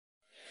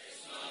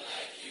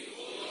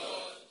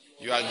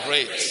You are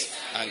great,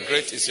 and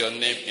great is your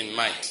name in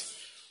might.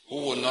 Who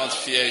will not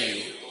fear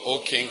you, O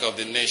King of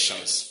the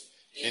nations?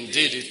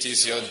 Indeed, it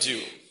is your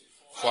due.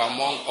 For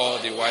among all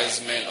the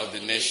wise men of the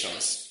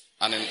nations,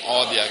 and in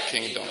all their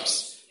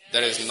kingdoms,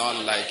 there is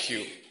none like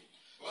you.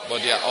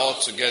 But they are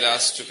altogether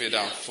stupid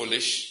and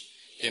foolish.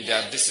 In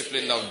their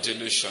discipline of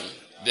delusion,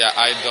 their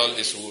idol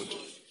is wood.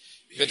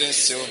 Beaten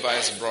silver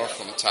is brought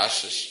from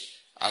Tarshish,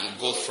 and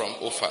gold from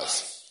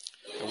Uphaz.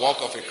 The work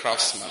of a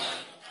craftsman,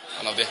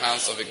 and of the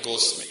hands of a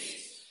goldsmith.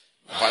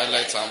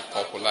 Violet and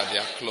purple are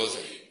their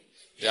clothing.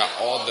 They are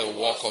all the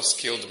work of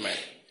skilled men.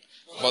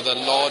 But the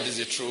Lord is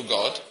a true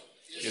God.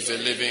 He is a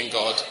living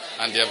God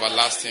and the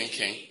everlasting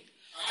King.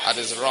 At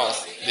his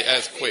wrath, the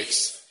earth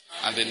quakes,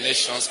 and the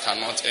nations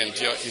cannot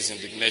endure his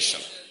indignation.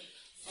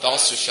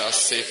 Thus you shall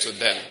say to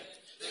them,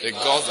 the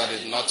God that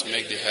did not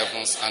make the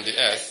heavens and the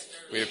earth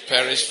will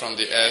perish from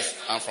the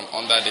earth and from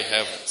under the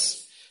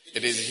heavens.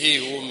 It is he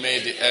who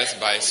made the earth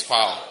by his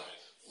power,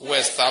 who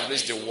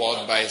established the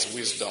world by his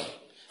wisdom,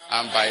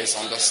 and by his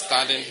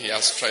understanding he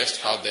has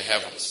stretched out the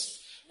heavens.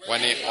 When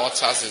he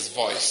utters his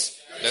voice,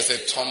 there's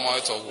a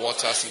tumult of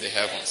waters in the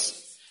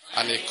heavens,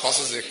 and he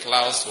causes the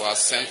clouds to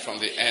ascend from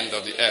the end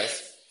of the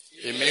earth.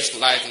 He makes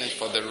lightning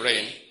for the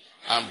rain,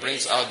 and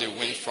brings out the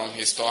wind from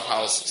his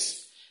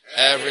storehouses.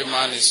 Every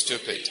man is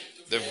stupid,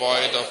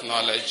 devoid of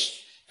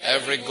knowledge.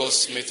 Every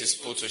goldsmith is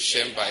put to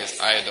shame by his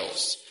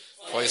idols.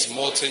 For his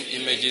molten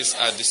images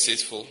are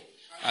deceitful,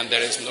 and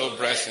there is no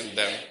breath in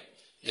them.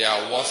 They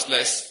are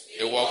worthless,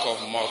 a work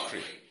of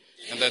mockery.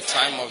 In the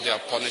time of their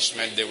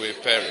punishment they will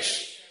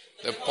perish.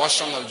 The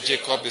portion of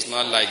Jacob is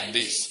not like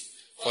this,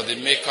 for the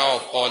maker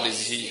of all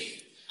is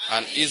he,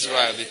 and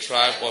Israel the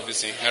tribe of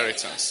his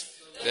inheritance.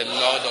 The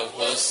Lord of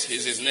hosts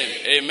is his name.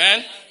 Amen?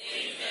 Amen.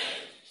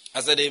 I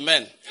said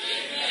amen. Amen.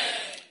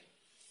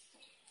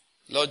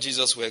 Lord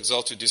Jesus, we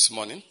exalt you this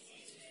morning,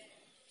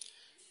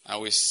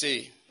 and we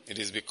say it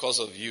is because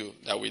of you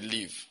that we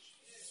live.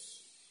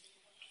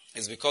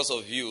 It's because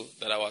of you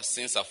that our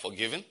sins are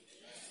forgiven.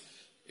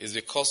 It's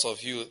because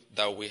of you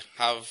that we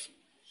have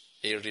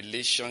a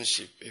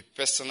relationship, a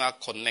personal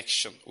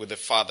connection with the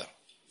Father.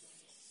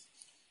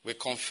 We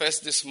confess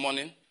this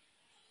morning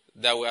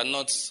that we are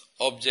not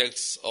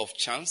objects of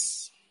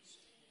chance.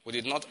 We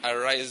did not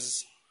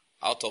arise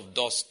out of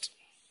dust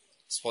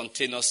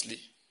spontaneously.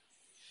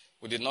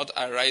 We did not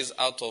arise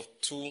out of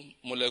two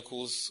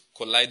molecules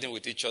colliding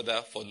with each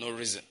other for no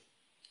reason.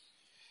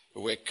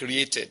 We were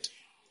created.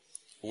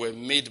 We were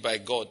made by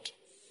God.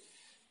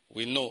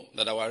 We know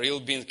that our real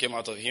being came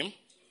out of him.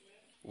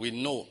 We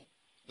know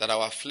that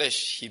our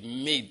flesh he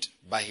made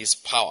by his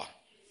power.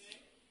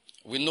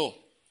 We know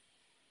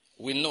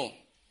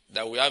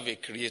that we have a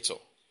creator.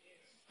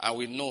 And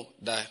we know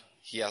that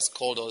he has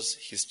called us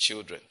his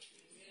children.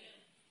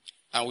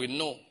 And we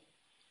know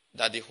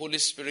that the Holy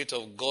Spirit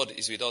of God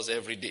is with us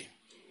every day.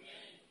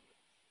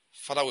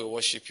 Father, we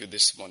worship you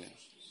this morning.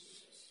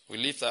 We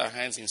lift our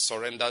hands in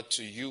surrender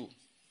to you.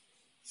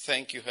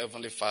 Thank you,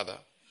 Heavenly Father,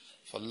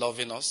 for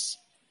loving us.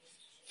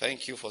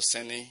 Thank you for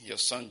sending your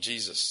son,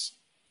 Jesus.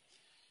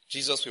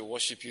 Jesus, we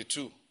worship you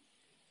too.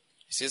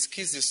 He says,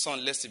 kiss the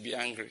Son, lest he be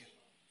angry.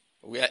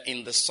 We are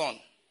in the Son.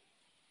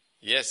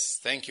 Yes,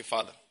 thank you,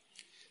 Father.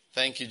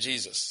 Thank you,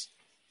 Jesus.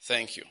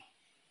 Thank you.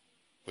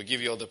 We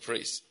give you all the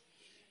praise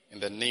in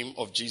the name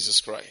of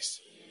Jesus Christ.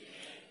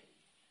 Amen.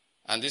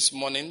 And this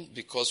morning,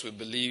 because we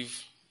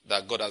believe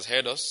that God has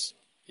heard us,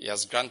 he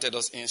has granted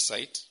us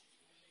insight,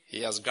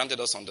 he has granted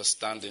us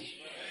understanding.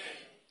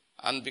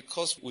 Amen. And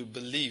because we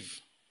believe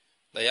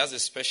that he has a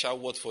special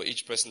word for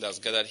each person that's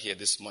gathered here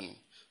this morning,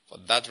 for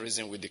that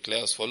reason we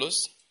declare as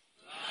follows.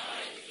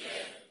 I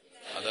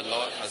declare that the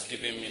Lord has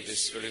given me the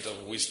spirit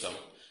of wisdom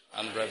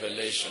and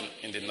revelation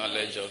in the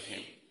knowledge of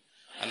him,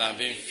 and I'm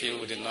being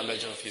filled with the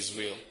knowledge of his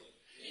will,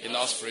 in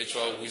all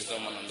spiritual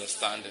wisdom and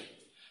understanding.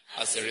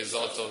 As a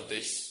result of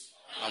this,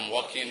 I'm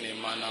walking in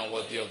a manner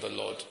worthy of the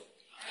Lord.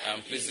 I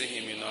am pleasing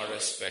him in all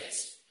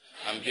respects.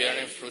 I'm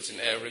bearing fruit in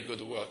every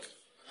good work,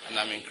 and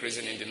I'm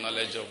increasing in the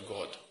knowledge of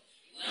God.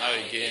 Now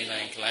again,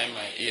 I incline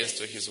my ears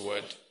to his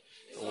word.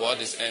 The word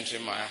is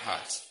entering my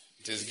heart.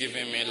 It is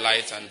giving me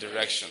light and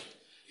direction.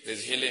 It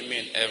is healing me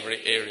in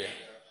every area,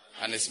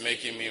 and it's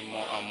making me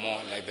more and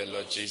more like the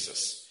Lord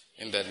Jesus.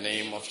 In the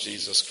name of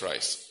Jesus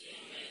Christ.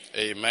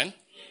 Amen. Amen.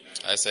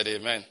 I said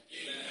amen. Amen.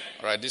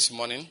 All right, this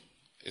morning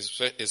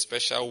is a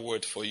special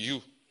word for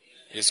you.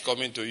 It's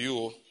coming to you,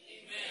 amen.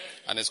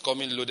 And it's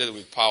coming loaded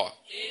with power.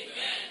 Amen.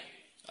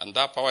 And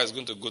that power is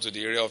going to go to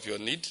the area of your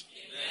need.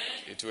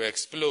 Amen. It will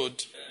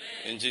explode.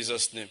 Amen. In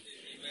Jesus' name.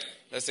 Amen.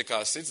 Let's take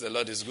our seats. The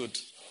Lord is good.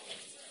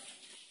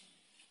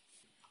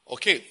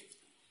 Okay.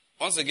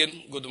 Once again,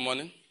 good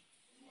morning.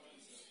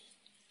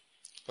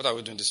 What are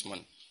we doing this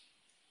morning?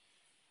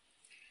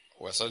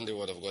 We're studying the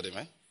Word of God,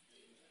 amen?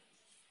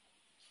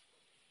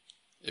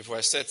 If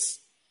we're set,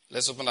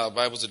 let's open our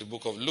Bible to the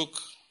book of Luke.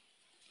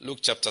 Luke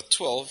chapter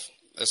 12.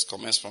 Let's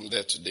commence from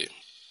there today.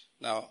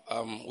 Now,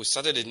 we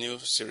started a new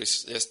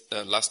series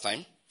last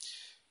time.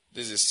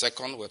 This is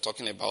second. We're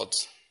talking about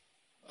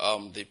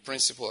the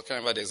principle. I can't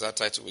remember the exact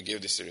title we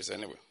gave the series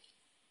anyway.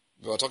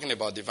 We were talking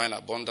about divine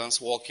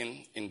abundance,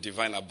 walking in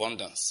divine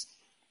abundance.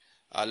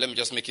 Let me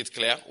just make it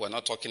clear. We're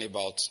not talking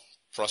about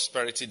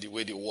prosperity the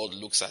way the world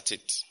looks at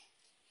it.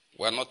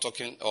 We're not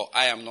talking, or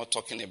I am not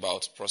talking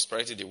about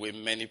prosperity the way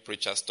many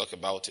preachers talk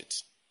about it.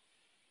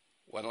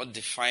 We're not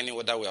defining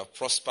whether we have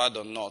prospered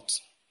or not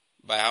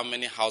by how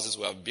many houses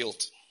we have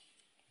built.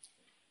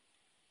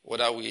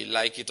 Whether we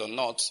like it or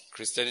not,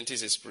 Christianity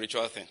is a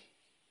spiritual thing.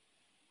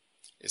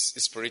 It's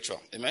spiritual.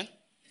 Amen?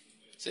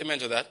 Say amen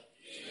to that.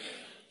 Amen.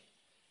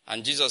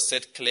 And Jesus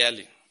said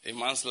clearly, a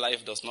man's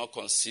life does not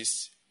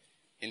consist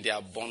in the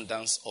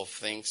abundance of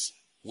things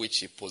which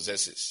he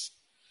possesses.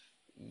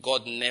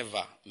 God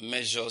never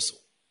measures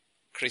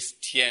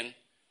Christian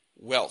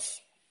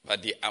wealth by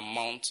the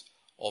amount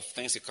of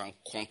things you can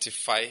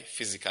quantify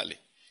physically.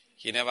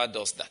 He never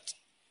does that.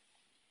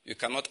 You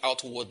cannot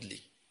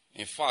outwardly.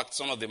 In fact,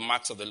 some of the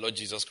marks of the Lord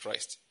Jesus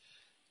Christ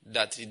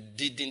that he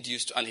didn't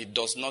use to, and he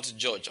does not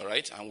judge, all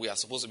right? And we are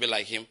supposed to be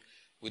like him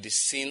with the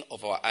sin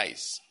of our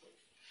eyes.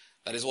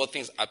 That is what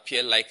things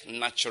appear like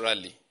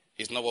naturally.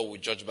 It's not what we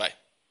judge by.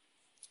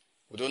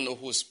 We don't know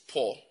who's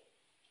poor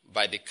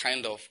by the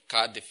kind of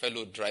car the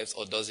fellow drives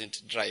or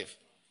doesn't drive,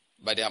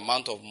 by the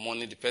amount of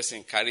money the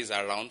person carries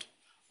around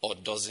or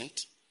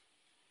doesn't,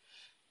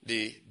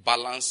 the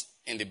balance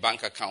in the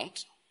bank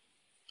account.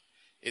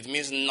 It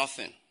means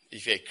nothing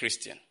if you're a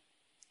Christian.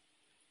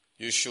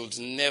 You should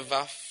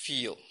never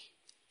feel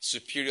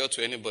superior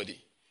to anybody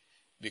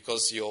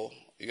because you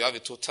have a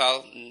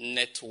total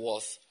net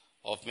worth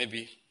of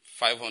maybe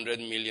 500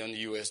 million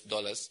US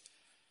dollars,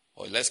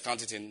 or let's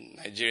count it in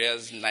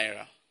Nigeria's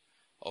naira,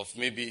 of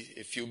maybe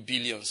a few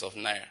billions of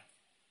naira.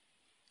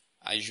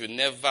 And you should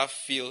never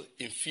feel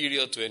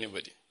inferior to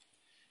anybody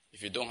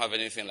if you don't have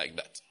anything like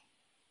that.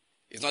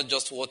 It's not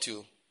just what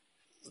you,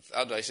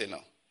 how do I say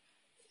now?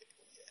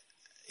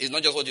 It's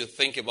not just what you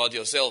think about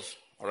yourself,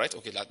 all right?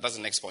 Okay, that's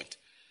the next point.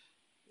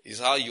 It's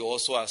how you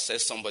also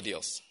assess somebody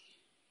else.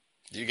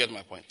 Do you get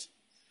my point?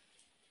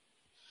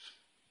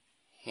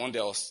 One day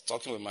I was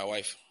talking with my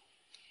wife.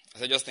 I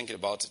said, just thinking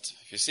about it.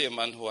 If you see a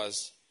man who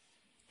has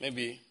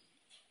maybe,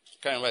 I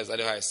can't remember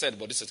exactly how I said,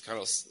 but this is the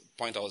kind of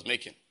point I was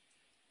making.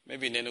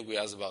 Maybe in Enugu he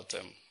has about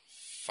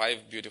 5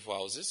 beautiful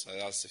houses. He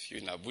has a few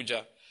in Abuja,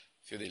 a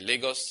few in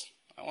Lagos,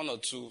 and 1 or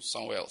 2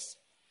 somewhere else.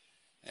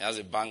 He has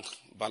a bank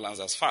balance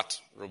that's fat,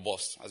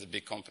 robust, has a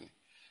big company.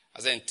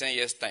 I said, in 10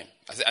 years' time.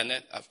 I said, and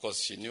then, of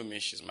course, she knew me.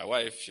 She's my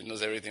wife. She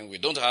knows everything we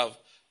don't have,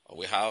 or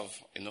we have,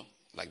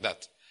 like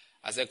that.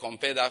 I said,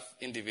 compare that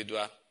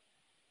individual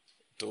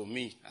to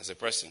me as a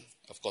person,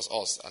 of course,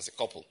 us as a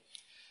couple.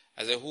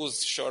 I said,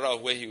 who's sure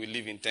of where he will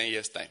live in 10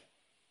 years' time?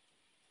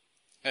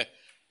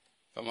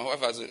 For my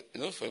wife, I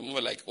said, for a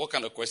moment, like, what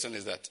kind of question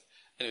is that?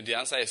 And the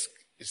answer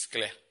is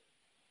clear.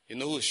 You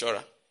know who's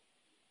surer?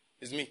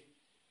 It's me.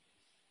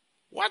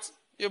 What?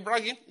 You're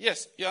bragging?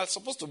 Yes, you are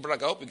supposed to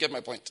brag. I hope you get my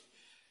point.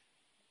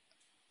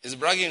 Is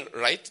bragging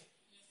right?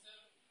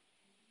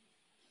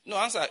 No,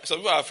 answer. Some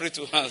people are afraid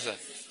to answer.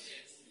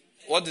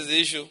 What is the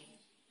issue?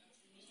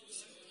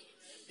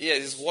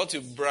 Yes, it's what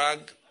you brag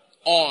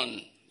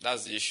on.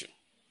 That's the issue.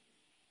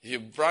 If you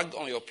brag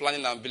on your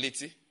planning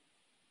ability,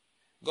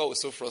 God will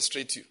so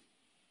frustrate you.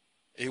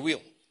 He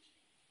will.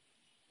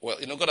 Well,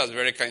 God is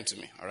very kind to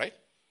me, all right?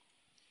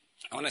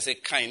 And when I say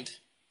kind,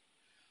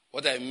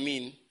 what I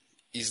mean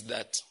is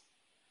that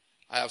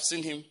I have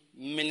seen him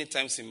many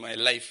times in my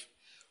life.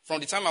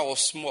 From the time I was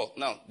small.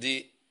 Now,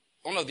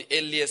 one of the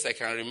earliest I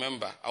can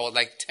remember, I was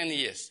like 10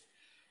 years,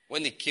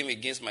 when it came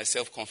against my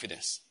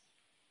self-confidence.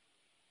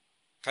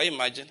 Can you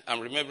imagine? I'm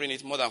remembering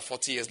it more than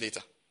 40 years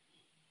later.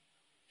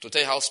 To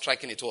tell you how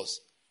striking it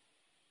was.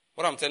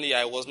 What I'm telling you,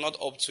 I was not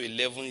up to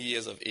 11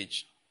 years of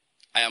age.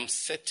 I am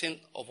certain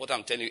of what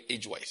I'm telling you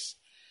age-wise.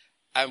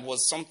 I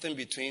was something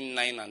between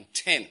 9 and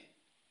 10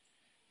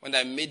 when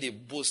I made a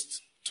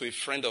boast to a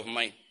friend of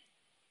mine.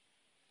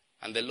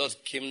 And the Lord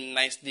came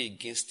nicely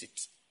against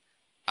it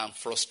and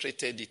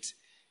frustrated it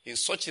in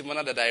such a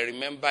manner that I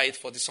remember it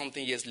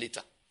 40-something years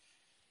later.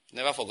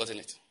 Never forgotten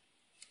it.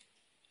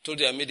 Told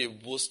you I made a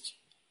boast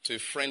to a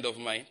friend of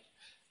mine.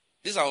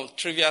 These are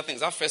trivial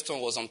things. That first one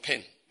was on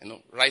pen,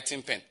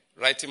 writing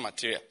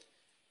material.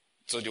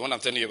 So the one I'm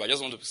telling you about, I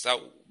just want to start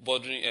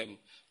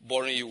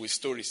boring you with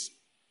stories.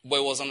 But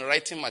it was on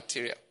writing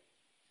material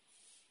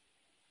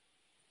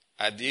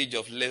at the age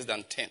of less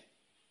than 10.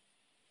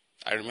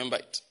 I remember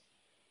it.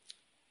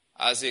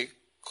 As a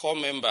core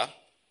member,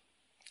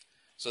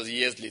 it was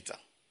years later.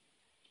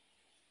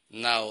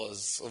 Now I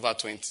was over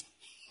 20.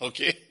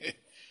 Okay?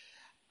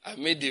 I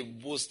made a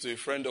boast to a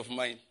friend of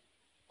mine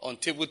on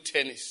table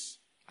tennis,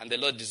 and the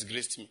Lord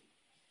disgraced me.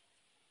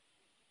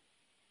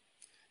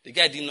 The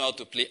guy didn't know how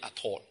to play at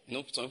all.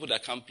 Some people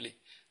that can't play,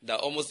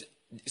 it's almost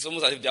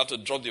as if they have to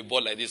drop the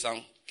ball like this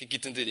and kick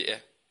it into the air.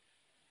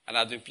 And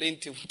I've been playing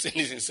table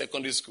tennis in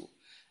secondary school.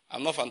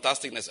 I'm not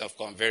fantastic, of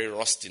course. I'm very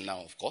rusty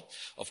now,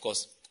 of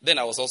course. Then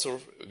I was also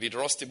a bit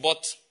rusty,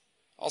 but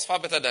I was far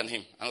better than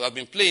him. And I've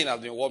been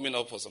warming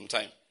up for some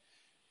time.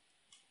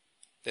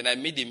 Then I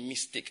made a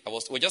mistake.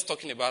 We're just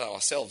talking about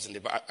ourselves in the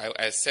bar.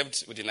 I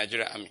served with the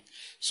Nigerian army.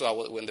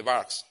 So we're in the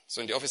barracks.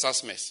 So in the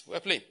officers' mess, we're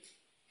playing.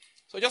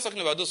 So just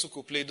talking about those who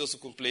could play, those who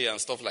couldn't play, and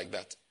stuff like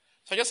that.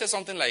 So I just said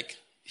something like,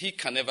 he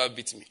can never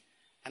beat me.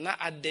 And I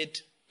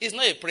added, it's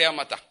not a prayer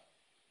matter.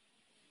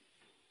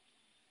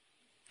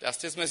 There are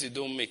statements you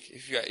don't make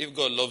if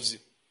God loves you.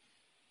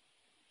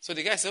 So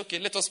the guy said, okay,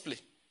 let us play.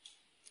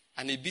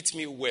 And he beat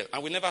me well.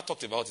 And we never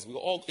talked about it.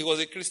 He was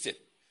a Christian.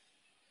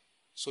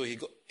 So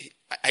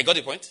I got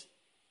the point.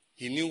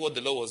 He knew what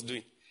the Lord was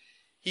doing.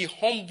 He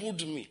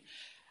humbled me.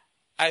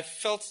 I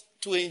felt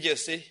two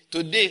angels say,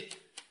 today,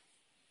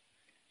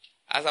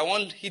 as I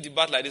want to hit the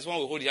bat like this, one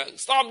will hold your hand.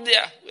 Stop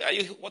there.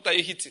 What are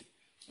you hitting?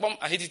 Boom,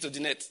 I hit it to the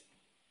net.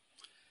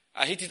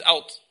 I hit it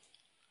out.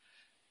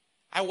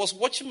 I was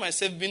watching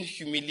myself being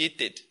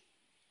humiliated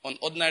on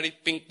ordinary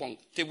ping pong,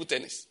 table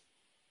tennis.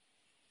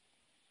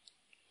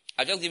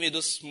 I just give you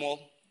those small,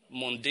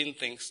 mundane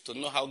things to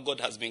know how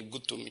God has been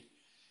good to me.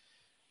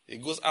 He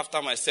goes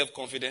after my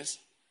self-confidence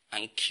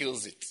and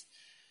kills it.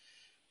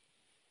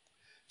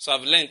 So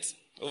I've learned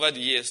over the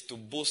years to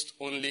boast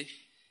only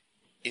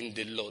in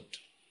the Lord.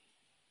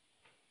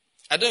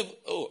 I've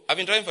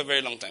been driving for a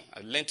very long time.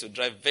 I learned to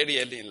drive very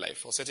early in life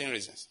for certain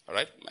reasons. All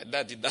right? My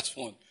dad did that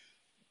one.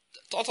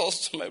 Taught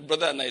us, my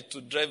brother and I,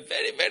 to drive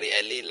very, very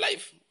early in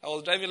life. I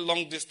was driving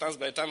long distance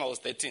by the time I was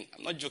 13.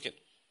 I'm not joking.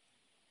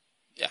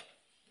 Yeah.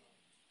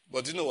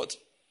 But you know what?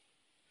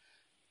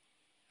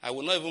 I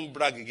will not even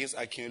brag against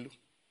Akiolu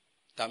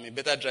that I'm a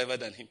better driver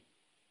than him.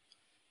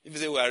 If you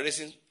say we are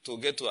racing to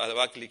get to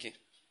Abakaliki,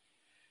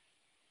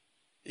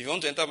 if you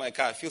want to enter my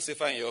car, I feel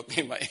safer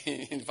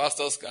in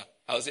pastor's car.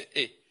 I will say,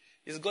 hey,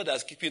 it's God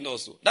that's keeping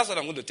us. That's what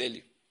I'm going to tell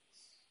you.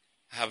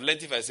 I have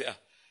learned if I say,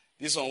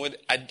 this one, when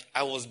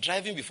I was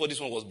driving before this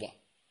one was born.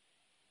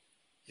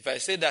 If I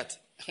say that,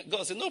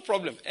 God said, no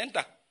problem,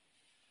 enter.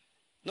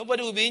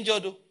 Nobody will be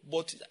injured, though,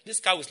 but this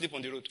car will sleep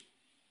on the road.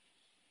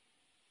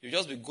 You'll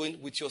just be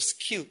going with your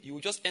skill. You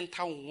will just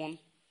enter one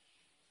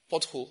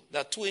pothole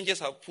that two angels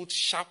have put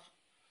sharp,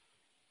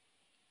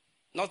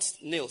 not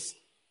nails,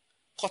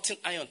 cutting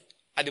iron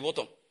at the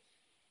bottom.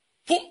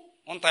 Boom!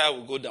 One tire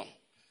will go down.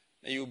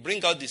 Then you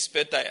bring out the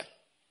spare tire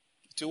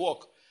to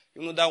work.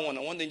 You know that one,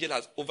 and one angel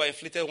has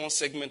overinflated one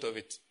segment of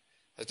it.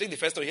 I take the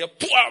first one here,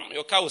 boom!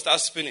 Your car will start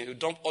spinning. You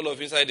dump all of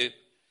it inside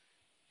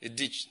a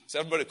ditch. So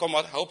everybody come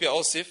out. I hope you're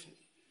all safe.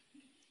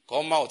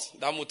 Come out.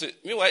 That motor.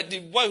 Meanwhile, the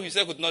boy who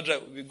said could not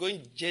drive will be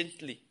going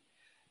gently.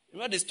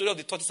 Remember the story of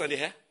the tortoise and the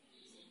hare?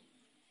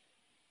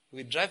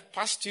 We drive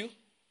past you,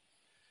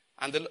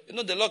 and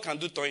the Lord can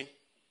do toying.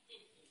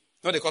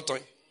 You know what they call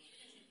toying?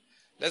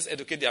 Let's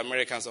educate the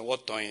Americans on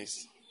what toying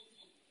is.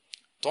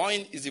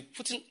 Toying is the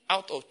putting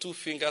out of two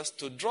fingers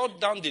to draw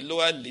down the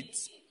lower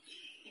lids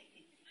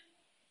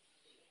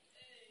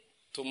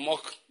to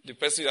mock the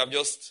person you have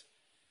just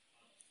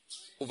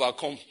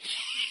overcome.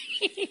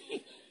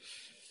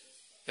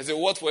 There's a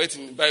word for it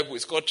in the Bible.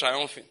 It's called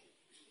triumphing.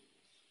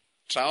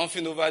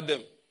 Triumphing over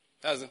them.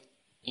 That's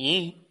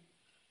it.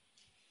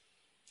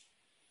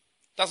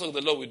 That's what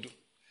the Lord will do.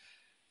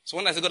 So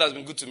when I say God has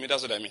been good to me,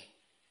 that's what I mean.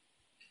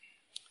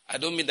 I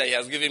don't mean that he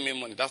has given me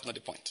money. That's not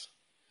the point.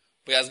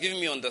 But he has given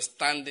me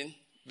understanding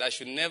that I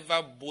should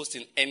never boast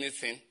in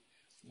anything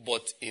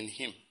but in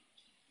him.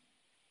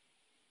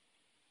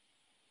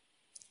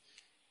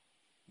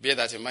 Bear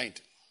that in mind.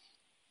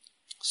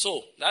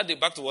 So, that day,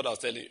 back to what I was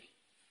telling you.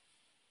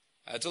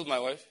 I told my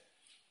wife,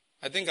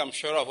 I think I'm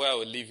sure of where I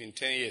will live in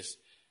 10 years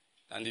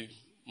than the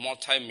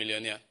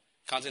multi-millionaire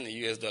counting in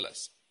US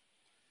dollars,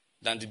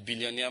 than the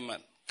billionaire man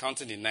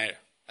counting in naira.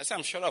 I said,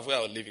 I'm sure of where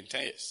I will live in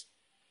 10 years.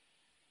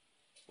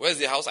 Where's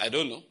the house? I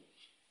don't know.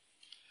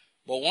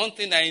 But one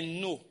thing I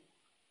know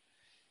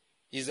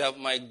is that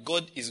my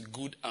God is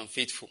good and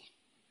faithful.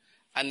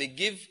 And he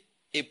gave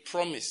a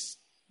promise.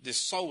 The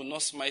sun will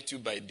not smite you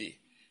by day,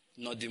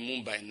 nor the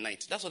moon by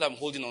night. That's what I'm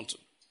holding on to.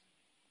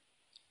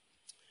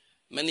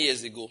 Many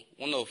years ago,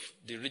 one of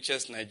the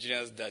richest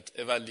Nigerians that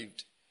ever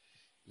lived,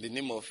 the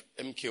name of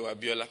MKO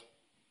Abiola,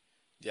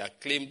 the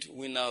acclaimed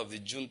winner of the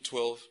June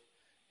 12,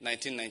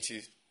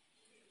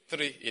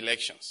 1993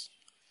 elections,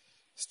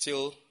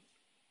 still,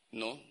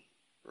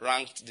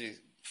 ranked the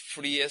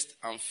freest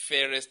and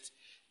fairest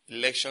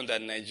election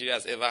that Nigeria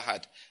has ever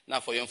had.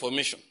 Now, for your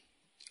information,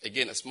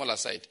 again, a small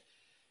aside,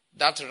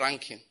 that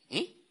ranking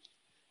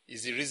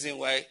is the reason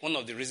why, one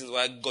of the reasons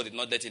why God did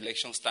not let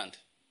election stand.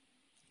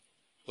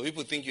 But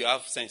people think you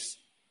have sense.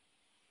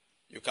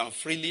 You can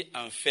freely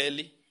and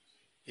fairly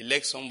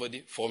elect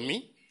somebody. For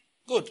me,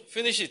 good,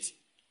 finish it.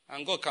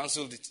 And God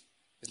cancelled it.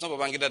 It's not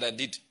Babangida that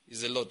did,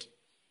 it's the Lord.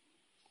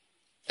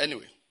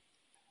 Anyway,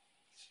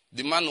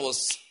 the man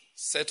was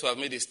said to have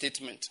made a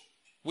statement,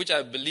 which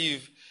I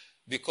believe,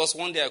 because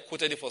one day I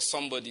quoted it for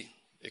somebody,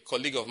 a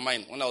colleague of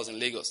mine, when I was in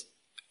Lagos,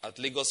 at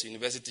Lagos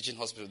University Teaching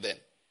Hospital then.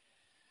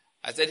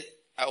 I said,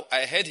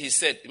 I heard he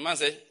said, the man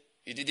said,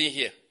 he didn't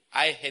hear.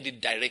 I heard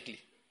it directly.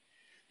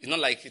 It's not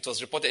like it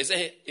was reported.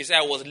 He said,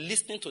 I was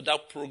listening to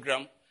that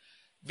program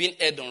being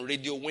aired on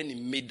radio when he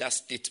made that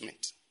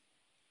statement.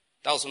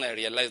 That was when I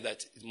realized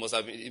that it must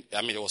have been,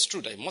 it was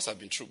true, that it must have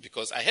been true,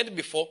 because I heard it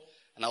before,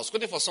 and I was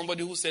waiting for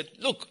somebody who said,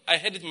 look, I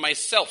heard it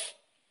myself.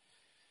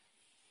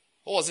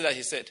 What was it that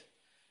he said?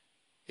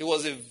 He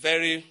was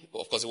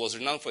of course, he was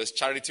renowned for his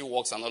charity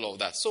works and all of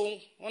that. So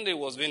one day he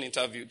was being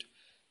interviewed,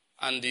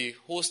 and the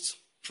host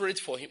prayed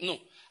for him. No,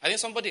 I think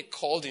somebody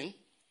called in,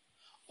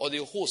 or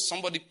the host,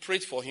 somebody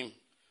prayed for him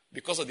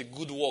because of the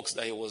good works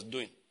that he was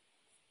doing.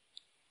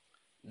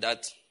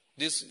 That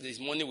his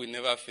money will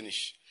never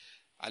finish.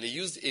 And he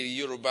used a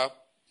Yoruba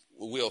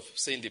way of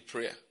saying the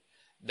prayer,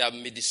 that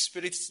may the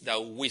spirit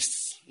that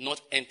wastes not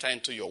enter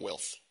into your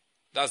wealth.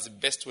 That's the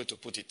best way to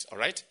put it, all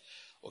right?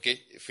 Okay,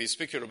 if you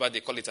speak Yoruba, they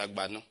call it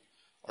agbano,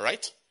 all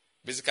right?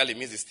 Basically, it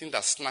means this thing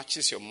that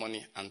snatches your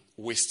money and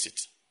wastes it.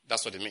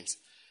 That's what it means.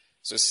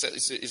 So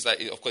it's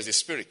like, of course, the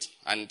spirit.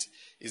 And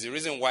it's the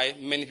reason why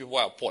many people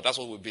are poor. That's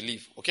what we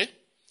believe, okay?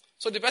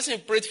 So the person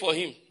prayed for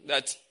him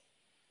that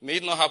may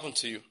it not happen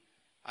to you,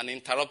 and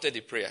interrupted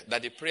the prayer,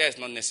 that the prayer is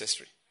not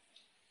necessary.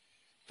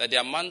 That the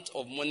amount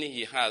of money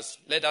he has,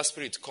 let that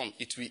spirit come.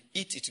 It will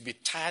eat, it will be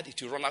tired, it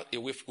will run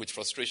away with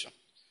frustration.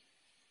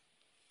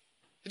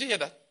 Did you hear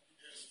that?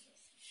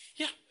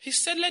 Yeah, he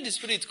said, let the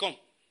spirit come.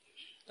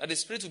 That the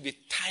spirit will be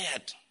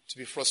tired, to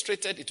be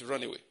frustrated, it will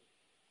run away.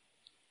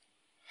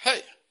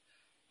 Hey,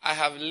 I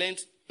have learned,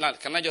 now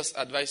can I just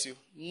advise you,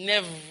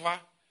 never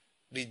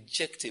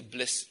reject a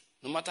blessing,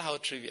 no matter how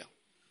trivial.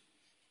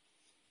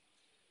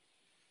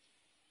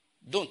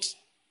 Don't.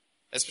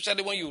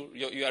 Especially when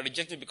you are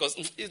rejecting because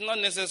it's not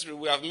necessary,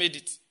 we have made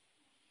it.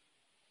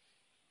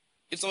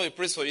 If somebody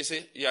prays for you,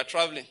 say, you are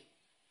traveling,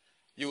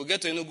 you will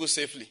get to Enugu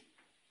safely.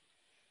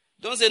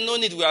 Don't say, no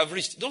need, we have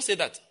reached. Don't say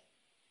that.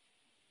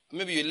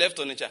 Maybe you left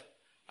Onitsha.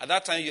 At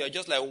that time, you are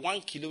just like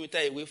 1 kilometer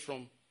away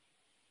from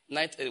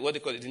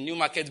the New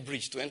Market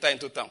Bridge to enter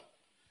into town.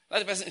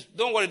 That person,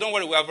 don't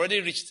worry, we have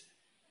already reached.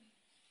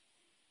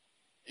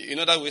 You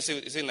know that we say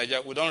in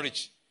Nigeria, we don't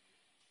reach.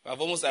 We have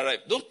almost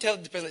arrived. Don't tell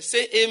the person,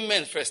 say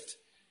amen first.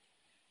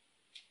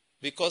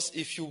 Because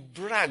if you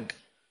brag,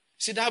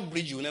 see that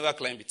bridge, you will never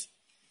climb it.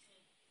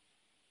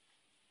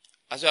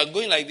 As you are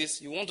going like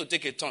this, you want to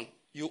take a turn.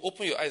 You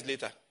open your eyes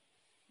later.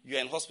 You are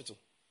in hospital.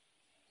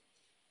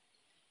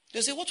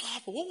 They say, what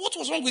happened? What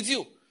was wrong with you?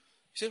 You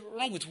say,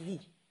 wrong with who?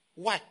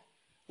 Why?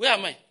 Where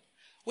am I?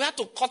 We had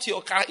to cut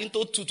your car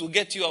into two to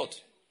get you out.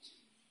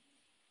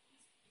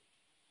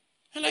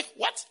 I'm like,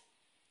 what?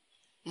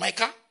 My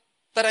car?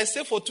 That I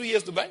saved for 2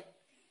 years to buy?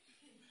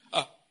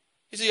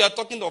 You say, you are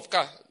talking of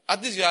car.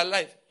 At least you are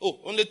alive. Oh,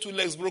 only 2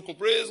 legs broken.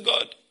 Praise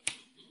God.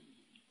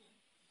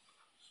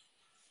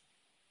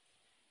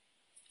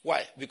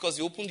 Why? Because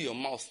you opened your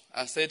mouth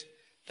and said,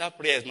 that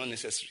prayer is not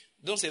necessary.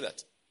 Don't say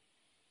that.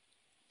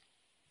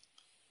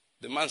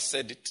 The man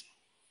said it.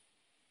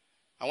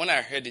 And when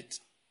I heard it,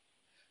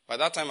 by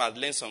that time I had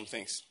learned some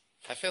things.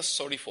 I felt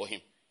sorry for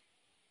him.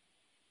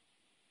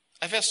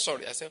 I felt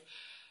sorry. I said,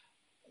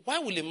 why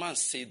will a man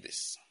say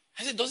this?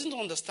 I said, doesn't he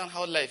understand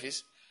how life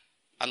is?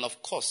 And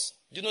of course,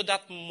 do you know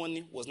that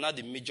money was not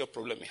the major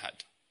problem he had?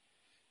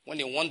 When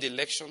he won the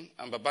election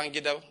and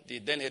Babangida, the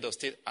then head of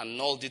state,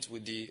 annulled it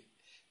with the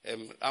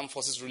Armed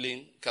Forces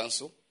Ruling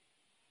Council,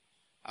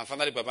 and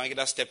finally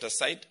Babangida stepped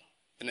aside,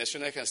 and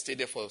Estrona can stay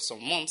there for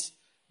some months,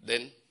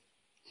 then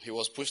he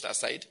was pushed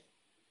aside.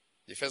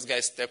 The first guy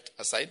stepped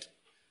aside.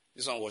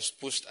 This one was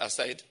pushed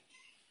aside.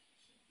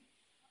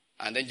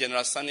 And then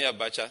General Sani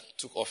Abacha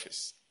took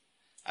office.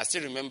 I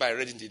still remember I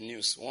read in the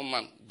news, one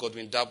man,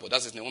 Godwin Dabo,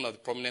 that's his name, one of the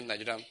prominent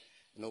Nigerian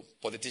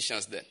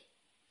politicians then.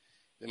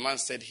 The man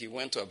said he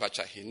went to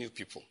Abacha, he knew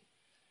people,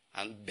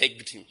 and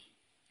begged him,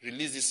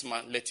 release this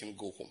man, let him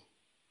go home.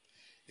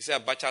 He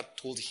said Abacha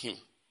told him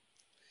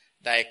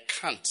that I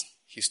can't,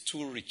 he's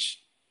too rich.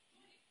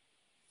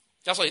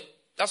 That's what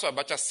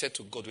Abacha said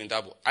to Godwin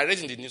Dabo. I read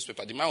in the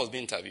newspaper, the man was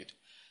being interviewed.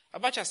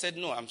 Abacha said,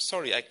 no, I'm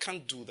sorry, I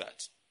can't do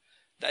that.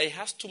 That he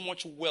has too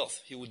much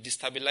wealth, he will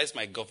destabilize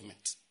my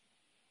government.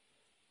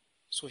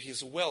 So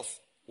his wealth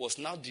was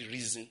now the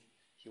reason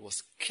he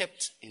was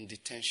kept in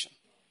detention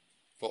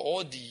for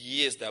all the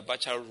years that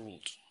Abacha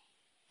ruled,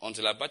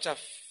 until Abacha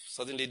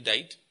suddenly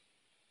died,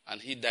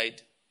 and he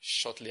died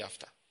shortly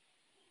after.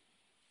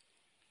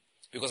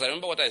 Because I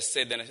remember what I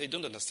said then. I said, you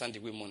don't understand the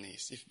way money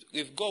is.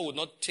 If God would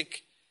not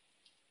take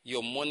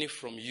your money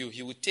from you,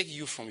 he will take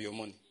you from your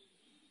money.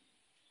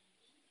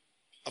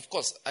 Of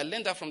course, I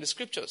learned that from the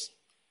scriptures.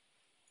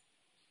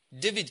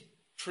 David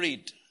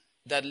prayed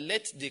that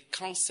let the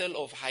counsel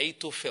of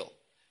Ahithophel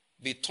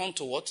be turned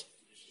to what?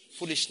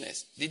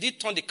 Foolishness. Did he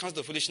turn the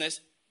counsel to foolishness?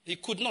 He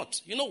could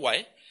not. You know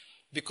why?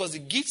 Because the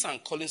gifts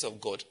and callings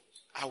of God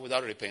are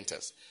without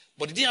repentance.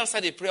 But did he answer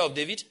the prayer of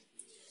David?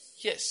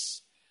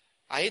 Yes.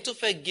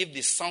 Ahithophel gave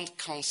the sound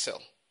counsel.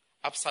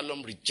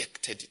 Absalom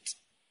rejected it.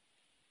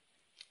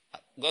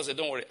 God said,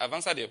 don't worry, I've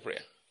answered your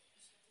prayer.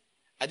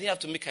 I didn't have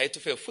to make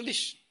Ahithophel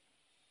foolish.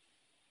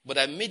 But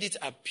I made it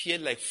appear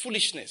like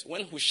foolishness.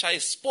 When Hushai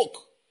spoke,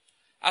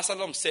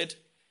 Absalom said,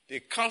 the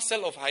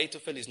counsel of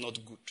Ahithophel is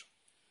not good.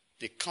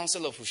 The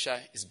counsel of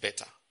Hushai is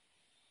better.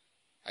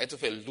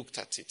 Ahithophel looked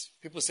at it.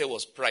 People say it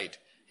was pride.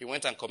 He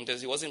went and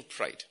commented. It wasn't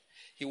pride.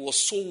 He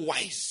was so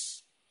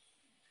wise.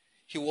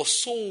 He was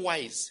so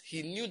wise.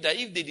 He knew that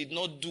if they did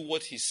not do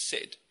what he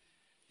said,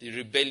 the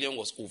rebellion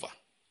was over.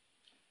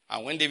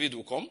 And when David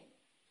will come,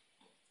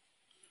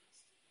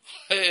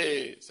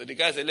 so the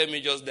guy said, let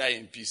me just die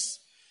in peace.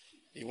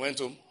 He went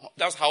home.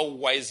 That's how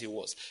wise he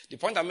was. The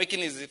point I'm making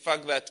is the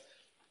fact that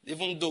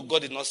even though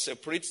God did not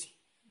separate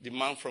the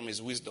man from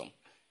his wisdom,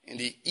 in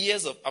the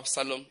ears of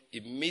Absalom,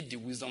 it made the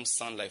wisdom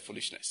sound like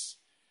foolishness.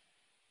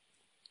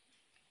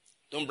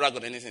 Don't brag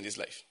on anything in this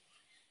life.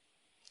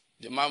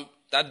 The man,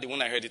 that day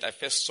when I heard it, I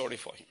felt sorry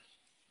for him.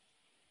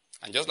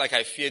 And just like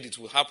I feared it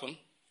would happen,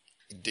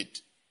 it did.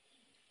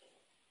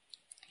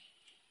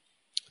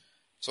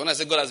 So when I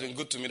say God has been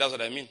good to me, that's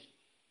what I mean.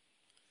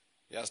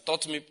 He has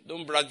taught me,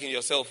 don't brag in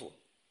yourself.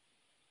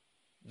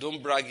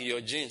 Don't brag in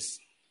your genes.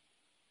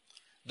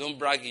 Don't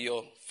brag in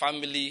your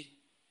family,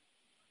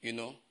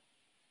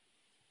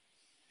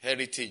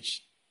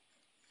 heritage.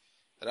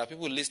 There are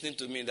people listening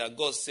to me that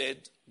God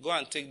said, go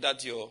and take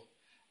that your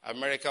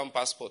American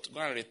passport. Go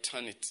and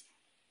return it.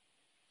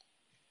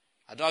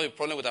 I don't have a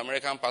problem with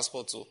American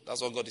passport, so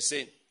that's what God is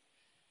saying.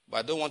 But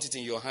I don't want it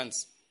in your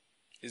hands.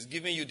 It's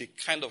giving you the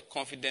kind of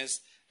confidence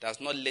that's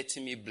not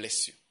letting me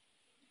bless you.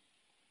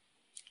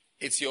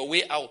 It's your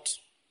way out.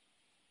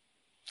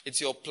 It's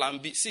your plan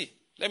B. See,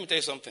 let me tell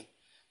you something.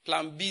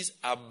 Plan Bs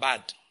are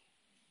bad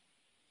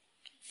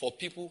for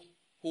people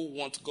who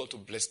want God to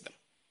bless them.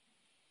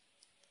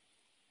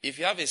 If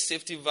you have a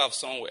safety valve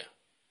somewhere,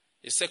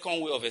 a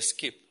second way of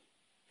escape,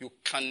 you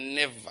can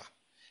never,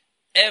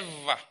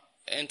 ever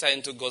enter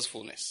into God's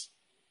fullness.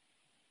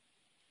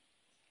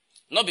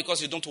 Not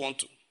because you don't want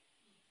to,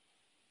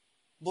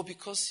 but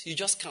because you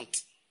just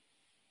can't.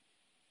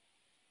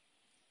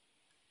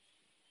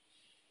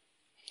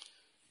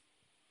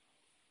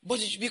 But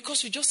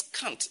because you just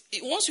can't.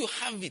 Once you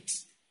have it,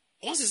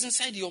 once it's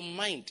inside your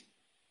mind,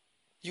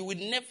 you will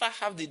never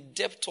have the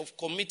depth of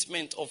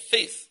commitment of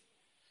faith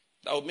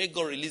that will make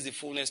God release the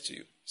fullness to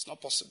you. It's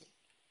not possible.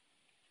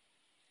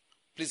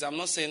 Please, I'm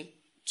not saying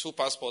 2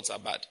 passports are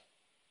bad.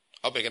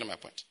 I hope you're getting my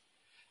point.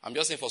 I'm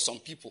just saying for some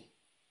people,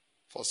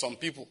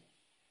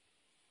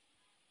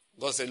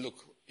 God said, look,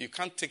 you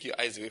can't take your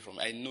eyes away from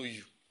me. I know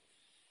you.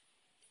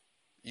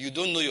 You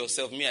don't know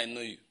yourself. Me, I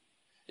know you.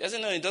 You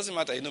say, no, it doesn't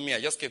matter. You know me.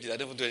 I just kept it. I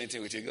don't do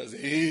anything with you. God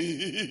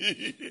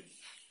said,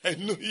 I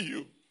know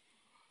you.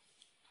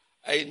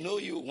 I know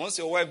you. Once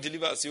your wife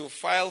delivers, you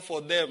file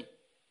for them.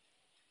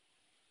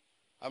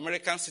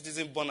 American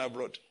citizen born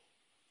abroad.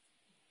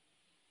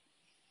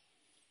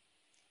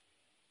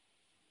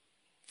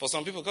 For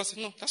some people, God said,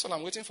 no, that's what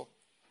I'm waiting for.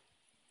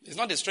 It's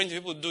not a strange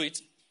people do it.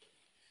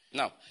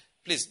 Now,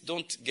 please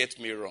don't get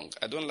me wrong.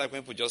 I don't like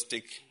when people just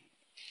take,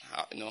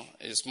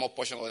 a small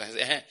portion of it and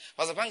say,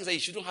 Pastor Frank said you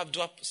shouldn't have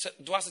dual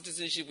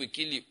citizenship will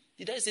kill you.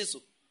 Did I say so?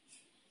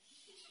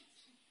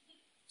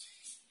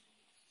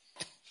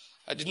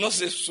 I did not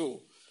say so.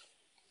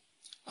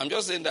 I'm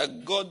just saying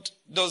that God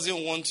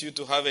doesn't want you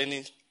to have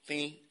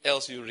anything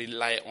else you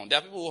rely on. There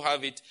are people who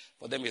have it,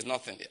 for them it's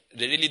nothing.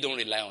 They really don't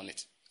rely on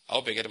it. I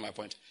hope you're getting my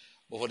point.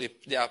 But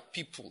there are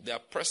people, there are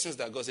persons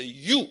that God says,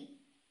 you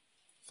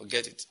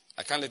forget it.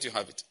 I can't let you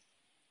have it.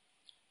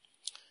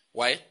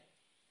 Why?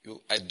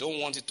 I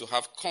don't want you to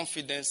have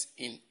confidence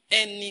in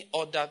any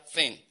other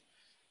thing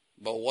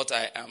but what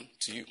I am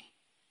to you.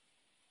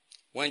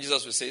 When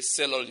Jesus will say,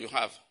 sell all you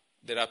have,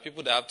 there are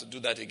people that have to do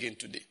that again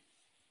today.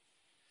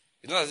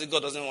 It's not as if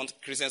God doesn't want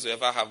Christians to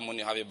ever have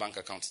money or have a bank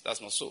account.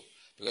 That's not so.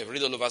 Because if you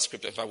read all over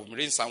Scripture, in fact, we've been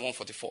reading Psalm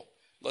 144.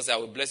 God said, I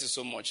will bless you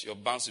so much, your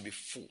barns will be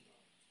full,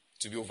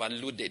 to be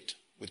overloaded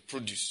with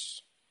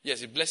produce. Yes,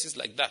 He blesses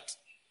like that.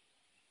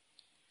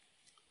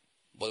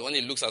 But when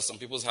He looks at some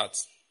people's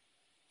hearts,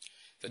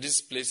 that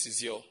this place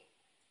is your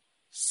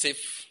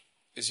safe,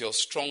 is your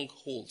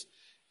stronghold.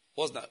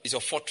 What's that? It's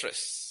your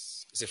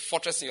fortress. It's a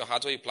fortress in your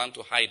heart where you plan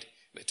to hide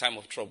in the time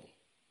of trouble.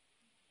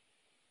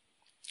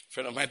 A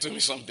friend of mine told me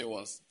something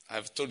once.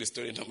 I've told the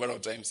story a number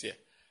of times here.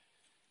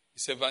 He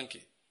said,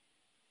 Banky,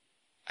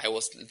 I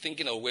was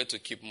thinking of where to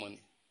keep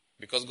money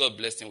because God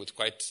blessed him with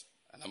quite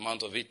an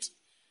amount of it.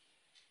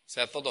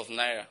 So I thought of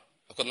Naira.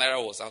 Because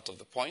Naira was out of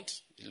the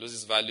point. It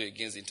loses value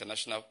against the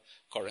international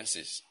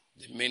currencies,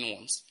 the main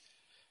ones.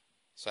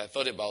 So I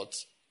thought about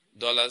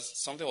dollars.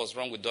 Something was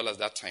wrong with dollars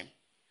that time.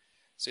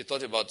 So he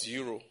thought about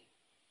euro.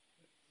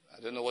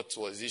 I don't know what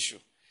was the issue.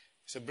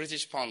 He said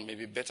British pound may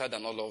be better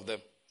than all of them.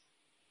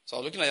 So I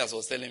was looking at him as he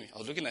was telling me. I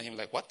was looking at him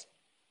like, what?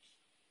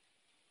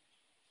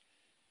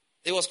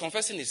 He was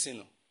confessing his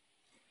sin.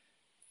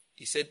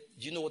 He said,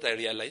 do you know what I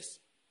realized?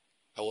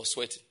 I was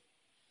sweating.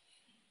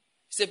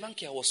 He said,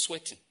 Banky, I was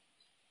sweating.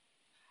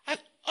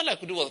 All I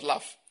could do was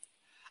laugh.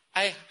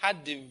 I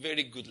had a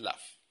very good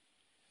laugh.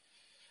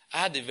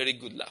 I didn't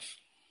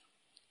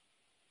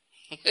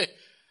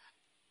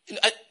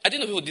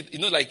know people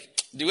did, like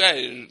the way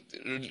I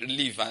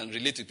live and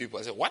relate to people.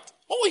 I said, what?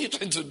 What were you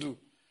trying to do?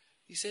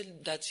 He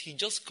said that he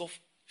just got,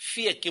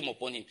 fear came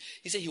upon him.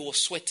 He said he was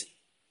sweating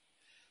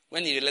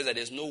when he realized that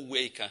there's no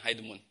way he can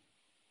hide money.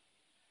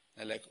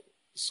 And like,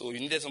 so you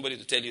needed somebody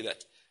to tell you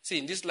that. See,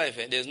 in this life,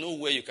 there's no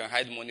way you can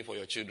hide money for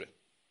your children.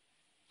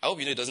 I hope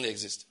you know it doesn't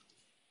exist.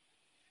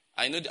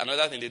 I know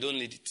another thing, they don't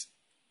need it.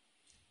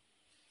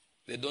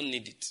 They don't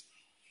need it.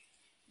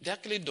 They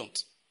actually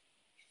don't.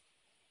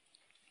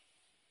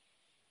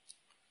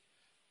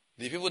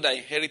 The people that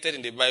inherited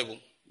in the Bible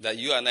that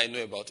you and I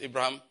know about,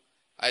 Abraham,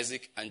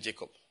 Isaac, and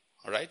Jacob.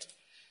 All right?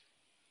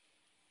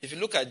 If you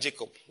look at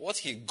Jacob, what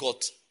he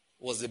got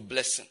was a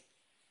blessing.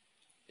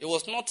 It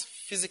was not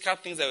physical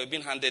things that were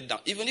being handed down.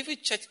 Even if you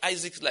check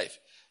Isaac's life,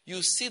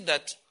 you see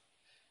that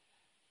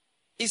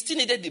he still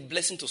needed the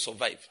blessing to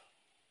survive.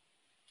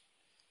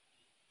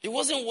 It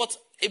wasn't what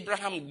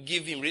Abraham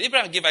gave him.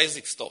 Abraham gave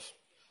Isaac stuff.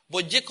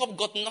 But Jacob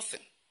got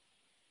nothing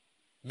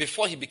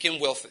before he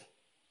became wealthy.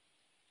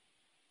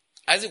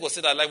 Isaac was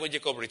still alive when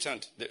Jacob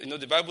returned.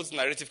 The Bible's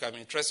narrative can be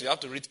interesting. You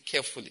have to read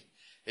carefully.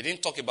 They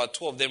didn't talk about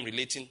two of them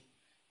relating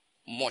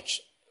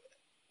much.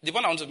 The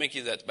point I want to make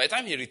is that by the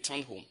time he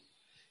returned home,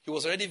 he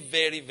was already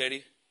very,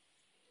 very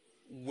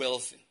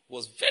wealthy. He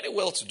was very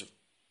well-to-do.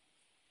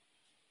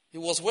 He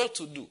was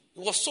well-to-do. He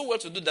was so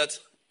well-to-do that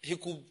he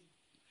could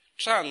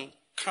try and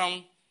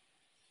calm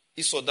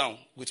Esau down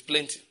with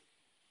plenty.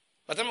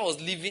 By the time he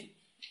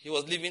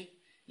was leaving,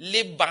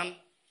 Laban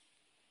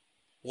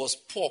was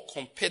poor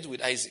compared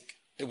with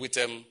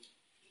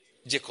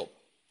Jacob.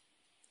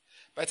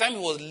 By the time he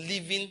was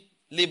leaving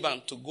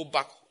Laban to go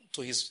back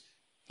to his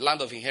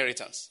land of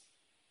inheritance,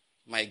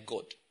 my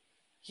God,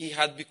 he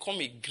had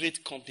become a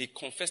great company. He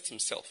confessed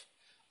himself,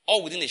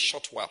 all within a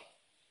short while.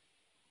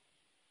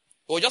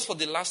 It was just for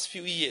the last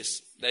few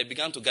years that he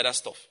began to gather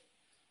stuff.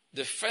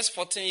 The first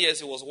 14 years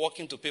he was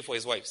working to pay for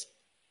his wives.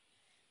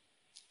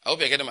 I hope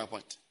you're getting my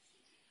point.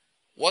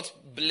 What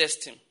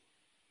blessed him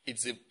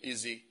is the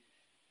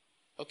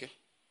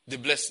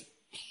blessing.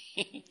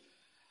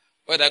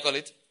 What did I call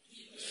it?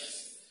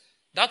 Yes.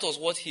 That was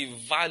what he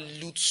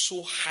valued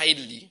so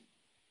highly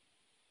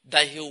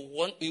that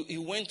he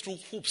went through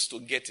hoops to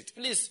get it.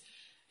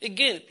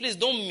 Please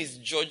don't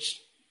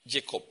misjudge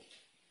Jacob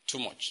too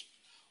much.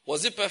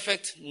 Was he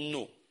perfect?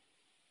 No.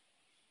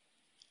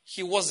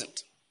 He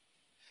wasn't.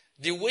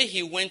 The way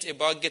he went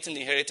about getting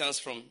the inheritance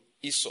from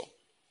Esau,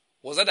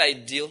 was that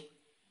ideal?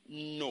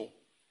 No.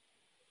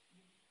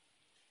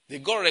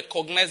 Did God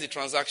recognize the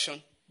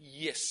transaction?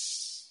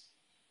 Yes.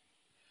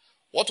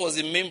 What was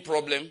the main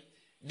problem?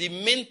 The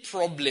main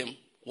problem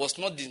was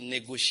not the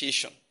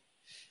negotiation.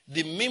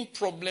 The main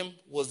problem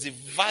was the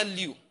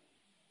value.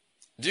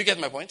 Do you get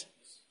my point?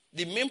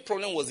 The main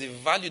problem was the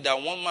value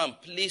that one man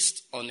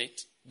placed on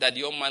it that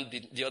the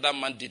other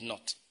man did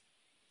not.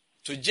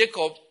 To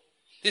Jacob,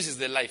 this is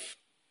the life.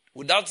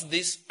 Without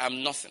this,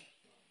 I'm nothing.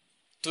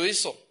 To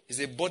Esau, it's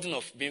a burden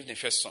of being the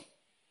first son.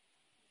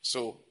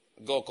 So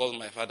God called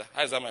my father.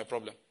 How is that my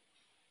problem?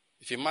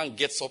 If a man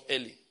gets up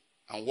early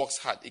and works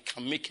hard, he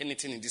can make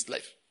anything in this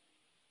life.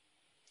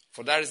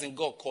 For that reason,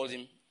 God called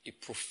him a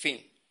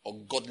profane or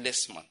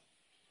godless man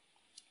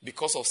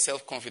because of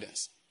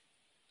self-confidence.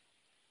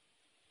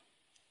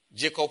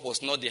 Jacob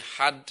was not the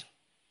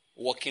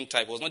hard-working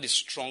type. He was not the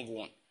strong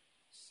one.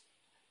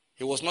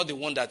 He was not the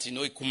one that,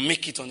 he could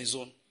make it on his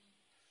own.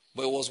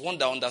 But he was one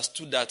that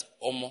understood that,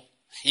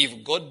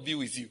 if God be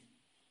with you,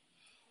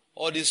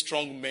 all these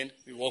strong men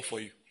will work for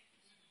you.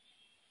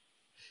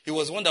 He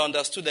was one that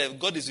understood that if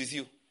God is with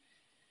you,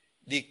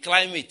 the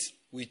climate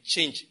will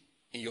change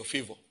in your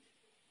favor.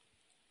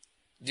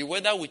 The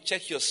weather will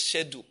check your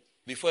schedule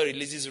before it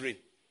releases rain.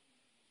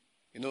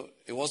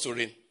 It wants to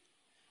rain.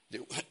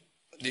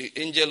 The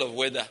angel of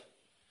weather,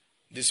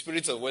 the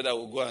spirit of weather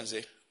will go and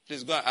say,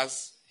 please go and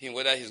ask him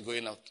whether he's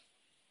going out.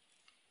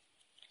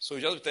 So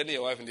you just be telling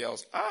your wife in the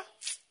house,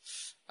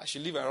 I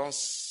should leave around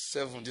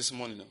 7 this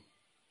morning now.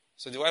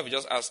 So the wife will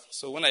just ask,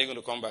 so when are you going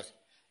to come back?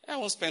 I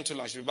won't spend too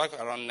long. She'll be back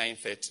around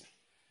 9:30.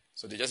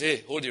 So they just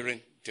say, hold the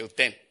rain till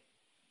 10. He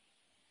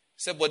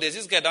said, but there's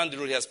this guy down the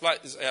road. He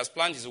has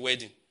planned his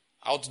wedding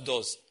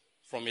outdoors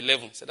from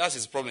 11. He said, that's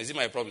his problem. Is it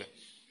my problem?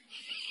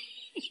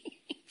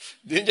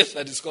 The angels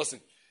are discussing.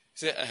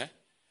 He said,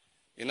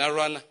 You now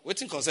run,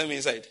 waiting concern me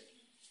inside.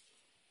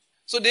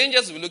 So the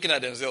angels will be looking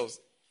at themselves.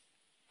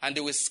 And they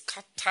will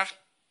scatter,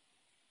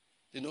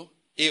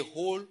 a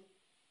whole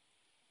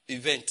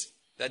event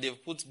that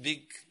they've put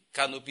big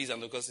canopies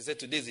and because they said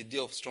today is the day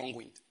of strong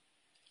wind.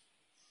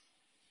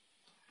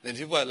 Then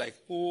people are like,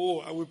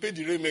 I will pay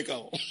the rainmaker.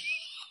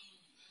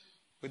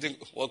 We think,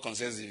 what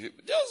concerns you?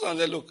 They also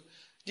say, look,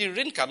 the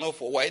rain cannot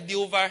fall. Why? They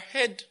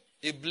overheard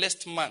a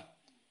blessed man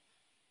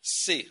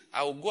say,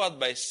 I will go out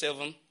by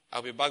 7,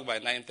 I'll be back by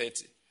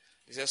 9:30.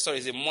 He said, sorry,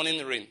 it's a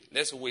morning rain.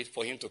 Let's wait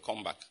for him to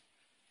come back.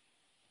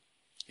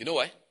 You know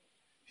why?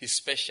 He's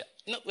special.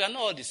 We are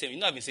not all the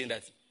same. I've been saying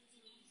that.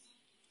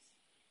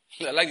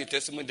 I like the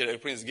testimony the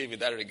Prince gave in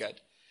that regard.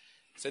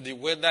 He said the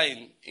weather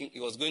he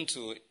was going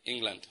to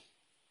England.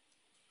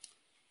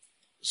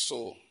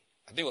 So,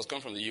 I think he was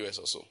coming from the US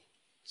or so.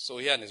 So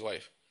he and his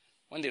wife,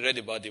 when they read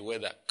about the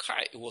weather,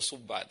 it was so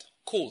bad.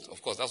 Cold,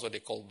 of course, that's what they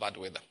call bad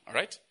weather. All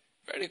right?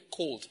 Very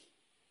cold.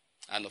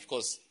 And of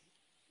course,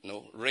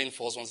 rain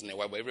falls once in a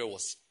while, but everywhere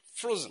was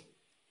frozen.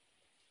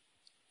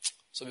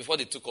 So before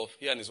they took off,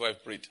 he and his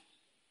wife prayed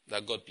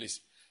that God, please,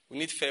 we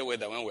need fair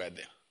weather when we are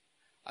there.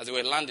 As they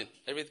were landing,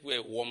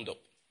 everywhere warmed up.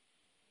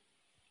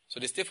 So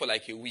they stayed for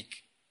like a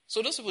week.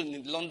 So those people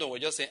in London were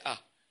just saying,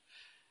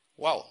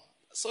 wow,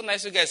 so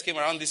nice you guys came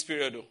around this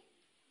period though.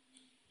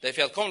 That if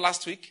you had come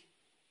last week,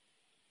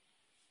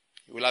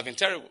 it would have been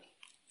terrible.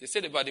 They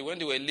said about it when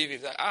they were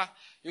leaving, like,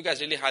 you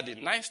guys really had a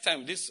nice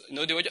time. They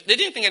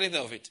didn't think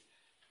anything of it.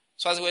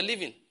 So as they were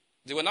leaving,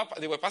 they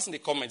were passing the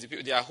comments,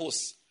 their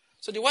hosts.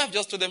 So the wife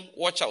just told them,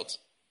 watch out.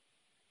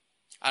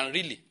 And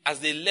really, as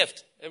they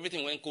left,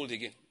 everything went cold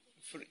again.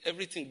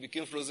 Everything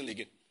became frozen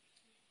again.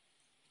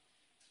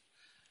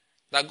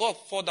 That God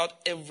poured out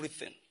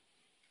everything.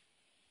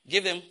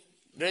 Gave them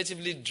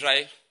relatively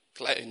dry,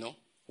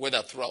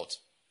 weather throughout.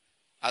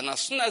 And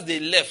as soon as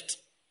they left,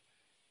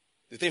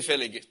 the thing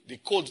fell again. The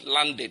cold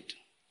landed.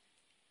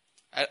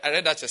 I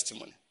read that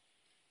testimony.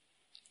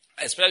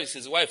 Especially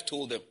since his wife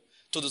told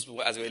those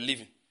people as they were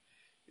leaving.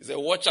 He said,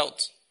 watch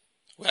out.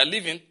 We are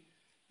leaving.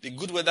 The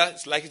good weather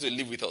is likely to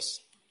live with us.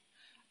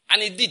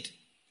 And it did.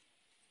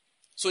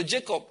 So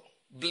Jacob,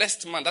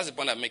 blessed man, that's the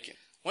point I'm making.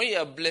 When you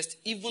are blessed,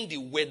 even the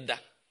weather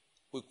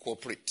will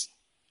cooperate.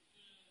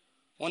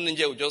 One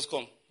angel will just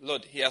come.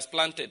 Lord, he has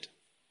planted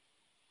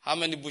how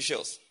many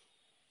bushels?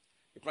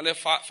 He planted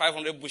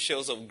 500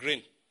 bushels of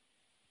grain.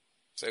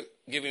 So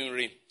give him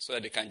rain so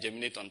that they can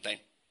germinate on time.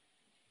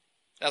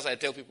 That's why I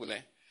tell people,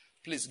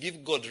 please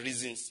give God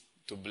reasons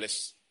to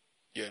bless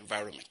your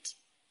environment.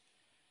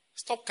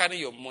 Stop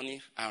carrying your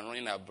money and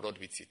running abroad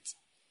with it.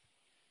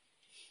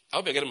 I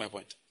hope you're getting my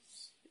point.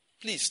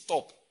 Please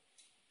stop.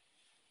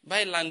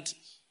 Buy land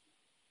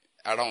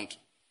around.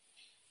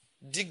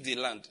 Dig the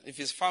land. If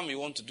it's farm you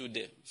want to do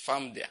there,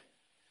 farm there.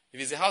 If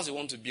it's a house you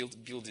want to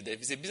build it there.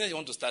 If it's a business you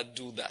want to start,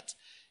 do that.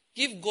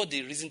 Give God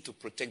a reason to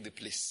protect the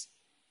place.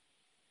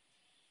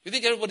 You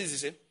think everybody's the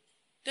same?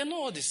 They're not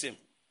all the same.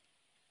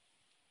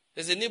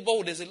 There's a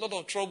neighborhood, there's a lot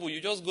of trouble.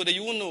 You just go there,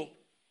 you won't know.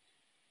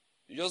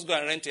 You just go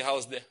and rent a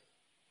house there.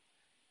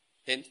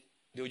 Then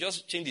they will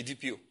just change the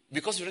DPO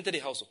because you rented a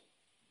house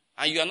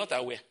and you are not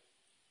aware.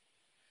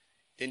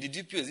 Then the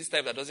DPO is this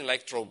type that doesn't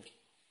like trouble.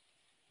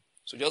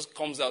 So just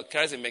comes out,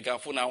 carries a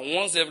megaphone and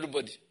warns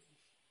everybody.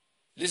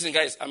 Listen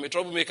guys, I'm a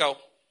troublemaker.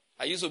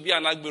 I used to be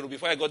an Agbero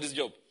before I got this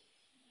job.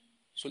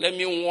 So let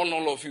me warn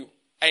all of you.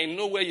 I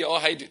know where you're all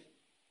hiding.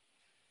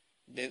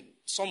 Then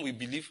some will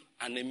believe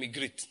and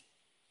emigrate.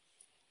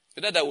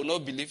 The that will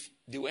not believe,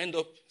 they will end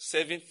up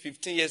serving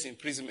 15 years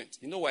imprisonment.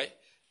 You know why?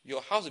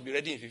 Your house will be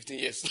ready in 15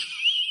 years.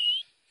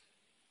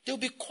 They'll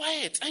be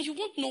quiet and you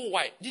won't know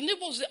why. The neighbors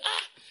will say,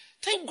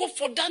 thank God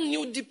for that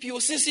new DPO.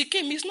 Since he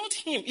came, it's not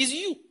him, it's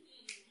you.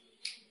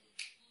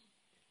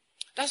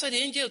 That's why the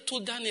angel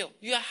told Daniel,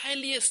 you are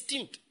highly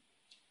esteemed.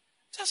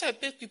 That's why I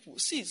beg people,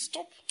 see,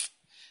 stop.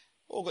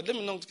 Oh God, let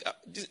me not.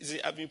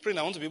 I've been praying.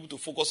 I want to be able to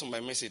focus on my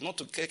message, not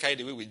to get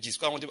carried away with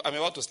gist. I'm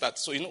about to start.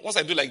 So, once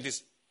I do like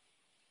this,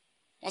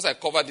 once I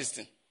cover this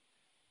thing,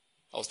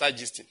 I'll start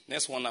gisting.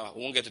 Next 1 hour, I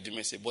won't get to the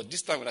message. But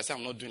this time when I say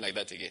I'm not doing like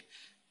that again,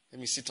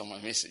 let me sit on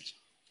my message.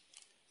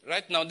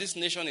 Right now, this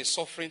nation is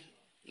suffering.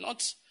 I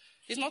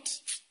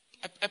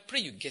pray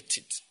you get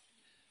it.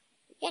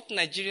 What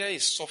Nigeria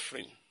is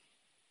suffering,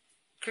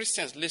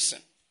 Christians, listen.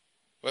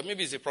 Well,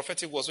 maybe it's a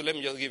prophetic word, so let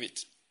me just give it.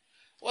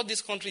 What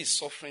this country is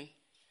suffering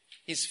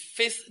is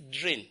faith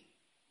drain.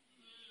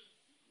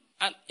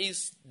 And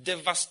it's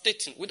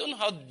devastating. We don't know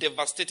how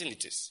devastating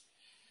it is.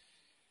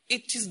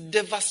 It is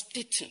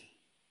devastating.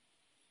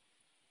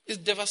 It's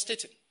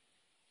devastating.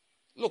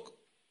 Look,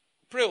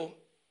 pray,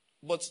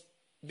 but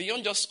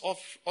beyond just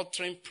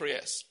uttering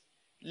prayers,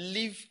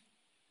 live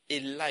a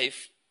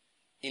life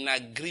in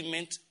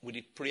agreement with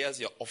the prayers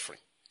you're offering.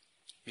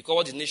 Because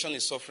what the nation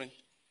is suffering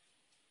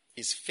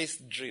is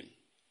faith drain,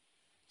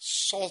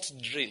 salt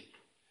drain,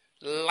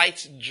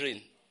 light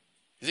drain.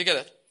 Did you get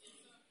that?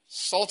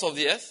 Salt of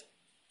the earth,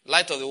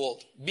 light of the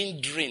world, being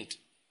drained.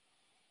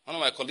 One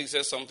of my colleagues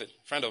said something,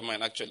 a friend of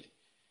mine actually.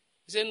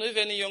 He said, no, if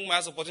any young man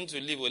has opportunity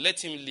to live,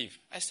 let him live.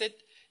 I said,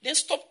 then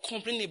stop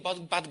complaining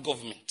about bad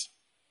government.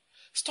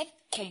 Stop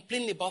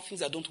complaining about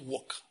things that don't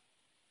work.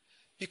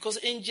 Because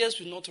angels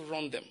will not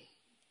run them.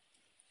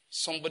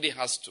 Somebody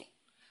has to.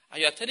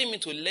 And you are telling me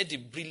to let the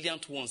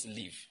brilliant ones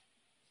live.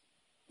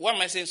 Why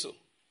am I saying so?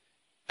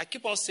 I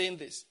keep on saying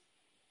this.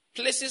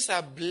 Places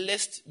are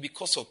blessed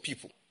because of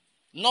people,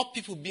 not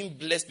people being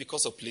blessed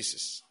because of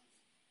places.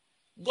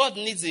 God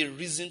needs a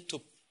reason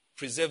to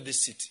preserve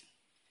this city.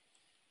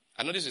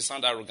 I know this will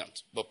sound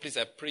arrogant, but please,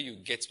 I pray you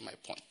get my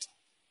point.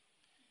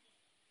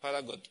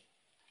 Father God,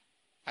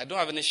 I don't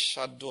have any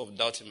shadow of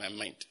doubt in my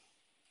mind.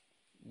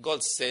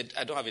 God said,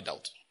 I don't have a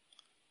doubt.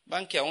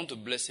 Banky, I want to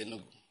bless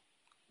Enugu.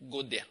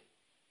 Go there.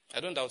 I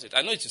don't doubt it.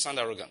 I know it will sound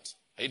arrogant.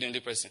 Are you the only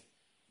person?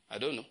 I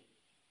don't know.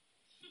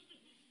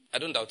 I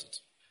don't doubt it.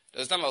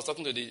 There's a time I was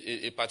talking to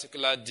a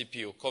particular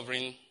DPO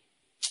covering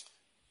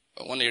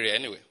one area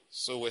anyway.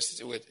 So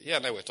he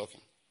and I were talking.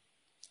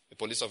 A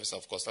police officer,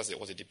 of course, that's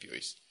what a DPO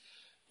is.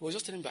 He was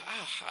just telling me,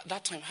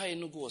 that time how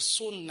Enugu was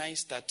so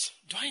nice that,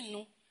 do I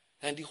know?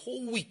 And the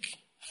whole week,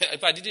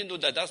 if I didn't know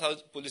that, that's how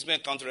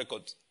policemen count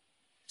records.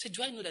 I said,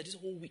 do I know that this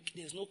whole week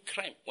there's no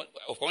crime?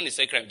 Of course, when they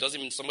say crime, it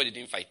doesn't mean somebody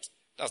didn't fight.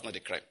 That's not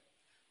a crime.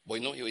 But,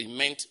 it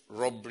meant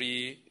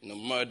robbery,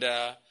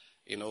 murder,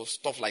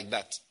 stuff like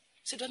that.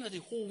 He said, during the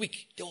whole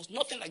week, there was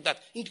nothing like that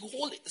in the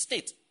whole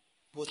state.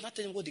 He was not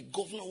telling what the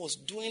governor was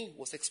doing. He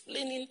was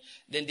explaining.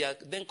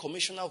 Then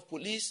commissioner of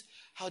police,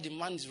 how the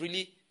man is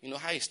really,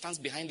 how he stands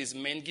behind his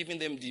men, giving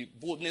them the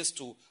boldness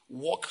to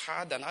work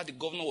hard, and how the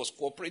governor was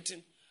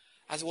cooperating.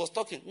 As he was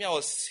talking, I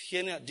was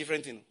hearing a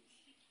different thing.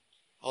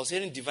 I was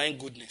hearing divine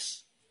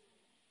goodness.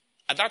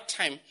 At that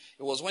time,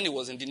 it was when it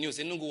was in the news.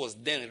 Enugu was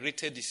then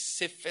rated the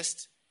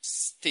safest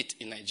state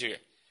in Nigeria.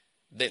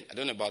 Then, I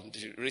don't know about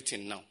the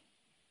rating now.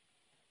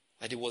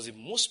 That it was the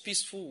most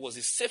peaceful, was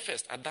the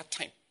safest at that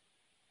time.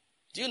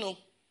 Do you know?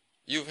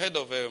 You've heard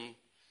of,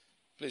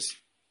 please,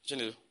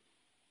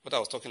 what I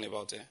was talking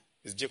about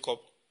is Jacob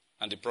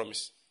and the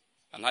promise.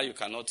 And how you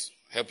cannot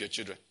help your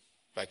children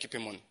by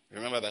keeping money.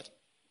 Remember that?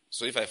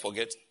 So if I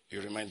forget,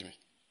 you remind me.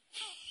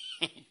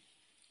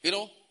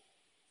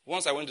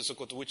 Once I went to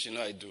Sokoto, which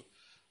I do,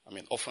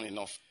 often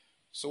enough.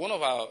 So one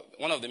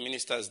of the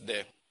ministers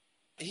there,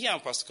 he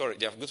and Pastor Corey,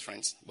 they are good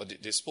friends, but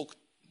they spoke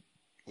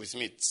with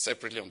me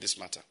separately on this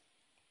matter.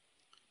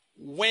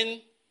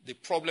 When the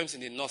problems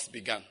in the north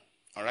began,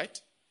 all right?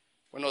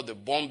 When all the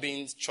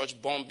bombings, church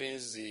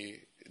bombings,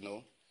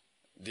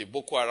 the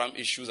Boko Haram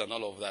issues and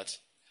all of that,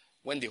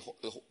 when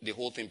the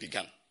whole thing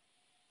began,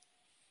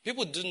 a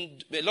lot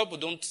of people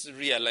don't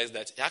realize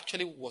that he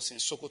actually was in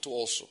Sokoto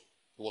also.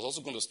 He was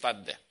also going to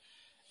start there.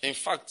 In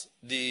fact,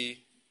 the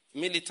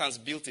militants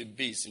built a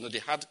base. They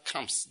had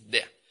camps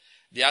there.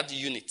 They had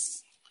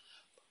units.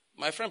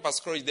 My friend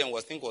Pastor Courage then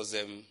was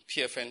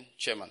PFN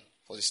chairman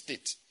for the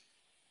state.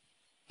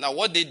 Now,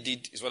 what they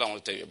did is what I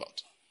want to tell you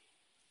about.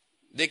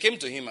 They came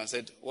to him and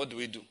said, what do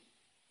we do?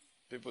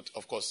 People,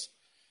 of course,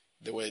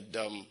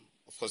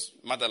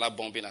 Madala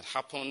bombing had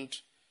happened.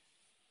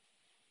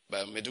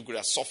 Maiduguri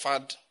had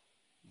suffered.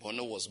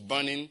 Borno was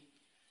burning.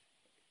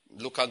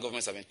 Local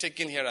governments have been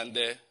taken here and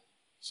there.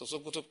 So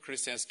Sokoto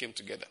Christians came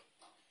together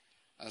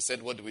and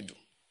said, what do we do?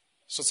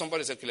 So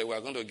somebody said, we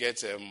are going to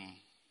get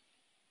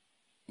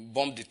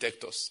bomb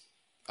detectors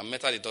and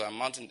metal detectors and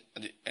mount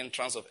at the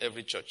entrance of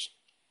every church.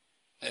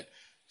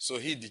 So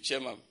the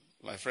chairman,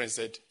 my friend,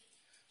 said,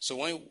 so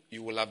when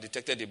you will have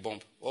detected the bomb,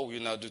 what will you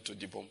now do to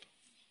the bomb?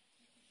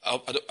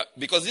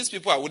 Because these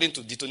people are willing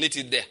to detonate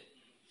it there.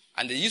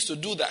 And they used to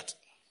do that.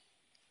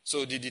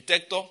 So the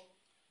detector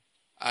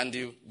and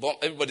the bomb,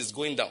 everybody's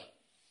going down.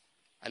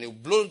 And it will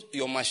blow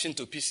your machine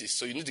to pieces.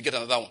 So you need to get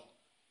another one.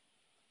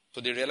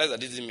 So they realized that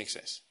this didn't make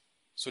sense.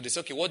 So they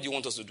said, okay, what do you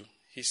want us to do?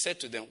 He said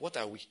to them, what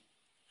are we?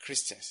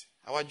 Christians.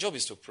 Our job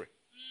is to pray.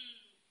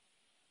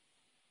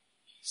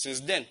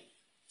 Since then,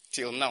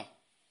 till now,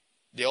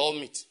 they all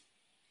meet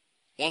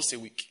once a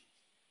week.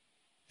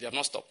 They have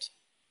not stopped.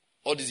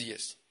 All these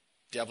years,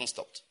 they haven't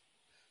stopped.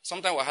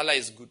 Sometimes Wahala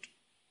is good.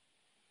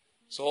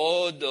 So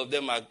all of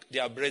them they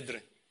are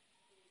brethren.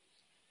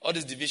 All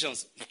these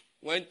divisions,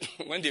 when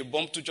they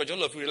bomb two churches,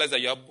 all of you realize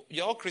that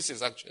you're all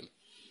Christians actually.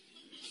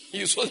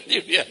 You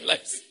suddenly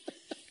realize.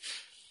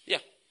 Yeah.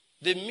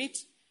 They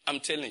meet, I'm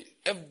telling you,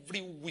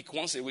 every week,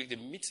 once a week, they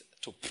meet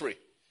to pray.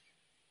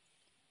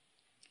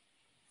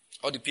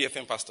 All the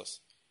PFM pastors.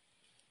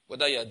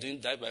 Whether you are doing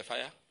die by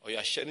fire or you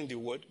are sharing the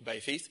word by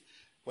faith,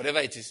 whatever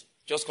it is,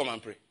 just come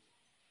and pray.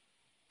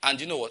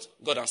 And you know what?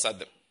 God answered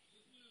them.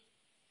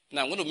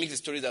 Now I'm going to mix the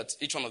story that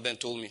each one of them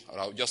told me, or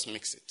I'll just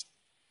mix it.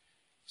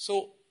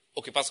 So,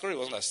 okay, Pastor Corey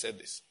wasn't that said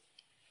this.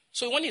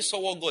 So when he saw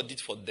what God did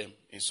for them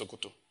in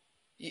Sokoto,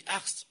 he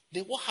asked,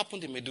 then what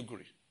happened in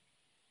Maiduguri?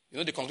 You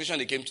know the conclusion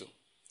they came to?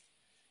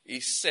 He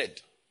said,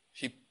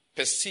 he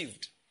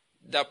perceived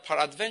that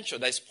peradventure,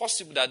 that it's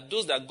possible that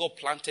those that God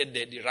planted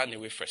there, they ran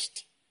away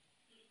first.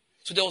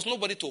 So there was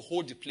nobody to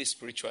hold the place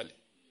spiritually.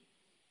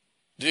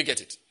 Do you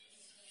get it?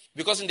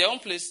 Because in their own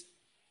place,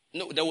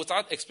 no, they would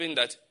start explaining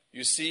that,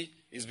 you see,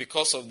 it's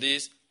because of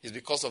this, it's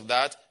because of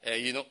that,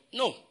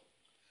 No.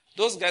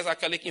 Those guys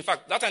actually, in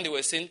fact, that time they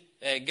were saying,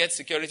 get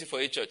security for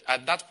a church.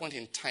 At that point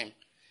in time,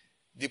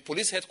 the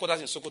police headquarters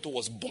in Sokoto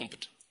was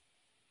bombed.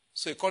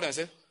 So he called and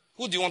said,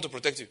 who do you want to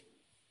protect you?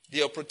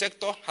 Your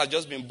protector has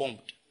just been bombed.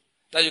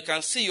 That you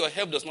can see your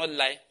help does not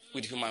lie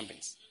with human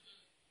beings.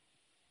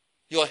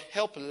 Your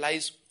help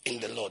lies in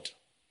the Lord.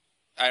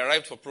 I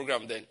arrived for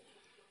program then.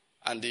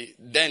 And the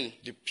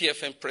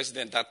PFM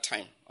president that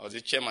time, or the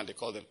chairman they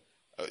called him,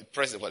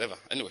 president, whatever.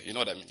 Anyway, you know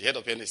what I mean. The head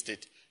of any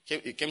state.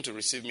 He came to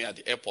receive me at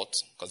the airport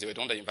because they were the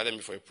one that invited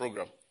me for a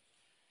program.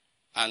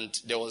 And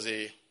there was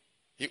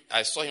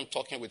I saw him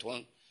talking with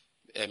one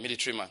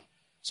military man.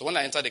 So when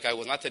I entered the car, he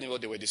was not telling me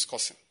what they were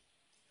discussing.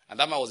 And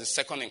that man was the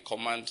second in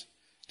command,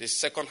 the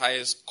second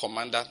highest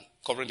commander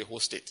covering the whole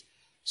state.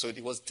 So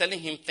he was telling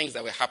him things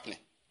that were happening.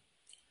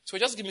 So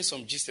just give me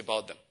some gist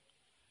about them.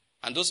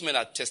 And those men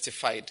had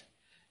testified.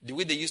 The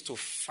way they used to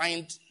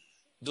find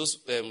those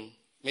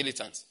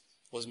militants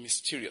was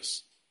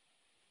mysterious.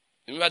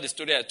 Remember the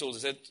story I told? He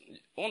said,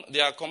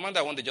 their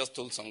commander one day just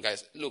told some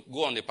guys, look,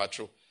 go on the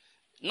patrol.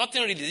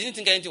 Nothing really, they didn't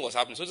think anything was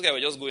happening. So these guys were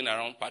just going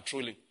around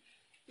patrolling.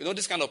 You know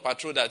this kind of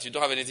patrol that you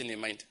don't have anything in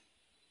mind.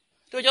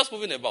 They were just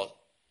moving about.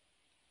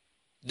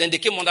 Then they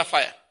came under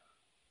fire.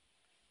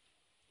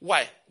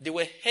 Why? They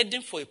were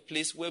heading for a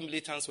place where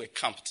militants were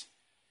camped,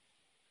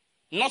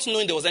 not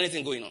knowing there was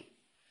anything going on.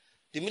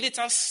 The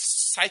militants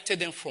sighted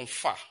them from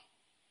far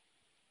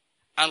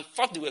and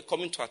thought they were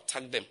coming to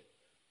attack them.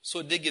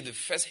 So they gave the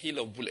first hail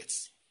of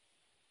bullets.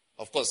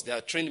 Of course, they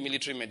are trained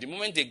military men. The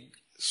moment they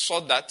saw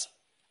that,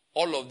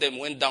 all of them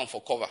went down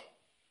for cover.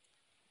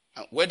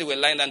 And where they were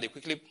lying down, they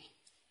quickly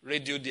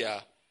radioed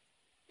their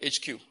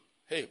HQ.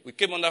 Hey, we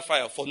came under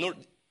fire for no...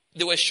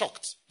 They were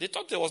shocked. They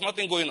thought there was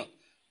nothing going on.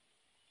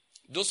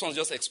 Those ones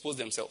just exposed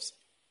themselves.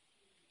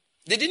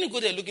 They didn't go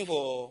there looking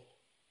for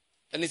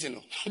anything.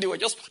 No. They were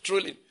just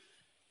patrolling.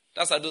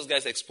 That's how those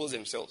guys exposed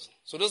themselves.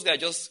 So those guys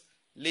just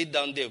laid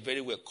down there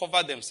very well,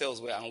 covered themselves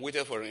well, and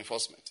waited for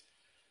reinforcement.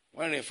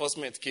 When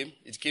reinforcement came,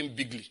 it came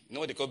bigly. You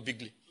know what they call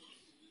bigly?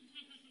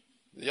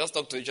 They just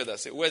talked to each other,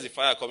 say, where's the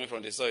fire coming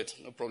from? They saw it.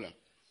 No problem.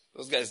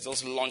 Those guys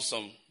just launched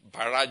some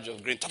barrage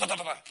of grain.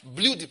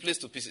 Blew the place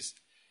to pieces.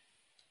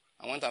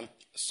 I went and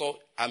saw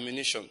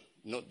ammunition.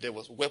 There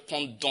was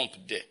weapon dump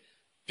there.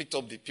 Picked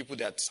up the people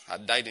that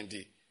had died in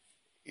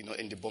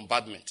the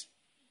bombardment.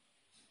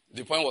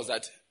 The point was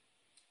that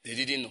they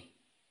didn't know.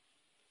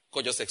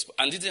 God just exposed.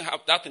 And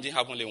that thing didn't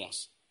happen only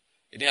once.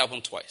 It didn't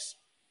happen twice.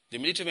 The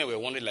military men were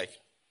wondering, like,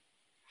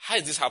 how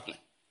is this happening?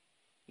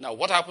 Now,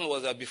 what happened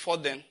was that before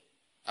then,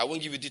 I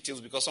won't give you details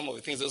because some of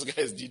the things those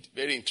guys did,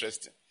 very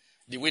interesting.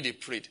 The way they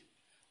prayed.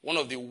 One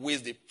of the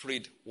ways they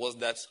prayed was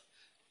that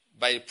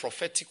by a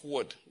prophetic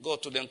word,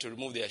 God told them to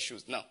remove their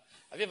shoes. Now,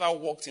 have you ever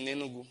walked in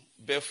Enugu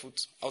barefoot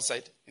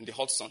outside in the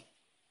hot sun?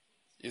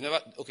 You never?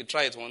 Okay,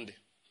 try it one day.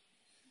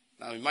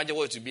 Now, imagine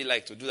what it would be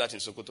like to do that in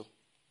Sokoto.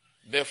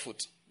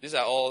 Barefoot. These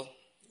are all,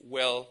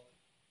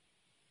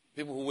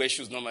 people who wear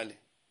shoes normally.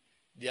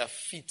 Their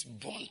feet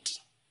burnt.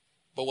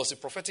 But it was a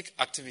prophetic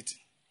activity.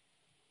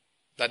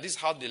 That this is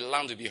how the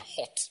land will be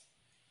hot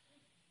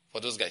for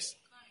those guys.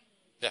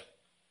 Yeah.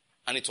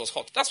 And it was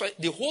hot. That's why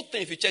the whole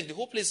thing, if you check, the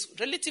whole place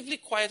relatively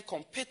quiet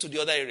compared to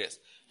the other areas.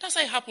 That's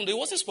how it happened. It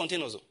wasn't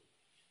spontaneous.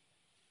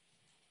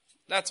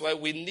 That's why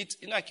we need,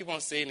 I keep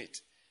on saying it.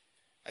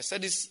 I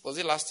said this, was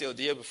it last year or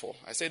the year before?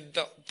 I said,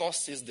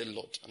 thus says the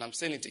Lord. And I'm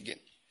saying it again.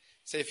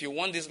 Say, if you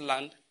want this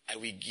land, I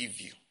will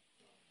give you.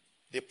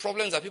 The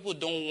problems that people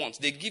don't want,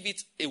 they give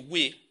it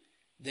away,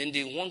 then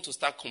they want to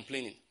start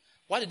complaining.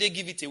 Why did they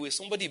give it away?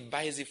 Somebody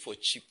buys it for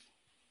cheap.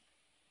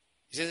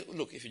 He says,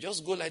 look, if you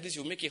just go like this,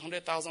 you'll make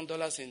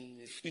 $100,000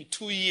 in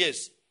 2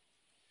 years.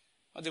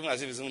 Not even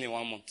as if it's only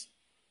 1 month.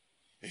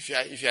 If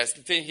you are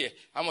staying here,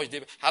 how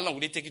long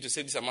will it take you to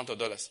save this amount of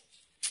dollars?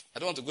 I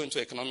don't want to go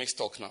into economic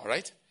talk now,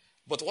 right?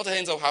 But what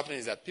ends up happening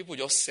is that people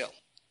just sell.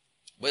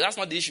 But that's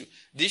not the issue.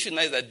 The issue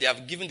now is that they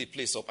have given the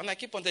place up. And I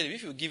keep on telling you,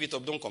 if you give it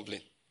up, don't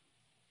complain.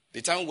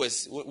 The time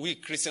we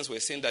Christians were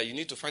saying that you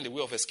need to find a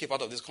way of escape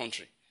out of this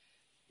country.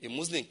 A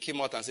Muslim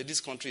came out and said,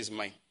 this country is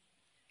mine.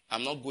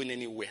 I'm not going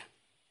anywhere.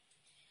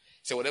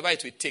 So whatever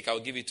it will take, I'll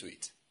give it to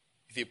it.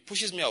 If it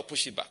pushes me, I'll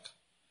push it back.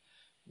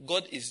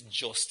 God is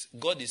just.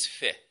 God is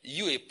fair.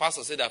 You, a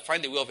pastor, said that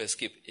find a way of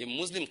escape. A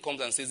Muslim comes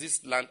and says,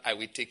 this land, I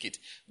will take it.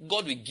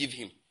 God will give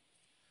him.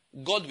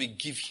 God will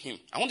give him.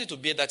 I want you to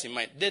bear that in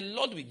mind. The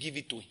Lord will give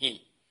it to him.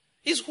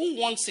 It's who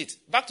wants it.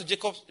 Back to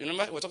Jacob.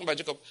 Remember, we're talking about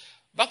Jacob.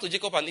 Back to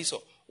Jacob and Esau.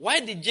 Why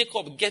did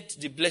Jacob get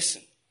the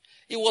blessing?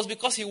 It was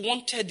because he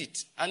wanted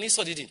it, and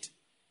Esau didn't.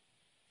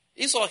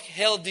 Esau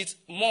held it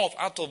more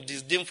out of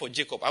disdain for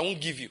Jacob. I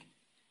won't give you.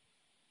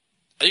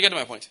 Are you getting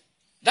my point?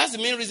 That's the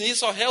main reason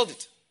Esau held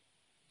it.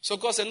 So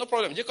God said, no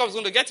problem. Jacob is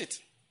going to get it.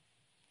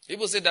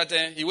 People say that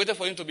he waited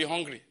for him to be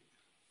hungry.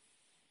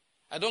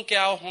 I don't care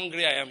how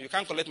hungry I am. You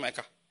can't collect my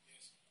car.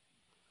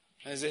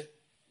 And I say,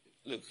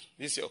 look,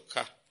 this is your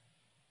car.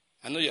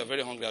 I know you are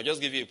very hungry. I'll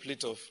just give you a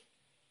plate of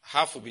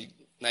half will be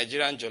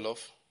Nigerian jollof.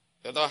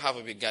 The other half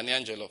will be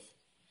Ghanaian jollof.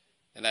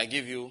 And I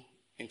give you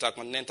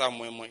intercontinental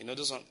moi. You know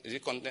this one? Is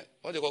it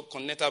what do you call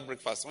continental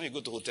breakfast? When you go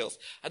to hotels.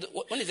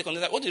 When is it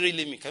continental? What do you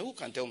really mean? Who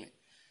can tell me?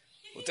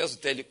 Hotels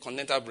will tell you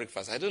continental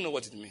breakfast. I don't know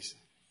what it means.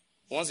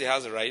 Once he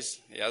has rice,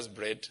 he has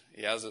bread,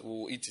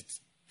 we'll eat it.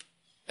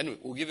 Anyway,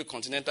 we'll give you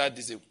continental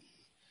diesel.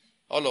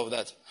 All of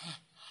that.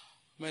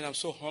 Man, I'm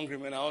so hungry,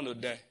 man. I want to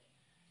die.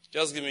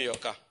 Just give me your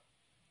car.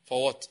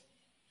 For what?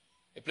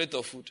 A plate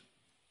of food.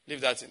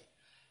 Leave that in.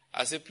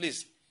 I say,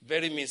 please,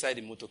 bury me inside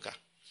the motor car.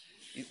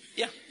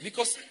 Yeah,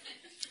 because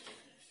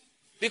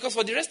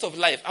for the rest of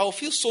life, I will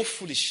feel so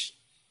foolish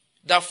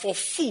that for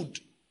food,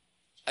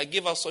 I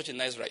gave out such a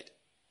nice ride.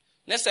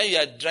 Next time you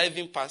are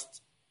driving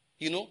past,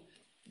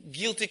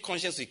 guilty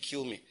conscience will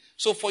kill me.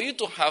 So for you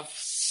to have,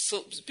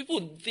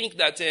 people think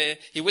that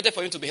he waited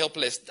for you to be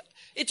helpless.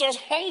 It was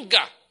hunger.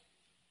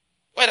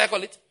 What did I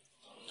call it?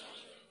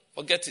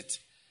 Forget it.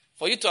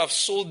 For you to have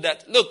sold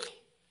that. Look,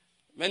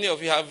 many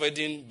of you have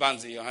wedding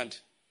bands in your hand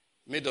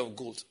made of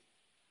gold.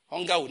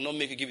 Hunger would not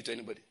make you give it to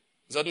anybody.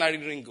 It's ordinary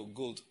ring of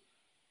gold.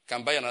 You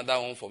can buy another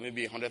one for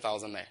maybe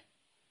 100,000 naira.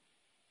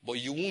 But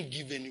you won't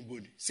give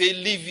anybody. Say,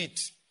 leave it.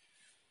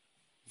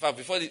 In fact,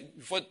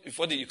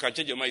 before you can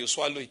change your mind, you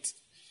swallow it.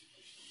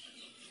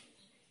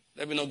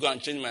 Let me not go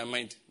and change my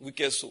mind.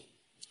 Wicked soul.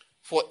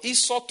 For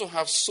Esau to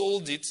have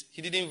sold it,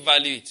 he didn't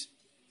value it.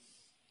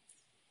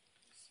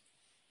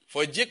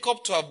 For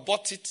Jacob to have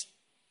bought it,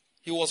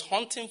 he was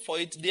hunting for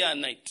it day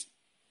and night.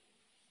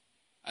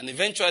 And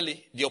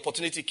eventually, the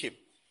opportunity came.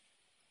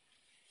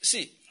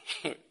 See,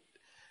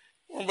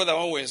 one brother,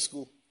 when we were in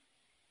school,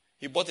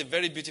 he bought a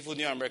very beautiful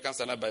New American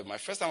Standard Bible. My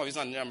first time I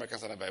visited a New American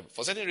Standard Bible.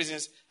 For certain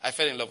reasons, I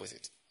fell in love with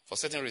it. For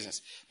certain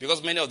reasons.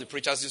 Because many of the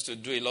preachers used to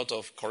do a lot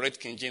of correct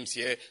King James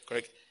here.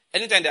 Correct.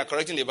 Anytime they are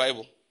correcting the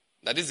Bible,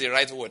 that is the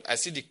right word. I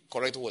see the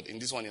correct word in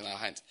this one in our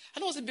hands.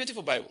 And it was a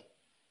beautiful Bible.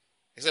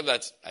 Except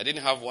that I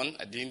didn't have one.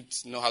 I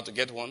didn't know how to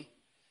get one.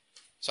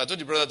 So I told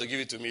the brother to give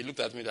it to me. He looked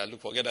at me that,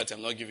 look, forget that,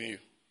 I'm not giving you.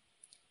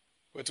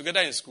 We were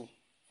together in school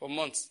for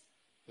months.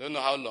 I don't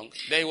know how long.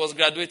 Then he was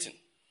graduating.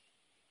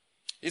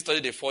 He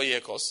studied a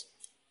 4-year course.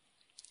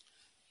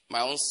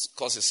 My own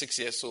course is 6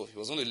 years, so he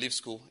was going to leave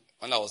school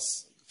when I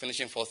was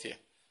finishing 4th year.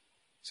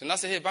 So now I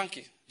said, hey,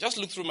 Banky, just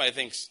look through my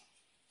things.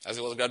 As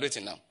he was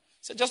graduating now. He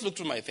said, just look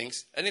through my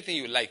things. Anything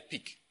you like,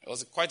 pick. He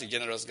was quite a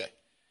generous guy.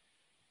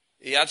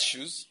 He had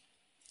shoes.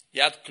 He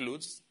had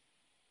clothes.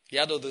 He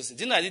had all those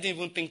things. I didn't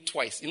even think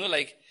twice.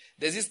 Like,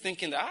 there's this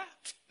thinking that,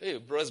 hey,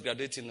 bro's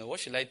graduating now. What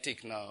should I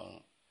take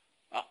now?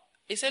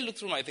 He said, look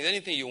through my things.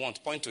 Anything you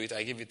want, point to it,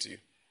 I give it to you.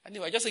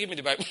 Anyway, just give me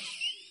the Bible.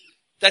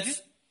 That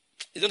is,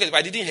 it's okay, but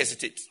I didn't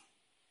hesitate.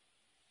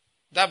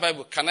 That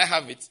Bible, can I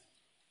have it?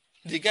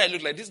 The guy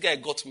looked like, this guy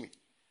got me.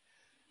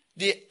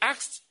 They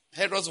asked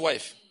Herod's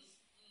wife,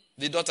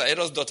 the daughter,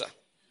 Herod's daughter,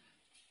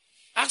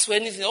 ask for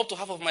anything up to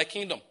half of my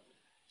kingdom.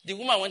 The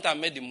woman went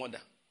and met the mother.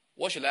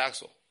 What should I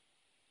ask for?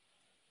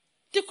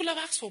 They could have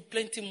asked for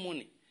plenty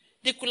money.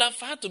 They could have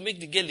had to make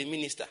the girl a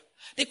minister.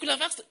 They could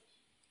have asked.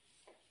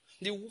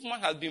 The woman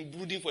has been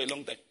brooding for a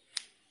long time.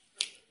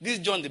 This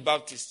John the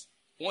Baptist,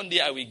 one day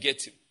I will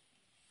get him.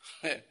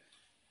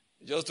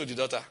 Just to the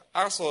daughter,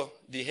 ask for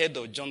the head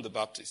of John the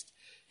Baptist.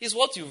 It's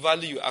what you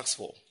value, you ask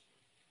for.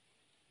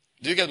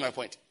 Do you get my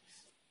point?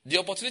 The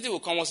opportunity will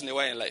come once in a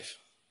while in life.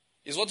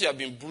 It's what you have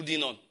been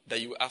brooding on that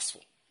you ask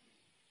for.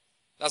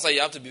 That's why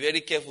you have to be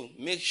very careful.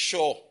 Make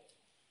sure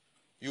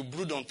you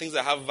brood on things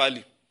that have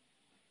value.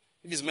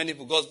 If it's many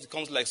people, God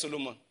comes like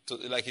Solomon,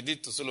 like he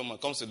did to Solomon,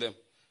 comes to them.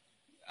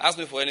 Ask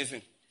me for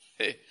anything.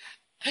 Hey,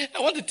 I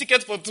want the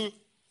ticket for 2.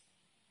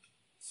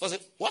 So I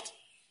said, what?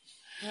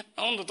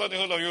 I want to turn the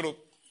whole of Europe.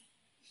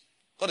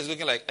 God is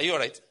looking like, are you all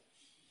right?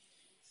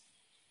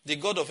 The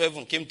God of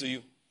heaven came to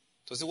you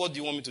to say, what do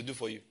you want me to do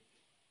for you?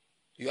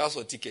 You ask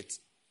for a ticket.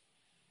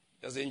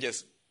 Just the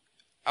angels.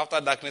 After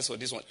darkness for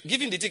this one.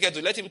 Give him the ticket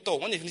to let him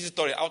talk. When he finishes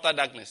story, after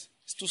darkness.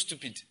 It's too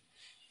stupid.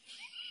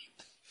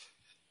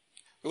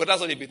 Because that's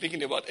what they've been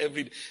thinking about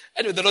every day.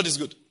 Anyway, the Lord is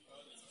good.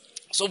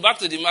 So back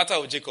to the matter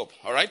of Jacob,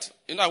 all right?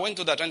 I went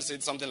to that trying to say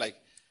something like,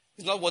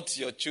 it's not what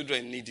your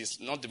children need, it's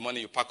not the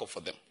money you pack up for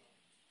them.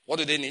 What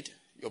do they need?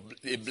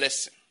 A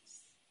blessing.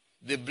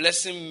 The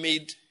blessing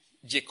made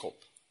Jacob.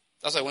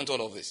 That's why I went to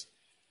all of this.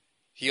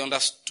 He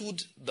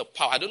understood the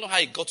power. I don't know how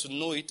he got to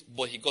know it,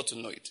 but he got to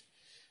know it.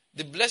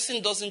 The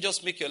blessing doesn't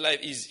just make your life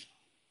easy.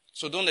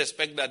 So don't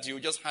expect that you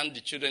just hand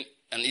the children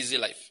an easy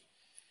life.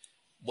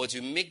 But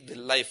you make the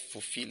life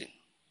fulfilling.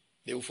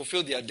 They will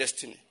fulfill their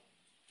destiny.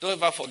 Don't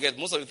ever forget,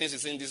 most of the things you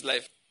see in this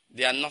life,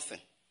 they are nothing.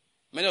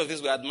 Many of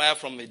these we admire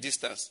from a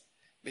distance.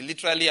 They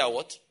literally are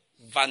what?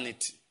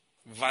 Vanity.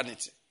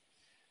 Vanity.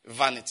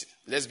 Vanity.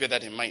 Let's bear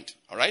that in mind.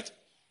 All right?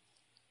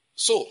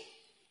 So,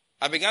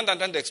 I began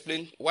to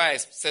explain why I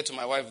said to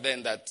my wife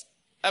then that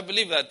I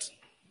believe that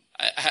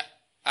I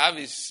have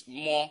a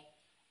more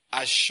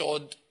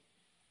assured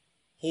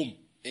home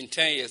in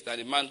 10 years than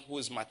a man who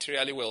is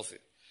materially wealthy.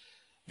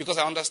 Because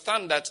I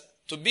understand that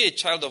to be a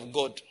child of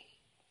God,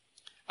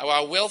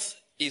 our wealth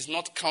is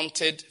not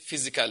counted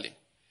physically,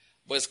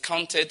 but it's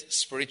counted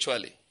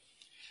spiritually.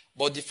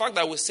 But the fact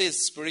that we say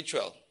it's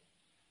spiritual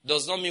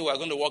does not mean we're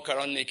going to walk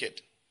around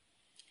naked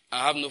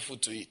and have no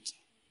food to eat.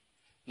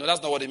 No,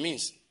 that's not what it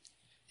means.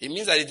 It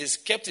means that it is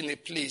kept in a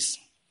place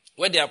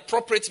where the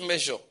appropriate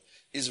measure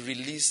is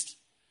released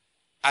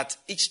at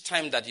each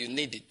time that you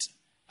need it.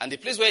 And the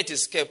place where it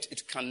is kept,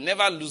 it can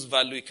never lose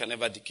value, it can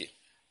never decay.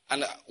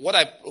 And what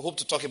I hope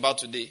to talk about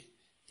today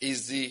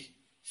is the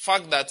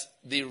fact that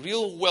the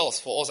real wealth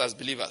for us as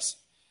believers,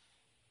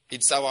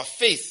 it's our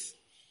faith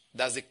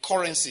that's the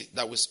currency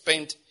that we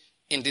spend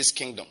in this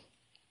kingdom.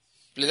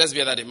 Please, let's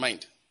bear that in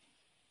mind.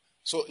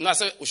 So now I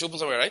said we should open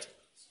somewhere, right?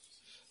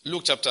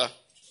 Luke chapter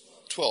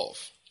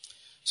 12.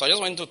 So I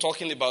just went into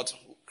talking about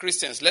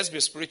Christians. Let's be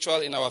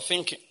spiritual in our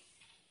thinking.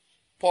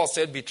 Paul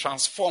said, be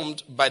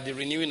transformed by the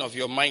renewing of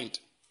your mind.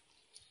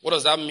 What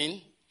does that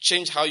mean?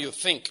 Change how you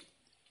think.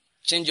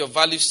 Change your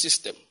value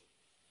system.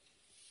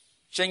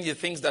 Change the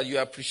things that you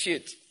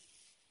appreciate.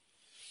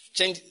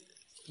 Change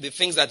the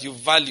things that you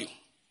value.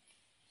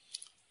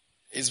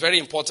 It's very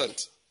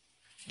important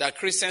that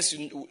Christians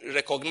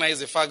recognize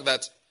the fact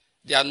that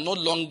they are not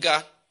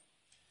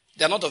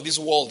of this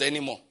world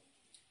anymore.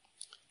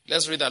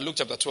 Let's read that, Luke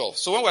chapter 12.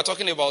 So when we're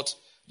talking about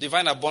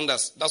divine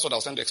abundance, that's what I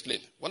was trying to explain.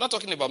 We're not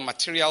talking about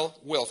material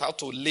wealth, how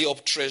to lay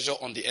up treasure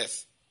on the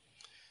earth.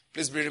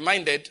 Please be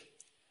reminded,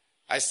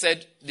 I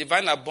said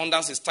divine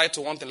abundance is tied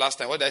to one thing last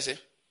time. What did I say?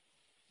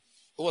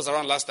 Who was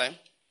around last time?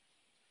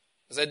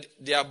 I said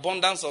the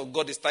abundance of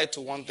God is tied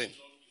to one thing.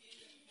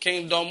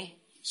 Kingdom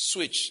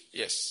switch.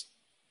 Yes.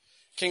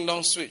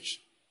 Kingdom switch.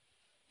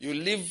 You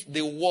leave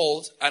the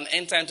world and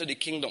enter into the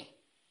kingdom.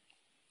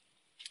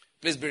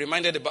 Please be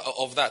reminded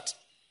of that.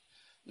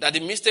 That the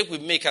mistake we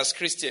make as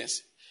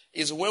Christians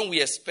is when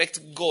we expect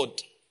God,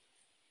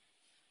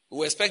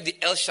 we expect the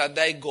El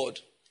Shaddai God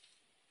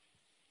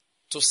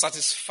to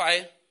satisfy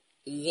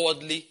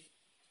worldly.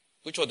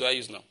 Which word do I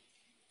use now?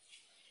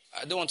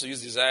 I don't want to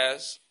use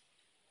desires.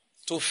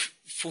 To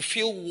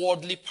fulfill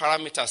worldly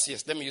parameters.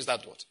 Yes, let me use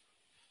that word.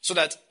 So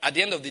that at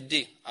the end of the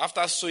day,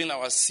 after sowing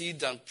our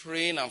seeds and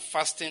praying and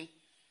fasting,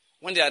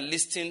 when they are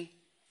listing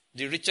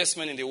the richest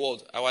men in the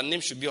world, our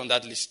name should be on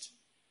that list.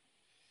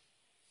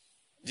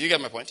 Do you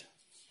get my point?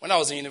 When I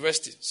was in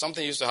university,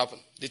 something used to happen.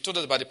 They told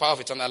us about the power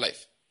of eternal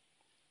life.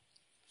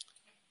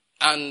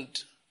 And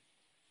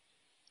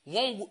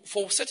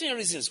for certain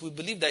reasons, we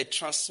believe that it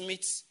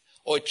transmits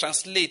or it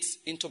translates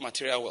into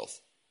material wealth.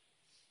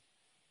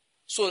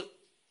 So,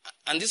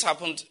 and this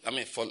happened,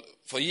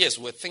 for years,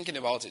 we were thinking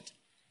about it.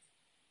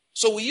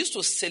 So we used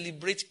to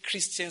celebrate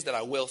Christians that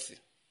are wealthy.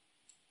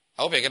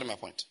 I hope you're getting my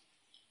point.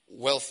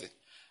 Wealthy.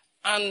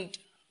 And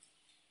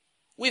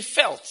we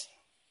felt,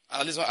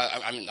 at least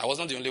I was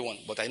not the only one,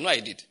 but I know I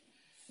did,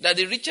 that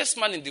the richest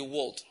man in the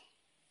world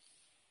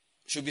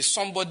should be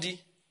somebody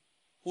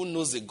who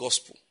knows the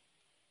gospel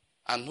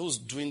and who's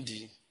doing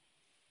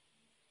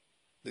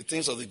the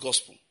things of the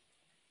gospel.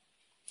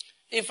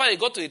 In fact, it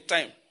got to a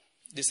time,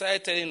 they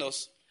started telling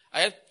us,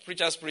 I heard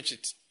preachers preach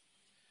it,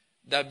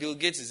 that Bill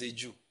Gates is a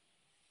Jew.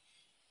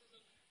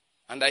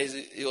 And that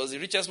he was the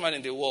richest man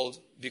in the world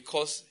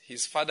because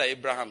his father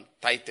Abraham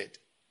tithed.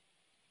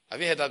 Have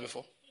you heard that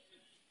before?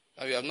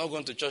 Now, you have not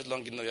gone to church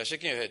long enough. You are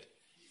shaking your head.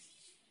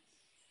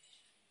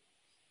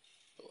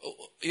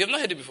 You have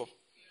not heard it before?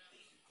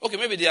 Okay,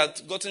 maybe they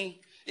had gotten...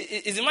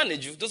 Is the man a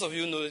Jew? Those of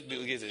you who know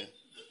Bill Gates.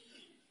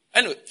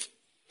 Anyway,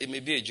 it may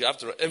be a Jew.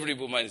 After all, every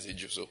Igbo man is a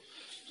Jew. So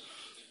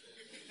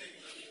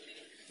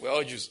we're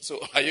all Jews. So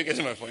are you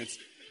getting my point?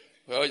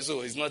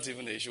 So it's not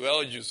even an issue. We're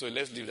all Jews. So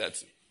let's leave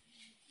that.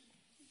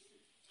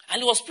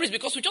 And it was preached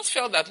because we just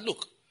felt that,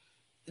 look,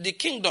 the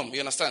kingdom,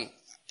 you understand,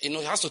 it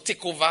has to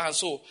take over. And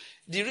so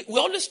we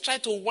always try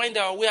to wind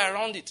our way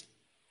around it.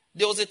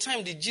 There was a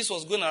time the gist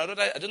was going around,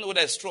 I don't know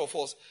whether it's true or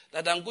false,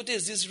 that Dangote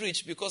is this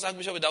rich because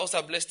Archbishop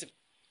Idahosa blessed him.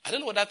 I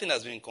don't know what that thing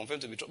has been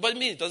confirmed to be true. But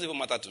me, it doesn't even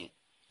matter to me.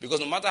 Because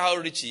no matter how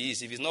rich he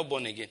is, if he's not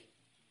born again,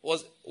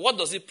 what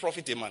does it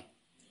profit a man?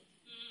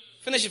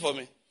 Finish it for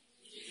me.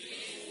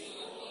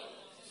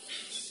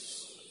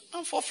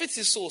 And forfeits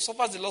his soul,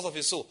 suffers the loss of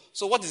his soul.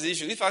 So what is the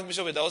issue? If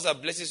Archbishop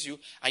Idahosa blesses you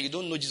and you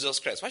don't know Jesus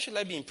Christ, why should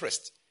I be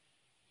impressed?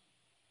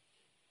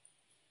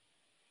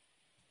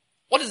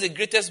 What is the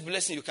greatest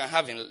blessing you can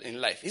have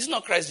in life? Is it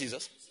not Christ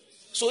Jesus?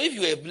 So if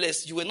you were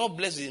blessed, you were not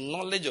blessed with the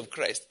knowledge of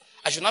Christ,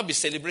 I should not be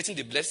celebrating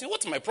the blessing.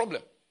 What's my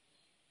problem?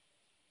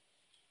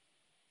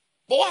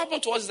 But what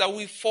happened to us is that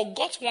we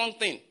forgot one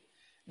thing.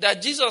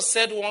 That Jesus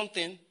said one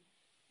thing,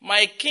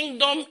 my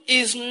kingdom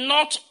is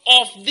not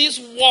of this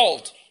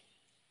world.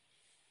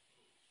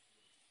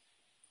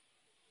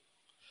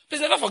 Please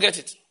never forget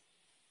it.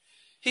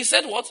 He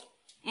said what?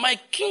 My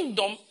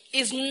kingdom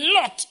is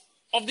not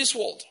of this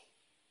world.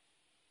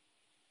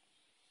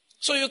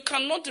 So you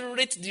cannot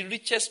rate the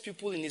richest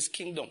people in his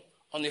kingdom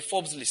on a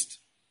Forbes list.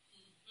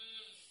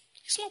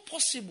 It's not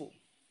possible.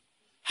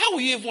 How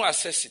will you even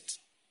assess it?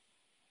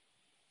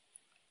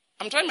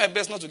 I'm trying my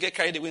best not to get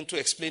carried away into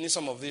explaining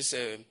some of these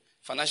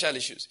financial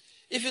issues.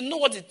 If you know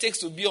what it takes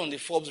to be on the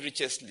Forbes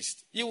richest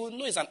list, you will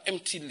know it's an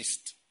empty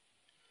list.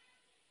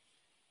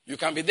 You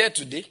can be there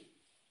today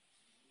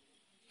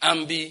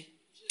and be...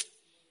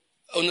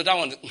 Oh, no, that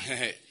one...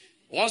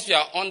 Once you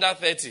are under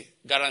 30,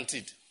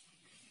 guaranteed.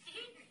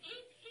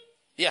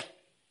 Yeah.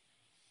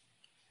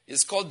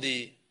 It's called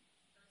the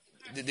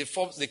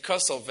Forbes, the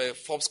curse of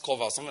Forbes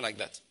cover or something like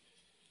that.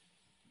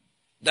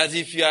 That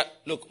if you are...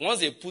 Look,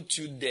 once they put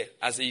you there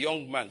as a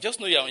young man, just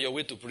know you are on your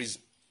way to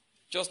prison.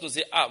 Just know,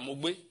 say,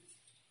 Mogbe.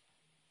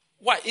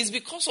 Why? It's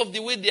because of the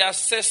way they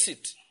assess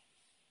it.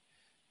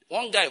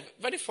 One guy,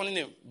 very funny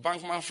name,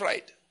 Bankman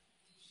Fried.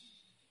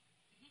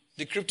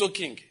 The crypto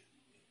king.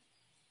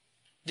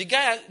 The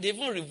guy, they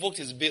even revoked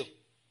his bail.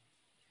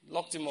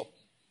 Locked him up.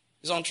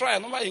 He's on trial.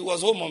 Remember, he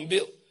was home on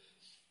bail.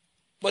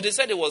 But they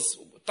said he was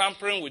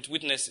tampering with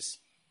witnesses.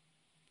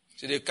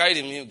 So they carried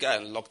him, new guy,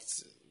 and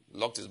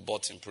locked his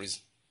butt in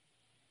prison.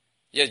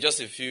 Yeah,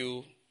 just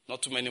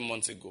not too many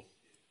months ago,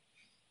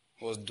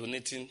 he was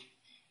donating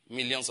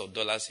millions of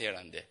dollars here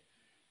and there.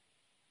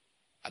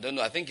 I don't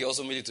know, I think he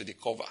also made it to the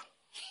cover.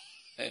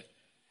 And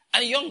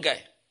a young guy.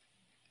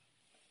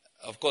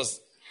 Of course,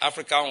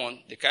 African one,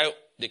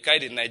 they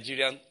carried a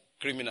Nigerian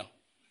criminal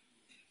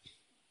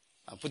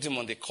and put him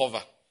on the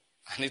cover.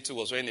 And he too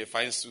was wearing a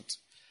fine suit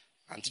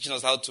and teaching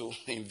us how to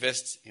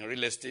invest in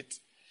real estate,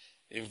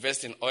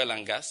 invest in oil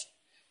and gas,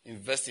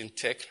 invest in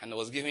tech, and I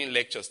was giving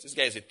lectures. This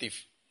guy is a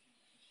thief.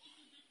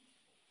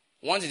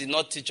 One he did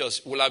not teach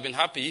us, would have been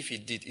happy if he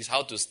did, is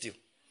how to steal.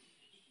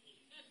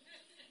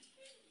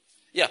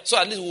 Yeah, so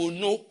at least we will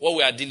know what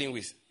we are dealing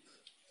with.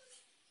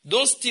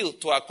 Don't steal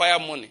to acquire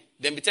money.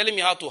 Then be telling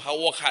me how to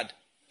work hard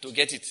to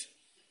get it.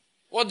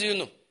 What do you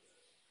know?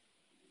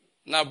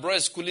 Now, bro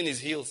is cooling his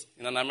heels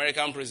in an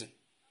American prison.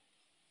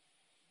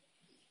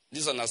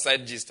 This is on a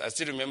side gist. I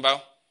still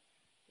remember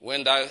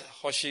when that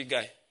Hoshi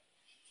guy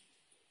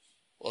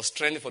was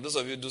trending. For those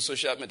of you who do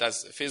social media,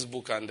 that's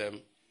Facebook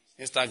and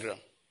Instagram.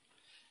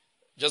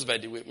 Just by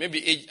the way,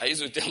 maybe age, I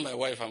used to tell my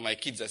wife and my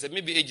kids, I said,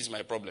 maybe age is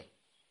my problem.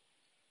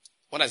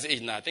 When I say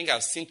age now, I think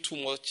I've seen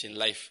too much in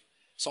life.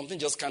 Something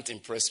just can't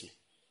impress me.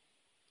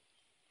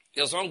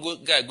 There's one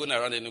good guy going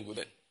around any good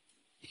then.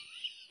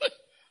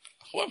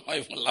 Why am I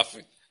even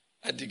laughing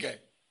at the guy?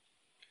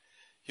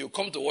 He'll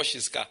come to wash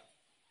his car.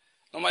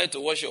 Normally to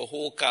wash your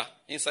whole car,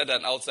 inside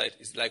and outside,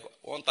 it's like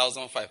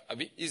 1,500.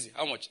 Abi, easy.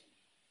 How much?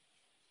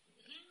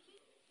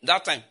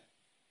 That time.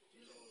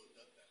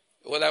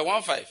 Well, like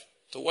 1,500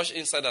 to wash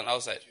inside and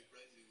outside.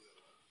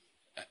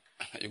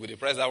 You could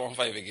price that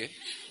 1,500 again.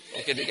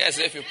 Okay, the guy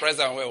said if you price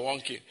that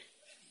 1K.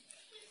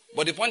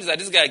 But the point is that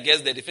this guy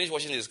gets there, they finish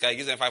washing his car, he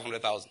gives them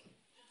 500,000.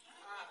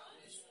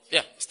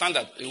 Yeah,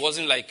 standard. It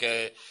wasn't like,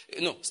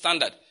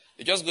 standard.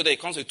 You just go there,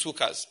 it comes with 2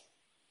 cars.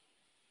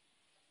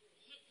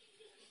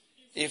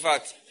 In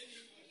fact,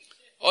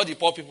 all the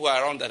poor people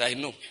around that I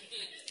know,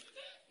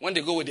 when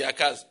they go with their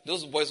cars,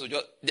 those boys will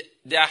just,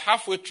 they are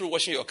halfway through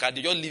washing your car,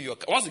 they just leave your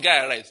car. Once the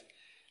guy arrives,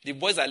 the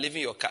boys are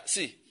leaving your car.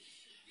 See,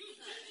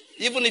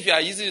 even if you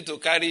are using it to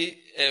carry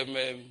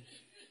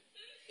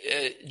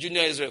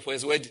Junior Israel for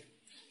his wedding,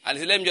 and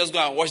he said, let me just go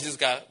and wash this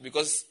car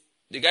because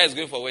the guy is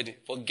going for a wedding.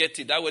 Forget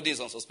it. That wedding is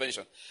on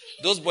suspension.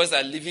 Those boys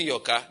are leaving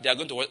your car. They are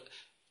going to wash.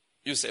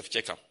 You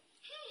self-check them.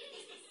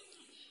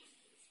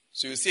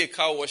 So you see a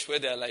car wash where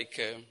there are like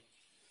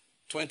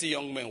 20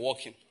 young men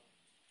walking.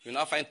 You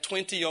now find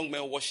 20 young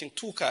men washing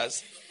 2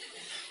 cars.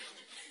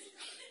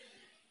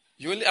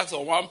 You only ask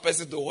for one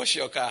person to wash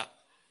your car.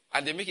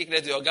 And they make it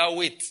clear to your guy,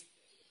 wait.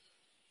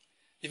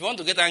 If you want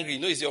to get angry, you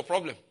know it's your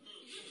problem.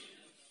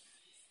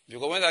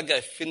 Because when that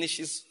guy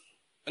finishes,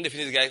 when they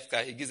finish the guy's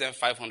car, he gives them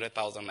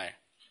 500,000 naira.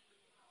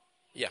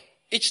 Yeah.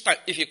 Each time,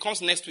 if he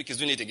comes next week, he's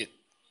doing it again.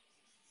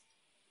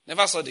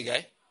 Never saw the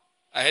guy.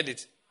 I heard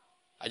it.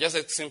 I just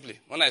said simply,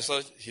 when I saw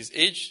his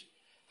age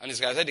and his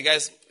guy, I said the guy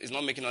is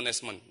not making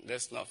honest money.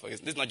 Let's not forget.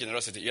 This is not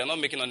generosity. You are not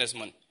making honest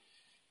money.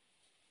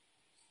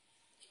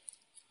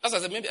 As I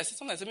said,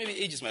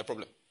 maybe age is my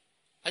problem.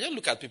 I just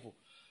look at people.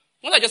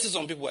 When I just see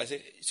some people, I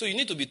say, so you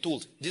need to be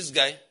told, this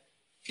guy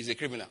is a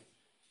criminal.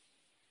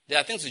 There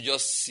are things you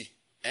just see.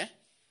 And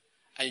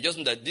you just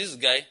know that this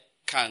guy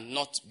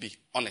cannot be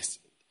honest.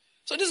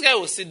 So this guy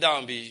will sit down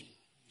and be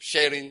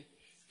sharing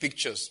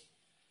pictures.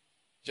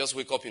 Just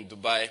wake up in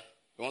Dubai.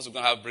 He wants to go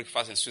and have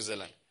breakfast in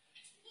Switzerland.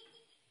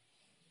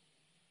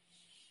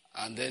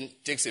 And then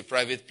takes a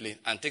private plane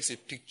and takes a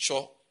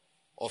picture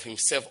of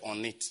himself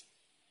on it.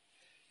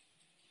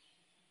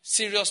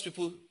 Serious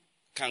people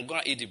can go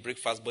and eat the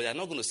breakfast, but they are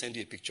not going to send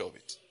you a picture of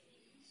it.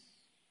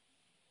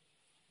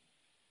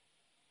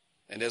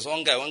 And there's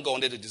one guy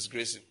wanted to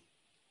disgrace him.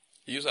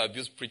 He used to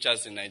abuse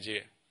preachers in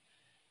Nigeria.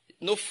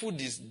 No, food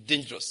is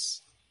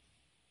dangerous.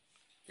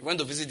 He went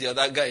to visit the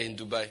other guy in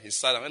Dubai. He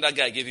sat down. When that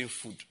guy gave him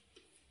food,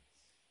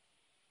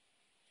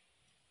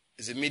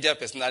 he's a media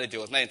personality. He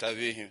was not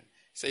interviewing him.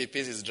 He said he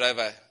pays his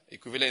driver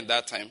equivalent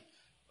that time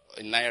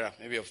in naira,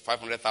 maybe of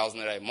 500,000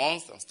 naira a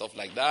month and stuff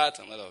like that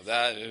and all of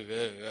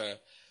that.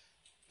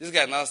 This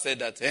guy now said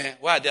that,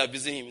 why are they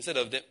abusing him? Instead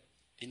of them,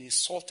 he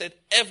insulted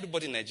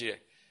everybody in Nigeria.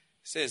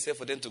 He said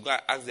for them to go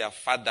and ask their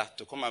father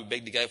to come and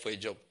beg the guy for a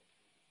job.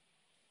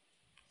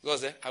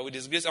 Because I will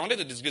disgrace. I wanted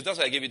to disgrace. That's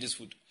why I gave you this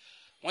food.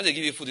 Once they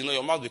give you food,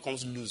 your mouth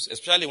becomes loose.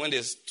 Especially when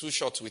there's 2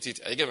 shots with it.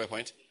 You get my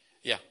point?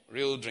 Yeah,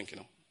 real drink,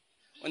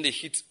 When they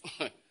hit,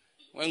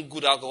 when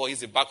good alcohol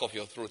hits the back of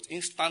your throat,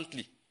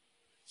 instantly,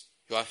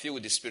 you are filled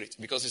with the Spirit.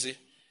 Because you see,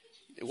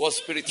 it was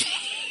Spirit.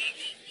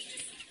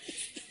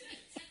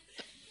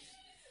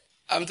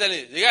 I'm telling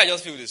you, the guy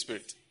just filled with the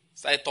Spirit.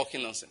 Started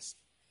talking nonsense.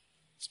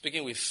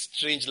 Speaking with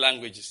strange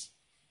languages.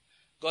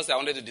 God said, I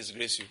wanted to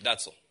disgrace you.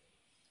 That's all.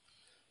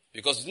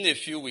 Because within a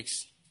few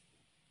weeks,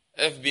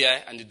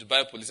 FBI and the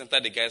Dubai police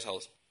entered the guy's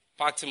house,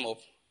 packed him up,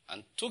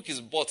 and took his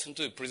butt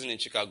into a prison in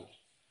Chicago.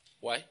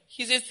 Why?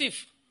 He's a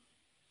thief.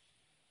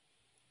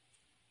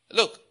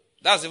 Look,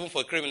 that's even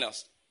for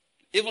criminals.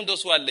 Even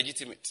those who are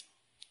legitimate.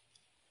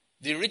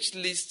 The rich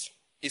list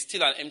is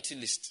still an empty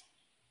list.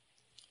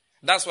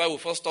 That's why we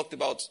first talked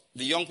about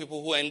the young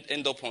people who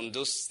end up on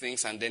those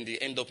things and then they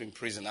end up in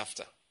prison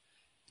after.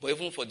 But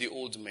even for the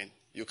old men,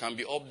 you can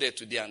be up there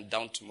today and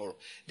down tomorrow.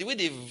 The way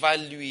they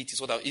value it is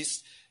what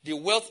is the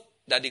wealth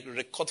that they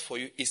record for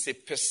you is a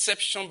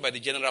perception by the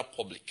general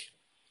public.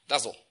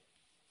 That's all.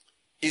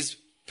 It's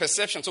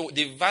perception. So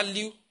they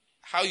value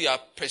how you are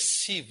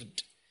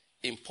perceived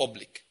in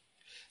public.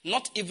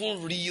 Not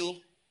even real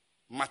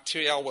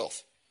material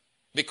wealth.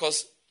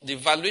 Because the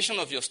valuation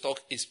of your stock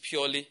is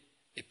purely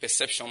a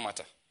perception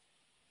matter.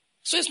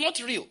 So it's not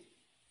real.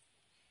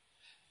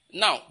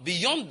 Now,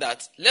 beyond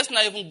that, let's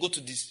not even go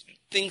to these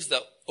things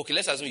that, okay,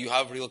 let's assume you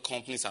have real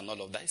companies and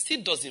all of that. It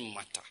still doesn't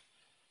matter.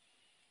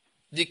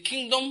 The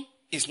kingdom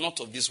is not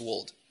of this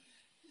world.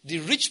 The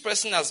rich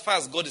person, as far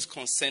as God is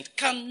concerned,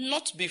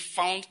 cannot be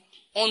found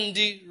on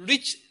the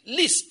rich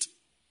list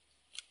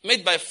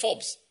made by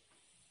Forbes.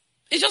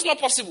 It's just not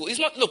possible. It's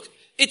not, look,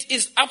 it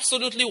is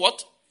absolutely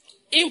what?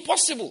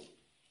 Impossible.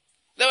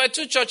 There were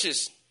 2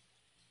 churches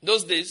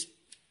those days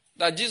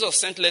that Jesus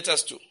sent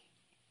letters to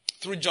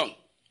through John.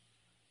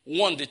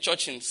 One, the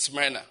church in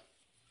Smyrna.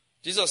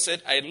 Jesus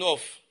said, I know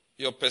of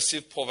your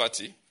perceived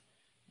poverty,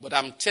 but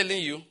I'm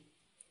telling you,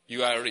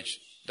 you are rich.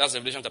 That's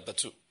Revelation chapter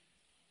 2.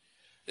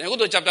 Then go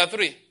to chapter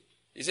 3.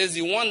 It says,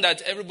 the one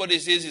that everybody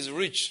says is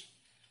rich,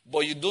 but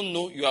you don't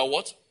know you are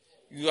what?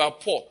 You are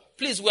poor.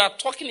 Please, we are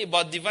talking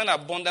about divine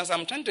abundance.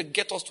 I'm trying to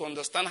get us to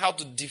understand how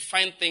to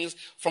define things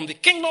from the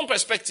kingdom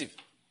perspective.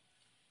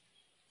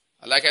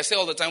 And like I say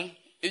all the time,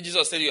 if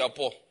Jesus said you are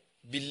poor,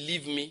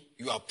 believe me,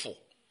 you are poor.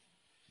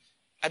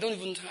 I don't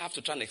even have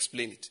to try and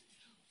explain it.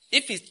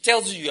 If he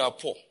tells you you are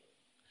poor,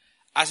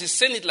 as he's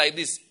saying it like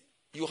this,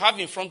 you have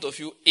in front of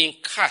you in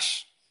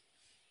cash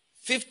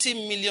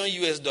 50 million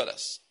US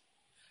dollars.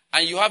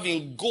 And you have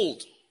in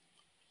gold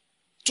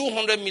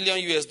 200 million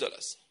US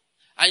dollars.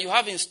 And you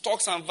have in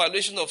stocks and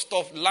valuation of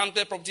stuff,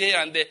 landed property here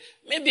and there,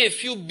 maybe a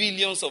few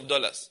billions of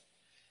dollars.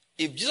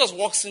 If Jesus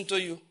walks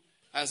into you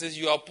and says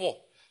you are poor,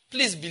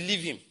 please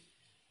believe him.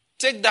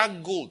 Take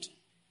that gold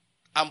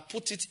and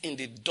put it in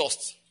the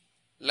dust,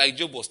 like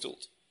Job was told.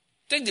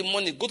 Take the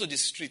money, go to the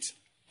street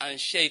and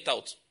share it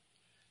out.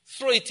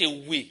 Throw it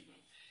away.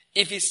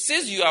 If he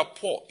says you are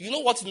poor, you know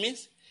what it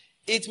means?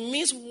 It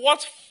means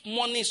what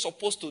money is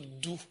supposed to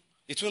do,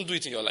 it won't do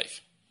it in your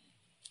life.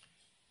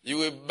 You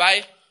will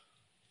buy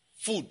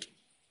food.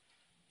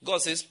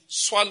 God says,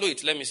 swallow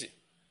it, let me see.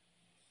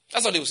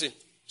 That's what they will say.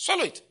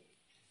 Swallow it.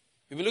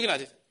 You'll be looking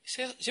at it. He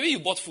says, see, you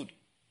bought food.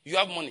 You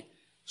have money.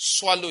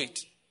 Swallow it.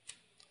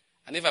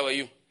 And if I were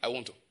you, I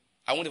won't.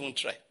 I won't even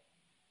try.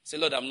 Say,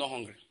 Lord, I'm not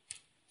hungry.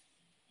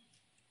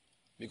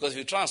 Because if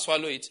you try and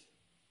swallow it,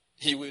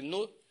 he will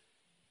know.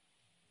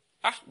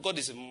 God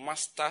is a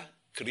master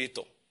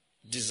creator,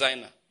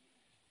 designer.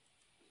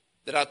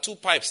 There are 2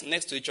 pipes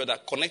next to each other,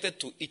 connected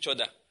to each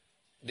other,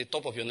 the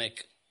top of your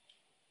neck.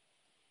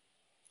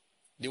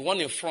 The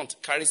one in front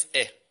carries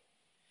air.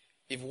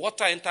 If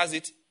water enters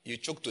it, you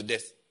choke to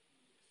death.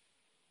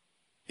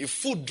 If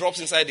food drops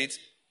inside it,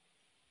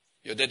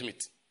 you're dead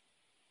meat.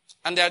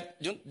 And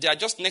they are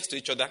just next to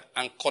each other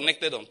and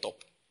connected on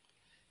top.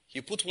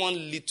 You put one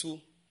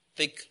little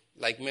thick,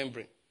 like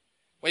membrane.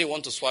 When you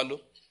want to swallow,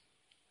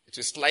 it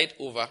will slide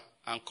over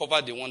and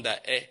cover the one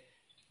that air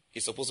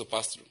is supposed to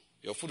pass through.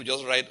 Your food will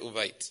just ride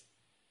over it.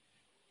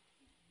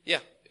 Yeah.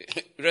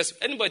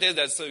 Anybody tells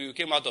that so you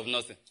came out of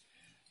nothing.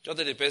 Just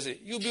tell the person,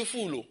 you'll be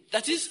fool.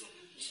 That is,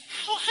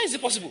 how is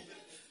it possible?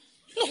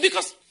 No,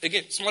 because,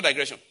 again, small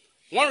digression.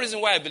 One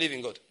reason why I believe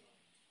in God,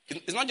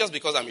 it's not just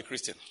because I'm a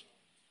Christian,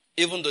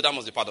 even though that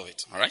must be part of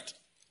it, all right?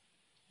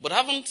 But I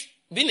haven't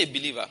been a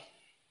believer.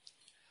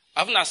 I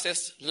haven't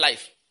accessed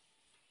life.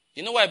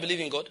 You know why I believe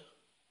in God?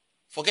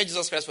 Forget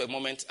Jesus Christ for a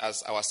moment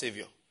as our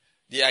Savior.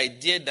 The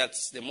idea that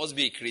there must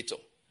be a creator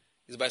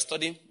is by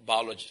studying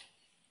biology.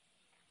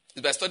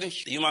 It's by studying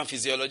human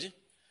physiology,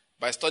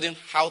 by studying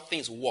how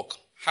things work,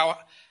 how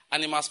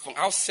animals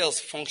function, how cells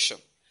function.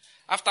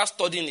 After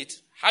studying it,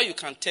 how you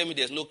can tell me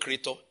there's no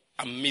creator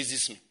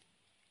amazes me.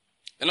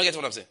 You're not getting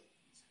what I'm saying?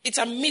 It's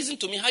amazing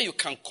to me how you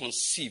can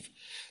conceive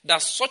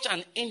that such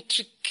an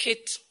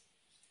intricate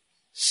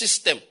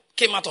system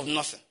came out of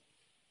nothing.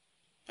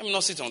 Let me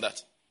not sit on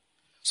that.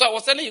 So I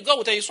was telling you, God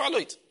will tell you, swallow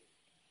it.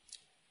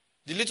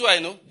 The little I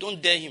know,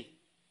 don't dare him.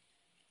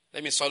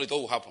 Let me swallow it,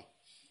 what will happen?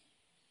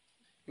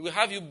 He will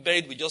have you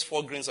buried with just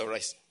 4 grains of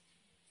rice.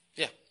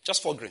 Yeah,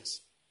 just 4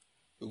 grains.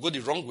 You go the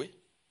wrong way.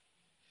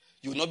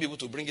 You will not be able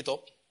to bring it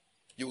up.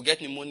 You will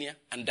get pneumonia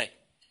and die.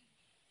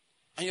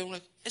 And you're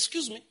like,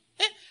 excuse me?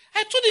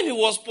 I told him he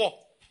was poor.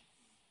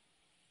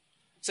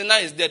 So now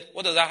he's dead.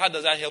 How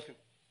does that help him?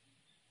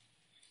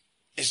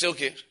 He said,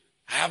 okay,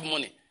 I have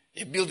money.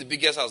 He built the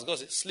biggest house. God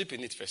said, sleep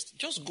in it first.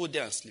 Just go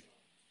there and sleep.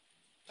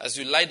 As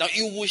you lie down,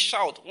 you will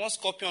shout. One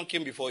scorpion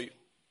came before you.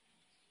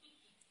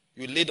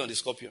 You laid on the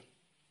scorpion.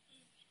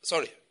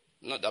 Sorry.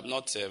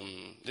 This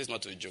is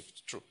not a joke.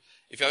 True.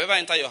 If you have ever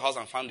entered your house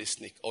and found a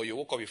snake, or you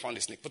woke up, you found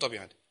a snake, put up your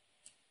hand.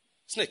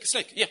 Snake.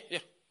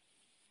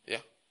 Yeah.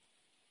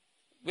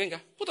 Gwenga,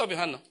 put up your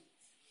hand now.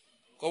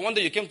 Because one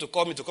day you came to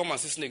call me to come and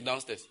see snake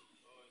downstairs.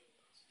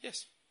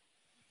 Yes.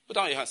 Put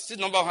down your hands. See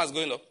the number of hands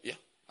going up? Yeah.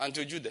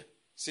 Until Judah.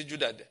 See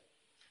Judah there.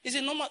 It's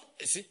a normal,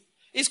 see?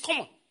 It's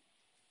common.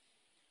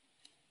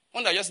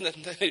 One day I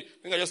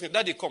just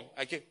Daddy, come.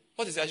 I came.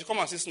 What is it? I should come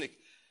and see snake.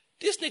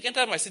 This snake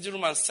entered my sitting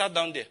room and sat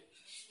down there.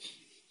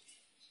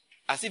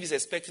 As if he's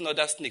expecting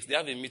other snakes. They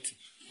have a meeting.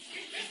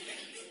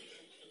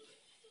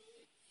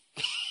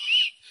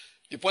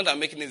 The point I'm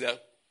making is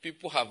that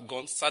people have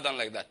sat down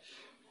like that.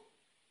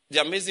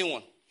 The amazing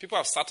one, people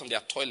have sat on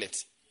their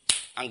toilets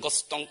and got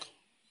stung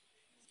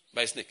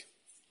by a snake.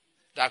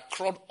 They are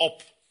crawled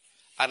up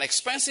An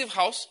expensive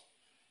house,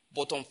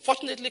 but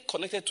unfortunately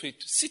connected to a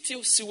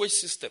city sewage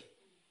system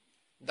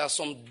that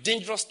some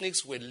dangerous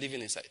snakes were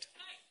living inside.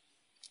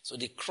 So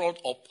they crawled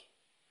up,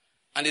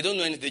 and they don't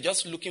know anything. They're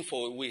just looking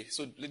for a way.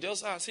 So they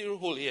just see a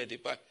hole here. They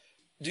pack.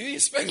 Do you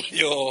inspect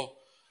your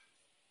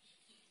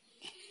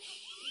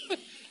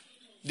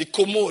the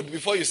commode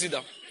before you sit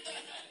down?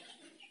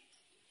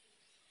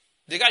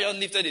 The guy just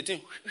lifted the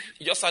thing.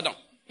 He just sat down.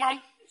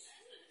 Mom.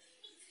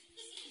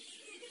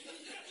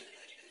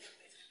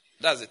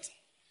 That's it.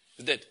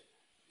 It's dead.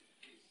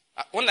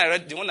 When I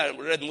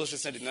read most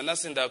recently, I'm not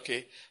saying that,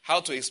 okay,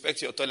 how to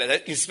inspect your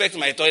toilet. Inspect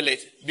my toilet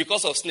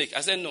because of snake.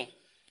 I said, no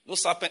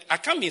serpent. I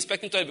can't be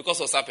inspecting toilet because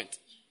of serpent.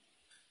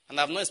 And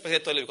I've not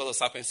inspected toilet because of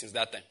serpent since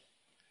that time.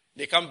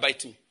 They can't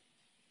bite me.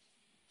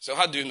 So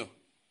how do you know?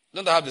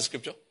 Don't I have the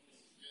scripture?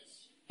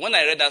 When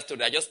I read that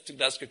story, I just took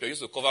that scripture. I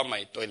used to cover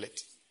my toilet.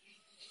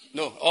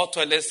 No, all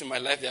toilets in my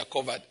life, they are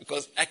covered.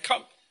 Because I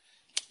can't.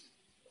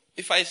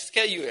 If I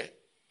scare you,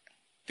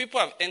 people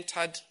have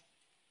entered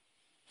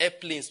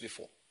airplanes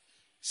before.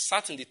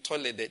 Sat in the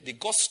toilet there. They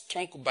got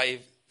stung by a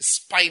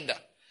spider.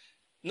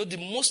 The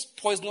most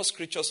poisonous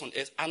creatures on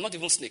earth are not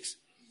even snakes.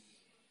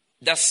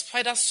 They're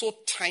spiders so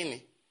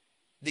tiny.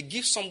 They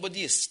give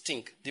somebody a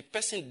stink. The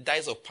person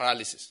dies of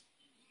paralysis.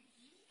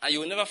 And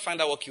you will never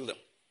find out what killed them.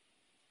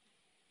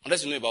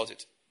 Unless you know about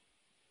it.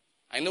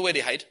 I know where they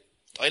hide.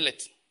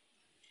 Toilet.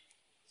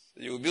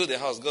 So you will build a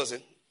house. God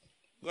said,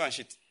 go and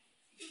shit.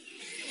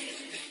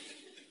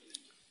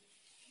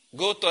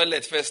 Go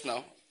toilet first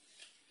now.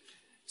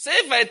 Say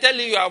if I tell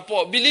you are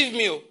poor, believe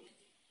me.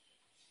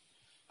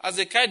 As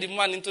they carry the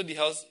man into the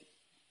house,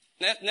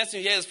 next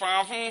thing you hear is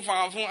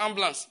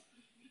ambulance.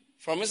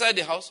 From inside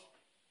the house,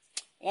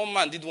 one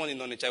man did one in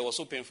Onitsha. It was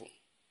so painful.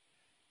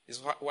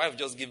 His wife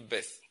just gave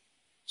birth.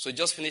 So he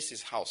just finished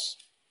his house.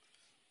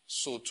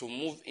 So to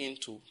move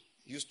into,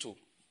 used to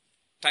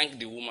thank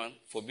the woman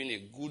for being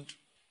a good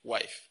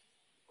wife.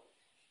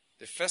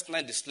 The first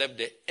night they slept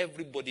there,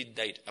 everybody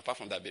died apart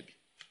from that baby.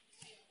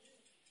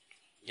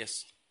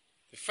 Yes.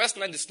 The first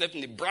night they slept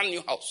in a brand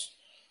new house.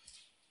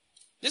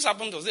 This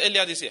happened, was it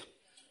earlier this year?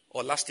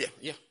 Or last year?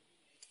 Yeah.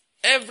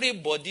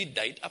 Everybody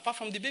died apart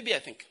from the baby, I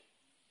think.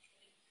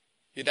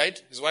 He died.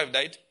 His wife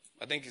died.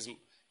 I think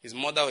his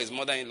mother or his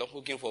mother-in-law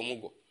who came for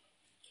Mugo.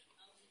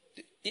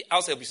 The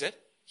house help, you said?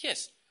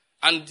 Yes.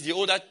 And the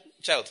older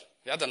child,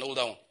 he had an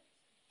older one.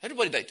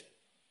 Everybody died.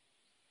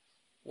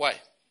 Why?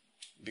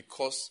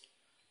 Because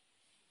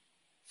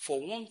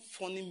for one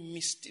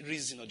funny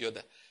reason or the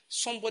other,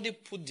 somebody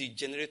put the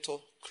generator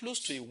close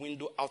to a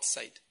window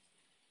outside.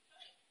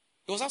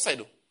 It was outside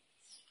though.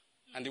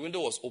 And the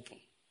window was open.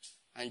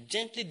 And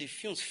gently the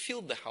fumes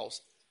filled the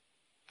house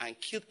and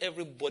killed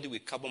everybody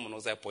with carbon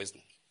monoxide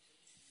poisoning.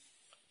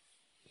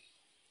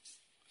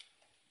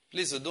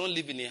 Please, so don't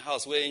live in a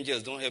house where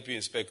angels don't help you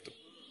inspect.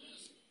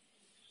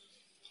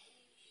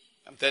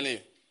 I'm telling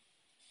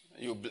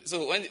you.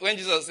 So when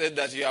Jesus said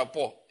that you are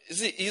poor, you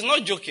see, he's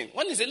not joking.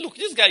 When he said, look,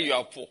 this guy, you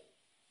are poor.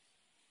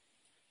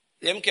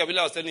 The MK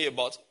Abila was telling you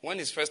about when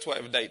his first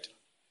wife died.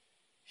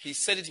 He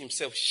said it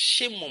himself,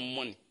 shame on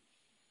money.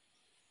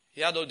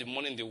 He had all the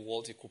money in the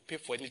world. He could pay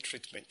for any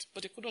treatment.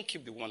 But he couldn't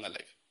keep the woman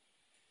alive.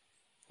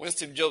 When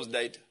Steve Jobs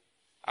died,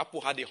 Apple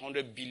had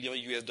 $100 billion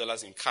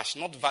in cash,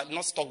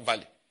 not stock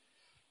value.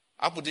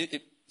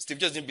 Steve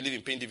Jobs didn't believe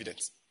in paying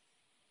dividends.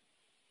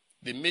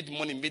 They made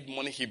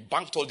money. He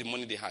banked all the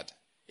money they had.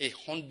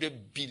 $100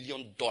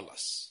 billion.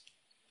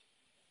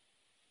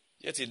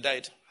 Yet he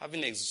died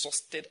having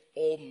exhausted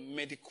all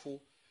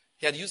medical.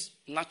 He had used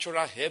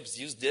natural herbs,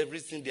 used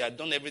everything. They had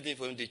done everything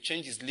for him. They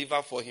changed his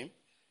liver for him.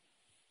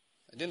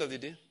 At the end of the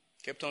day,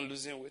 kept on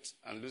losing weight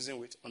and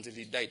losing weight until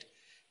he died.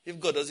 If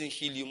God doesn't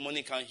heal you,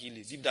 money can't heal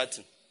you. Leave that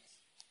thing.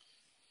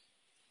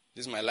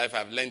 This is my life.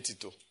 I've learned it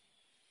too.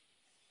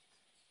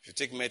 If you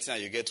take medicine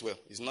and you get well,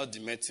 it's not the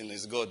medicine,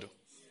 it's God.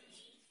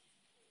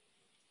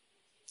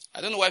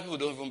 I don't know why people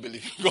don't even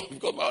believe in God.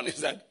 Because my own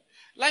is that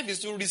life is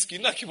too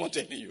risky. I keep on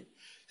telling you.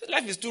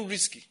 Life is too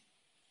risky.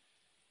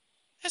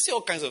 I see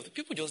all kinds of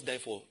people just die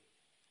for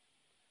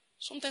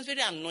sometimes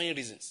very annoying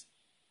reasons.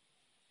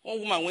 One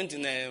woman went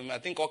in, I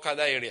think,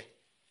 Okada area. It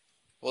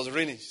was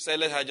raining. She said,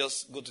 let her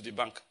just go to the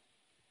bank.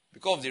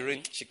 Because of the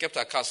rain, she kept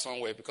her car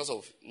somewhere. Because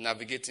of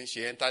navigating,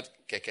 she entered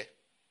Keke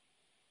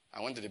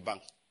and went to the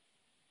bank.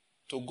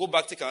 To go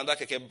back, take another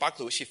Keke back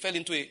to, she fell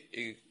into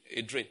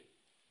a drain.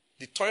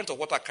 The torrent of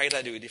water carried her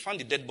away. They found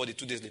the dead body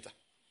 2 days later.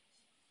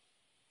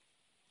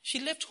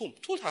 She left home,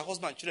 told her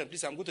husband and children,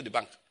 please, I'm going to the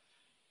bank.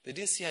 They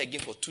didn't see her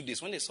again for 2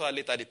 days. When they saw her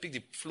later, they picked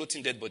the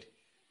floating dead body.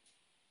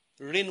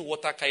 Rain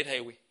water carried her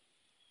away.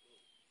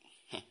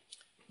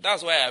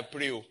 That's why I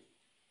pray.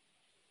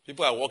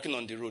 People are walking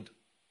on the road.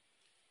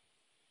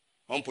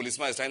 One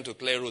policeman is trying to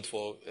clear road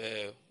for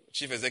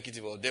chief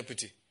executive or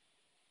deputy.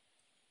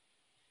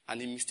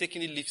 And he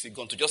mistakenly lifts a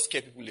gun to just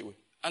scare people away.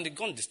 And the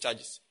gun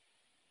discharges.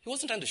 He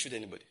wasn't trying to shoot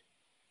anybody.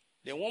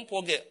 Then one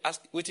poor girl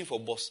waiting for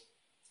bus.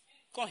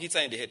 Gun hits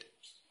her in the head.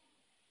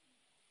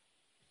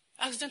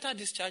 Accidental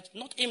discharge,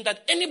 not aimed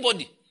at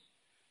anybody.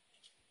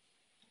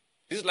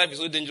 This life is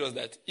so dangerous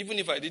that even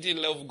if I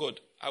didn't love God,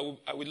 I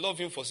will love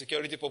him for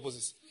security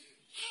purposes.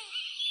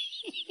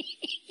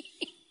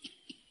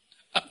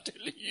 I'm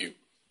telling you.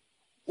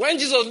 When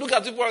Jesus looked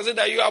at people and said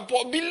that you are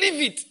poor,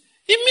 believe it.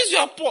 It means you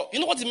are poor.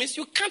 You know what it means?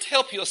 You can't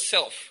help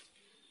yourself.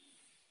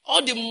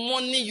 All the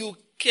money you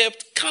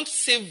kept can't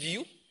save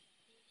you.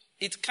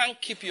 It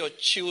can't keep your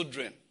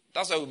children.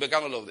 That's why we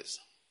began all of this.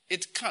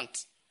 It can't.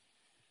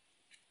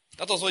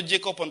 That was what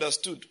Jacob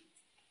understood.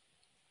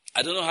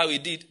 I don't know how he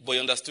did, but he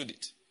understood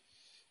it.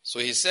 So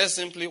he says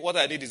simply, what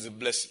I did is a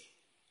blessing.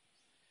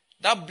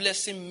 That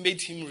blessing made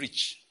him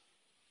rich,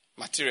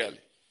 materially.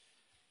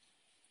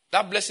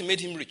 That blessing made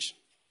him rich.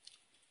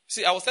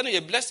 See, I was telling you,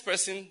 a blessed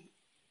person,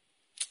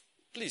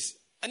 please,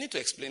 I need to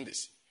explain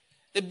this.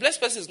 The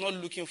blessed person is not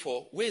looking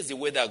for, where is the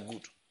weather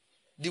good?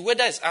 The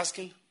weather is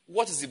asking,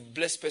 what is the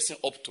blessed person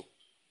up to?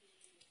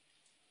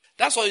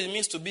 That's what it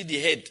means to be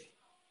the head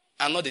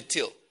and not the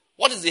tail.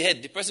 What is the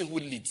head? The person who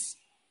leads.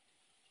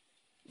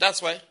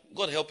 That's why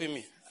God helping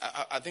me.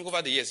 I think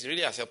over the years, He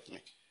really has helped me.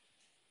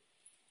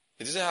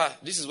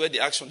 This is where the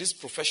action, this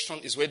profession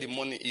is where the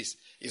money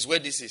is where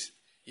this is.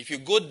 If you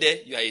go there,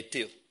 you are a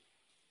tail.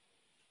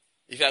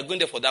 If you are going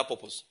there for that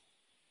purpose.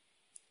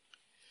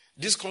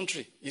 This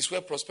country is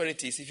where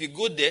prosperity is. If you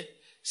go there,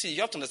 see,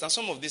 you have to understand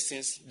some of these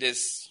things,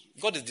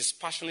 God is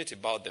dispassionate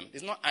about them.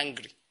 He's not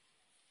angry.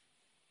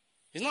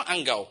 He's not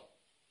anger.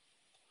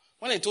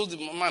 When I told the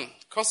man,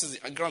 curses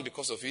the ground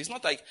because of you, it's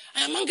not like,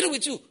 I am angry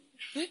with you.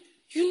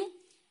 You know,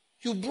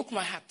 you broke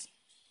my heart.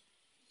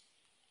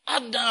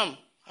 Adam,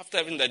 after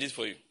everything that I did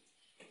for you,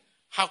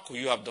 how could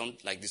you have done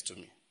like this to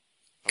me?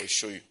 I will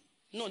show you.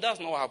 No, that's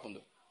not what happened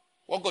though.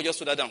 What God just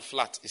told Adam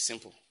flat is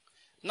simple.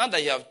 Now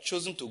that you have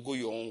chosen to go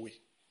your own way,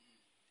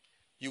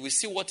 you will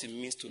see what it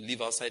means to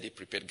live outside a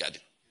prepared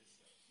garden.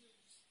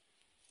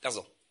 That's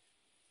all.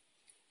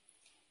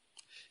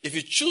 If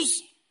you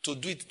choose to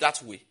do it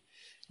that way,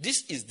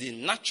 this is the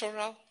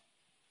natural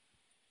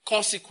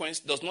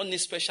consequence, does not need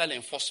special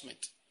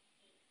enforcement.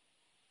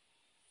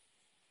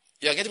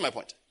 You are getting my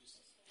point?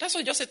 That's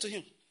what I just said to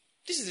him.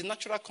 This is the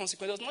natural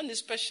consequence, does not need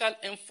special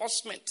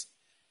enforcement.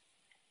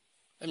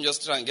 Let me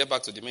just try and get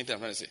back to the main thing I'm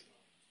trying to say.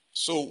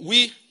 So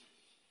we,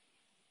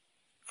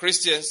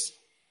 Christians,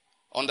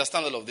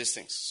 understand all of these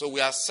things. So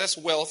we assess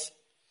wealth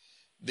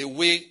the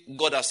way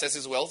God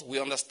assesses wealth.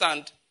 We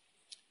understand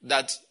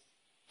that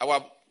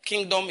our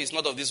kingdom is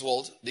not of this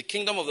world. The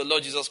kingdom of the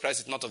Lord Jesus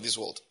Christ is not of this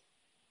world.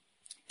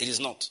 It is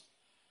not.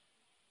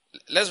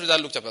 Let's read that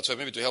Luke chapter 12,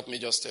 maybe to help me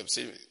just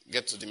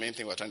get to the main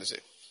thing we're trying to say.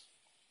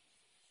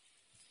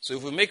 So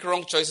if we make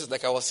wrong choices,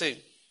 like I was saying,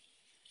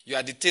 you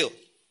are the tail.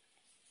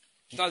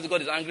 It's not that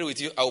God is angry with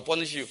you, I will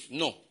punish you.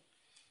 No.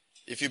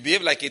 If you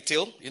behave like a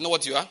tail, you know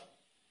what you are?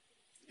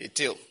 A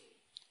tail.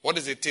 What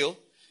is a tail?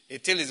 A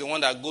tail is the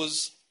one that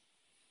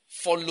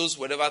follows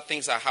wherever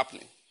things are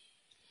happening.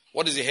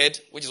 What is the head?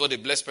 Which is what a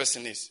blessed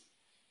person is.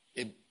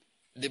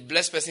 The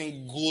blessed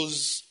person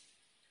goes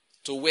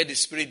to where the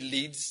Spirit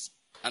leads,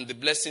 and the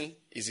blessing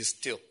is his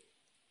tail.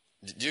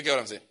 Do you get what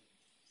I'm saying?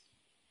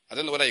 I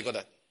don't know whether you got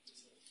that.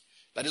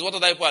 That is what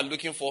other people are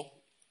looking for.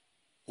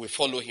 We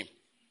follow him.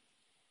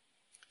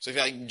 So if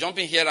you are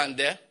jumping here and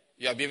there,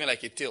 you are behaving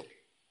like a tail.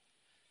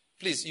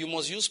 Please, you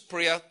must use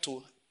prayer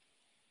to,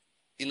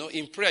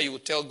 in prayer you will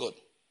tell God,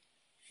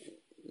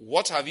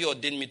 what have you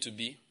ordained me to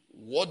be?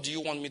 What do you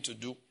want me to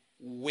do?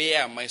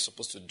 Where am I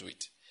supposed to do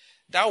it?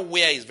 That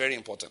where is very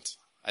important.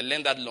 I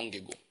learned that long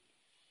ago.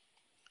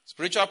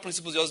 Spiritual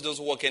principles just don't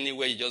work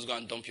anywhere. You just go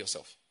and dump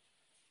yourself.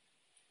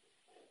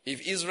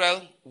 If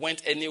Israel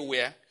went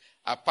anywhere,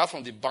 apart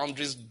from the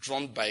boundaries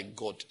drawn by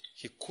God,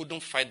 he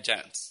couldn't fight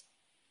giants.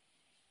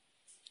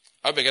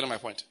 I hope you're getting my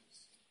point.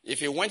 If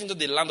he went into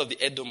the land of the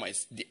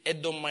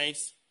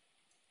Edomites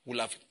will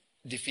have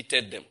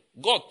defeated them.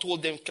 God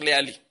told them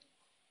clearly,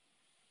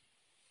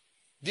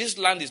 this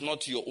land is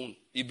not your own.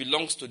 It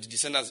belongs to the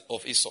descendants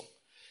of Esau.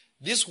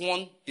 This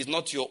one is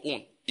not your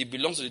own. It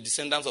belongs to the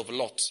descendants of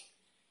Lot.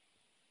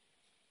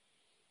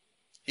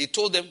 He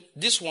told them,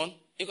 this one,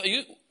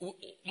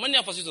 many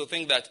of us used to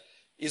think that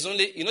it's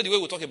only, the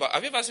way we talk about,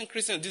 have you ever seen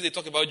Christians, they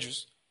talk about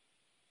Jews?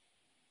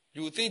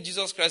 You would think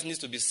Jesus Christ needs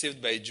to be saved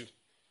by a Jew.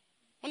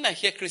 When I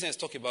hear Christians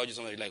talk about Jews,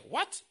 I'm like,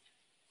 what?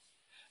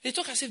 They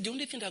talk as if the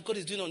only thing that God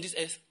is doing on this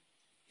earth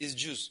is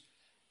Jews.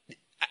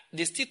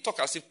 They still talk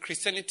as if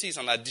Christianity is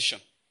an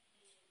addition.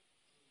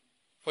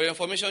 For your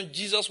information,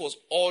 Jesus was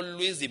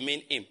always the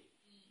main aim.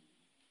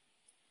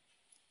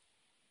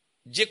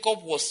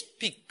 Jacob was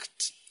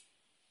picked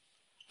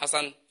as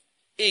an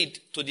aid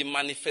to the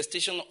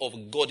manifestation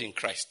of God in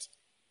Christ.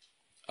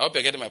 I hope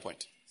you're getting my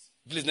point.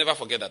 Please never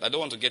forget that. I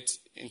don't want to get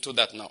into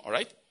that now, all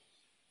right?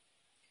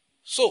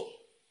 So,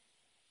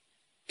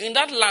 in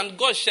that land,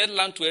 God shared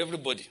land to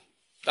everybody.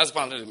 That's the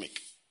point I'm trying to make.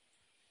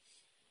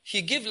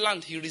 He gave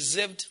land he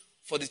reserved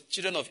for the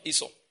children of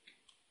Esau,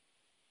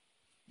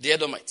 the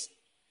Edomites.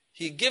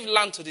 He gave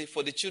land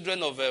for the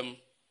children of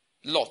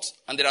Lot,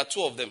 and there are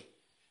two of them,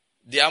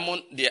 the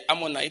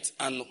Ammonites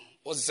and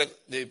what's the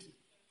second?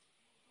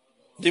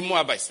 The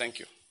Moabites. Thank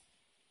you.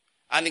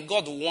 And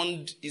God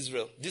warned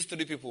Israel, these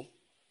three people,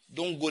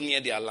 don't go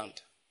near their land.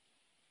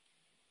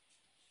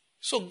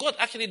 So God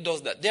actually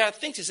does that. There are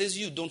things he says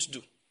you don't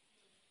do.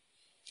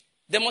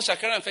 Demos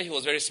Shakaran felt he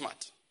was very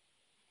smart.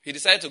 He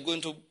decided to go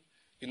into,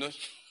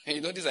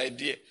 this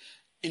idea.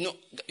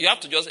 You have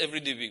to just every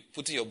day be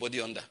putting your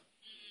body under.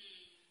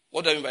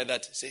 What do I mean by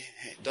that? Say,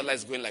 hey, dollar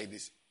is going like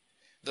this.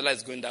 Dollar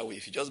is going that way.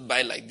 If you just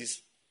buy like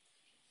this,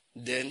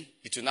 then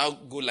it will now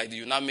go like this.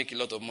 You now make a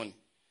lot of money.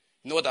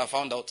 You know what I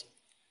found out?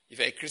 If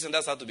you're a Christian,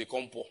 that's how to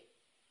become poor.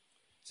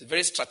 It's a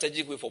very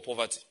strategic way for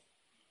poverty.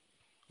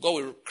 God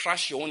will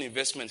crash your own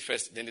investment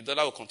first. Then the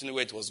dollar will continue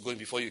where it was going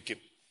before you came.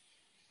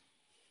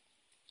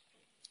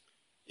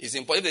 It's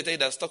important if they tell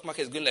you that stock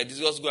market is going like this.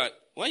 Just go.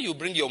 When you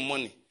bring your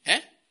money,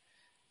 the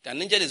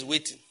angel is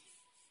waiting.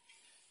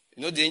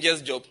 You know the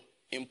angel's job?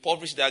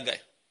 Impoverish that guy.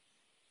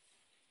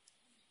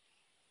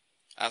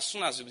 As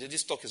soon as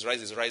this stock is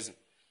rising,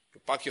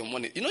 you pack your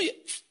money.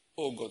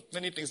 Oh God,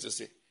 many things to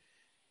say.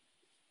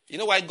 You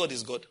know why God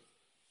is God?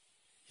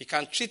 He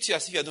can treat you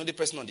as if you are the only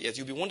person on the earth.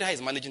 You'll be wondering how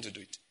he's managing to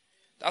do it.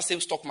 That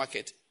same stock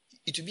market,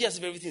 it will be as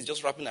if everything is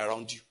just wrapping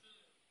around you.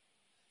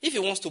 If he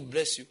wants to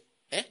bless you,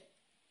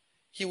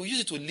 he will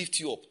use it to lift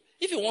you up.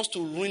 If he wants to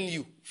ruin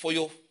you for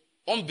your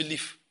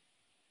unbelief,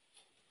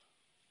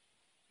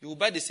 you will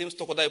buy the same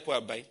stock other people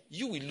are buying.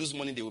 You will lose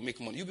money, they will make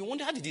money. You'll be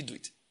wondering, how did he do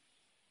it?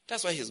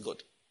 That's why he's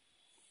God.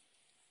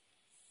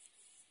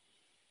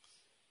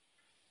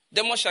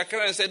 Demos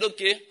Shakaran said,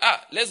 okay,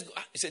 let's go.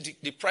 He said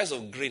the price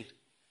of grain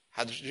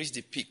had reached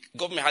the peak.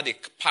 Government had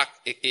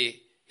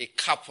a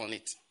cap on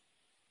it.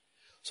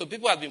 So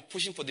people had been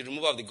pushing for the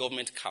removal of the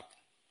government cap.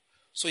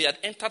 So he had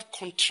entered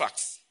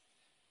contracts.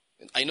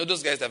 I know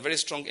those guys that are very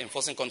strong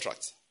enforcing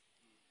contracts.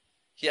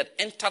 He had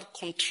entered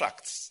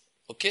contracts,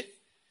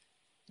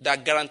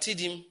 that guaranteed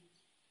him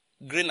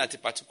grain at a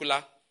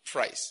particular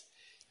price.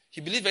 He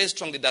believed very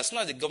strongly that as soon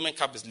as the government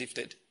cap is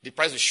lifted, the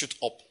price will shoot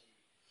up.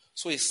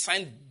 So he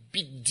signed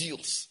big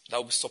deals that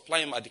will supply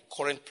him at the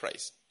current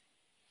price.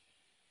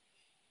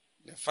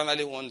 Then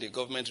finally, when the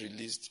government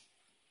released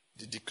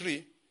the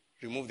decree,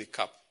 removed the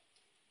cap.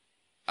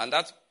 And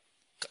that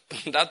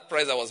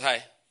price that was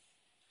high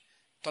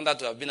turned out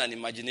to have been an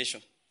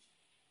imagination.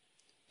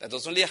 That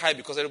was only high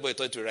because everybody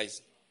thought it would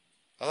rise.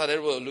 That's how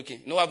everybody was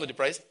looking. You know what happened to the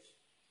price?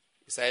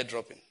 It started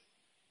dropping.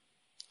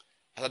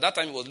 And at that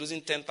time, he was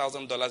losing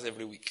 $10,000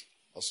 every week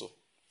or so.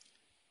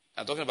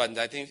 I'm talking about,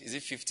 I think, is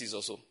it 50s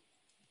or so?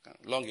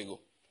 Long ago.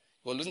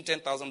 He was losing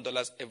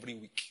 $10,000 every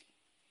week.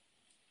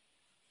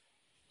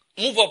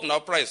 Move up now,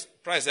 price.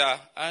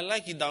 I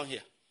like it down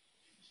here.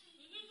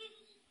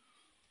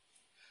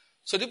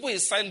 So the people he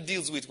signed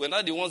deals with were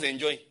not the ones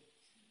enjoying.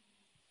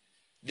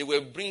 They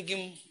were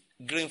bringing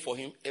grain for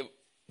him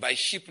by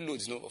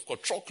shiploads, of course,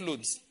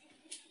 truckloads.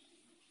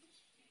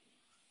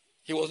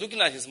 He was looking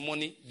at his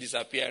money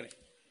disappearing.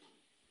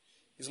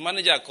 His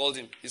manager called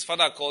him. His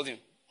father called him.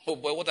 Oh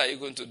boy, what are you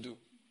going to do?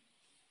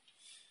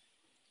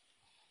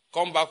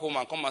 Come back home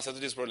and come and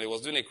settle this problem. He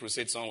was doing a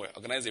crusade somewhere,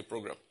 organize a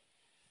program.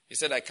 He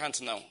said, I can't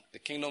now. The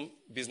kingdom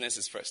business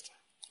is first.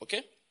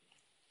 Okay?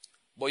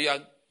 But you are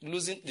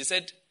losing. They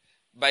said,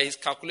 by his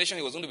calculation,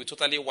 he was going to be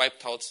totally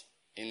wiped out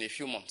in a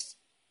few months.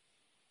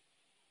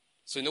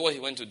 So you know what he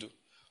went to do?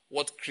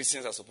 What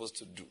Christians are supposed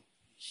to do.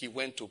 He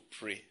went to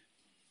pray.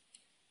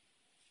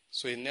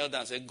 So he knelt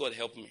down and said, God,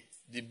 help me.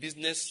 The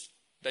business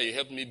that you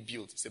helped me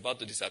build is about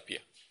to disappear.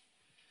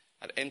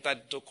 I'd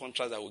entered into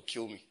contracts that will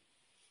kill me.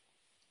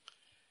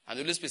 And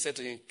the Holy Spirit said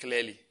to him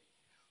clearly,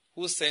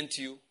 who sent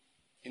you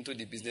into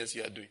the business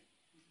you are doing?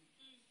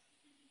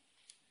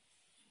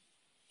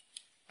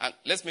 And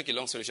let's make a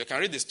long story short. You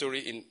can read the story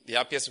in The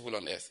Happiest People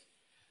on Earth.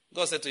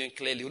 God said to him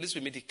clearly, the Holy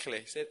Spirit made it clear.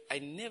 He said, I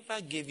never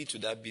gave you to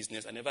that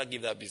business. I never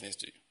gave that business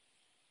to you.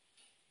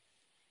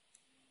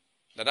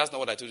 Now that's not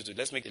what I told you to do.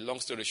 Let's make a long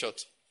story short.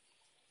 He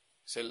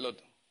said, Lord,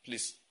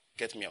 please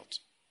get me out.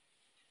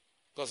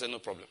 God said, no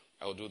problem.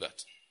 I will do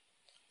that.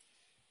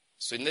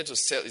 So he needed to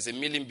sell. It's a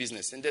milling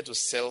business. He needed to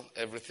sell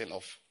everything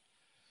off.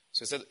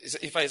 So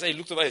he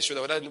looked over his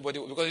shoulder without anybody,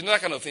 because you know that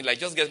kind of thing, like,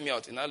 just get me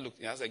out. And I looked,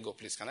 and I said, God,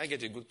 please, can I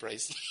get a good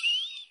price?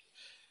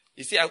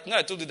 You see, I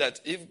told you that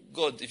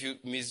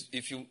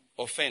if you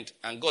offend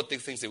and God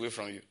takes things away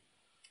from you,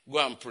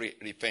 go and pray,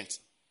 repent.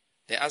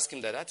 Then ask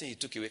him that thing he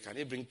took away, can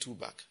he bring 2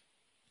 back?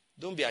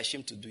 Don't be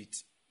ashamed to do it.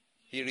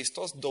 He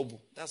restores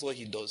double. That's what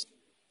he does.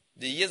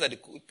 The years that the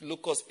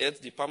locust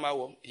ate the palmer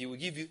worm, he will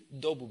give you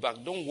double back.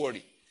 Don't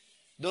worry.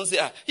 Don't say,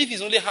 if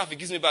it's only half, he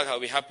gives me back, I'll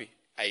be happy.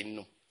 I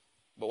know.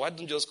 But why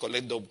don't you just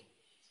collect double?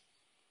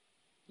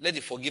 Let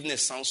the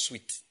forgiveness sound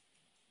sweet.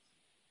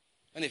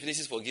 When he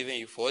finishes forgiving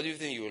you, for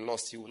everything you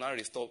lost, he will now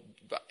restore.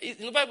 But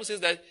the Bible says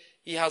that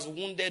he has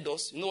wounded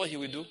us. You know what he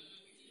will do?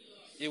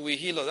 He will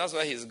heal us. That's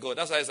why he's God.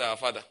 That's why he's our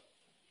Father.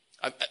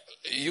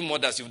 You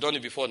mothers, you've done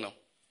it before now.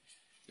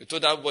 You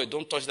told that boy,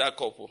 don't touch that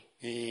cup.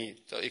 He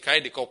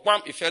carried the cup.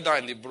 Wham, he fell down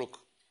and it broke.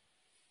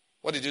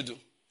 What did you do?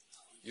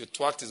 You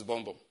twacked his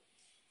bum.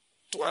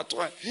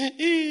 Twat.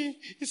 He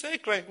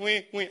started crying.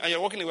 And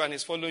you're walking away and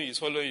he's following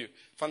you.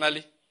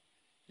 Finally,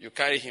 you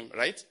carry him,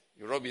 right?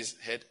 You rub his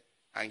head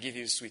and give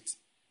him sweet.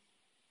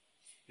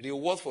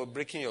 Reward for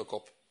breaking your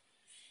cup.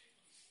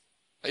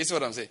 You see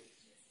what I'm saying?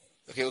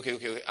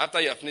 Okay.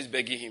 After you have finished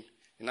begging him,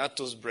 you now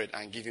toast bread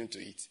and give him to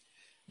eat.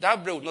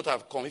 That bread would not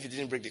have come if you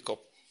didn't break the cup.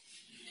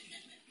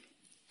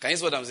 Can you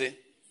see what I'm saying?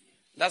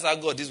 That's how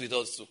God deals with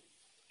us too.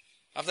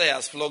 After he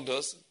has flogged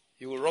us,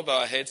 he will rub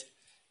our heads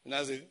and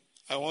I say,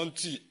 I want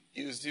tea.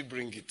 He will still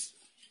bring it.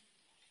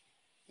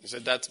 He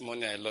said, that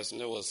money I lost,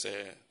 was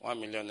 1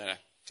 million naira.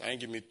 Can you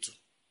give me 2?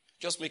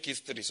 Just make it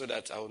 3 so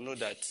that I will know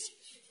that.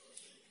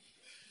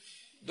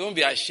 Don't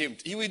be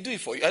ashamed. He will do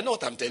it for you. I know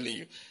what I'm telling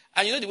you.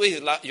 And you know the way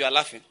you are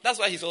laughing? That's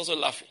why he's also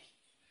laughing.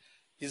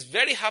 He's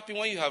very happy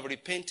when you have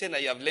repented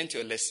and you have learned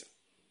your lesson.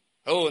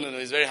 Oh, no,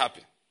 he's very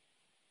happy.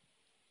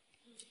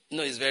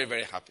 No, he's very,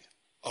 very happy.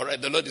 All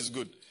right, the Lord is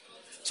good.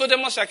 So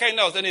Demas Shakai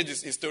now was telling you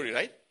his story,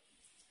 right?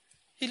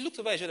 He looked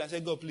over his shoulder and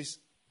said, God, please,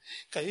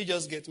 can you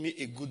just get me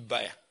a good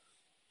buyer?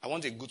 I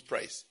want a good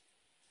price.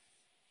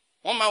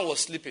 One man was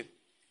sleeping.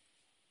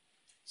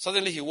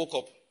 Suddenly he woke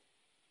up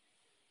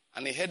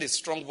and he heard a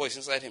strong voice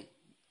inside him.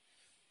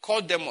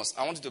 Call Demas.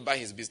 I want you to buy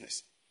his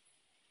business.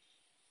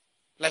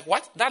 Like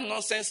what? That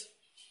nonsense?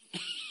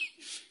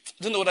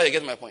 Don't know whether you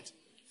get my point.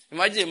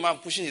 Imagine a man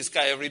pushing his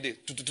car every day.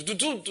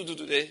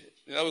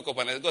 You know, wake up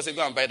and God say,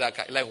 go and buy that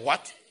car. Like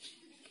what?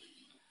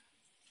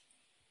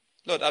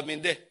 Lord, I've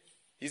been there.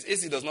 His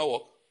AC does not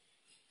work.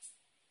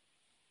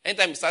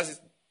 Anytime he starts it,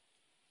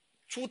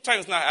 2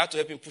 times now I had to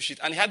help him push it.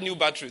 And he had new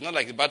battery. Not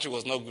like the battery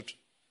was not good.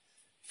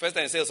 First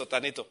time they said it was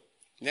alternator.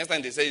 Next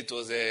time they said it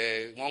was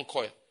one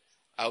coil.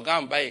 I'll go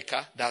and buy a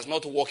car that's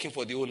not working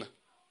for the owner.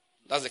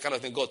 That's the kind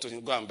of thing God told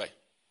him, go and buy.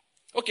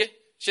 Okay.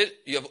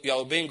 You are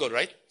obeying God,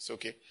 right? It's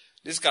okay.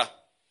 This car,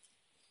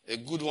 a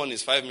good one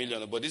is 5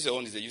 million, but this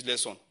one is a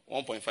useless one,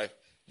 1.5.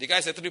 The guy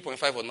said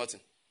 3.5 or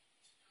nothing.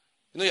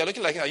 You know, you're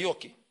looking like, are you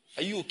okay?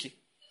 Are you okay?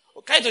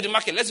 Carry to the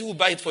market. Let's see who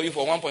buy it for you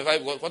for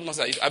 1.5. What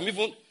nonsense? I'm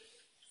even...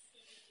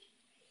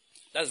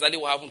 That's exactly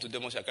what happened to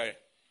Demas Shakai.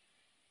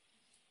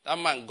 That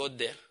man got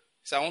there.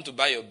 He said, I want to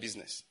buy your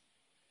business.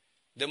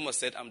 Demas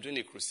said, I'm doing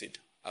a crusade.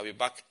 I'll be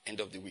back end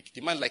of the week.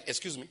 The man like,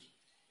 excuse me.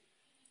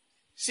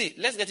 See,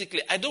 let's get it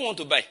clear. I don't want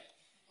to buy.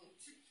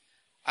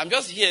 I'm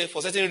just here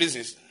for certain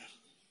reasons.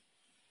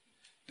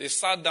 They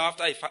sat down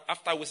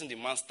after wasting the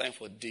man's time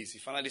for days. He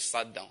finally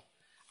sat down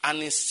and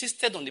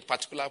insisted on the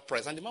particular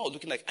price. And the man was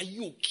looking like, are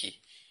you okay?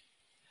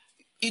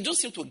 You don't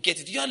seem to get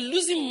it. You are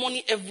losing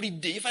money every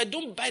day. If I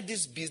don't buy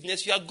this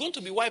business, you are going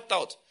to be wiped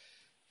out.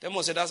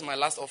 Demas said, that's my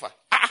last offer.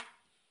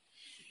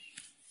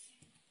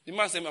 The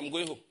man said, I'm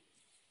going home.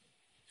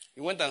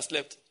 He went and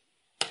slept.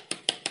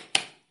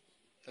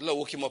 The Lord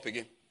woke him up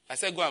again. I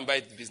said, go and buy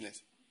the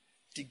business.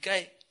 The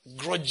guy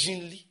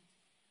grudgingly,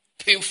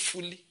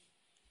 painfully,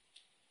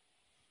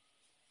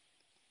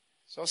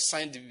 just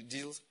signed the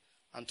deals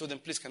and told them,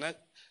 please, can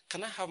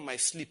I have my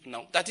sleep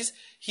now? That is,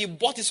 he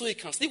bought it so he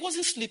can sleep. He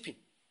wasn't sleeping.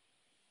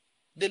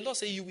 The Lord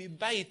said, you will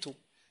buy it too.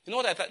 You know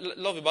what I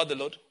love about the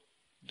Lord?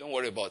 Don't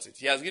worry about it.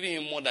 He has given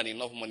him more than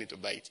enough money to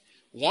buy it.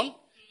 One,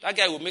 that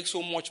guy will make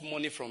so much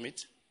money from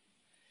it.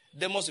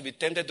 Demas will be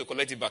tempted to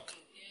collect it back.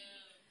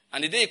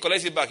 And the day he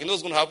collects it back, you know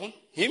what's going to happen?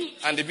 Him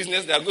and the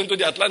business, they are going to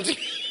the Atlantic.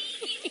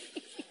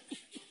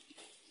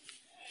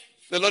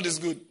 The Lord is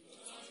good.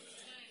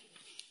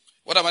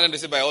 What am I going to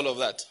say by all of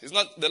that? It's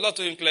not, the Lord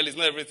told him clearly, it's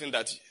not everything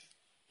that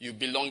you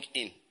belong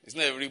in. It's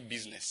not every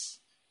business.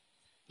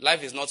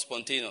 Life is not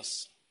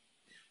spontaneous.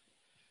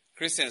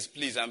 Christians,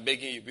 please, I'm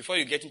begging you, before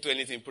you get into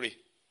anything, pray.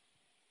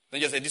 Don't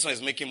just say, this one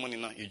is making money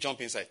now. You jump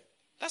inside.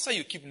 That's how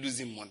you keep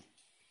losing money.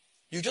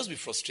 You just be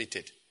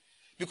frustrated.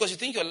 Because you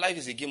think your life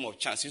is a game of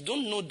chance. You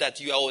don't know that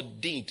you are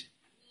ordained.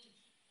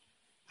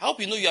 I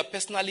hope you know you are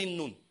personally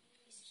known.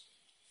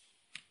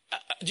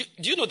 Do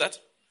you know that?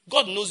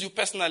 God knows you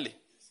personally.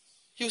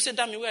 He will say,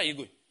 Dami, where are you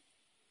going?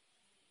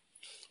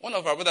 One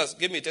of our brothers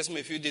gave me a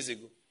testimony a few days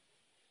ago.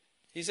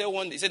 He said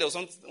there was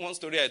one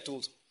story I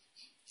told.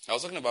 I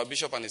was talking about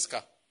Bishop and his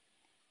car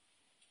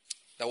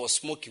that was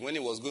smoking when he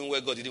was going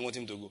where God didn't want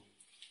him to go.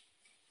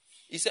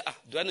 He said,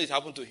 do I know it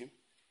happened to him?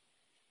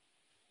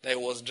 That he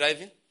was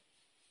driving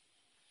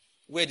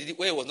where he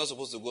was not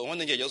supposed to go. One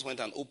day he just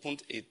went and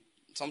opened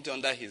something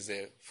under his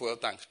fuel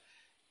tank.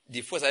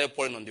 The fuel started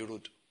pouring on the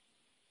road.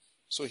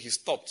 So he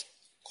stopped,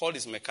 called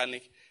his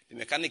mechanic. The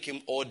mechanic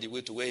came all the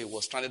way to where he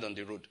was stranded on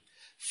the road,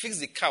 fixed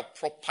the car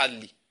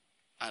properly,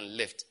 and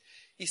left.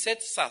 He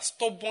said, sir,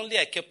 stubbornly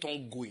I kept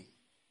on going.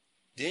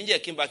 The engineer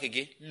came back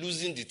again,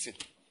 losing the thing.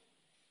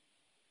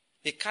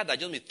 A car that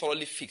just been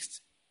thoroughly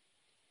fixed.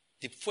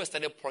 The fuel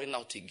started pouring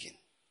out again.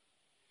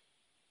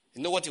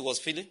 You know what he was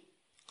feeling?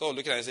 God was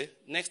looking at him and said,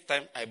 next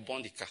time I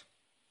burn the car.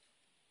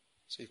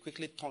 So he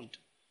quickly turned.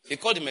 He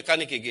called the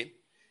mechanic again.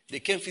 They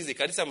came fix the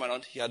car. This time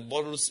around, he had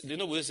borrowed, do you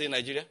know what we say in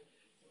Nigeria?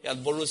 He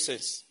had borrowed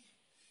sense.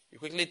 He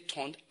quickly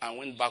turned and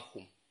went back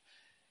home.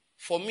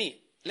 For me,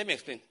 let me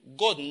explain.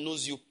 God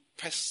knows you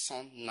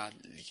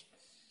personally.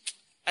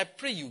 I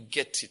pray you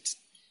get it.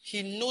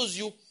 He knows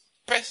you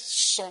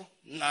personally.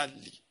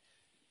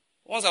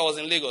 Once I was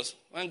in Lagos,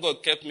 when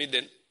God kept me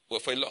then,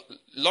 for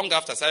long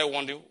after, I started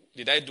wondering,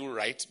 did I do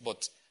right?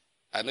 But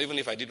I know even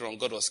if I did wrong,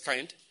 God was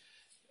kind,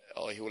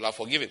 or he will have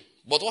forgiven.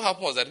 But what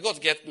happened was that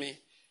God kept me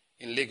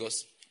in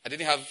Lagos, I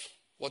didn't have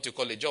what you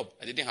call a job.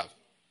 I didn't have.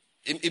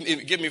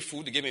 It gave me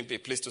food. It gave me a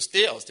place to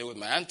stay. I was staying with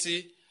my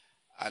auntie.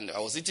 And I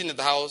was eating at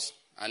the house.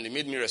 And it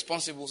made me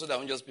responsible so that I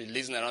wouldn't just be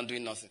lazing around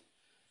doing nothing.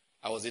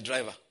 I was a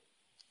driver.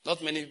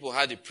 Not many people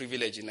had the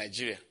privilege in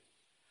Nigeria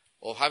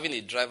of having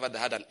a driver that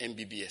had an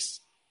MBBS.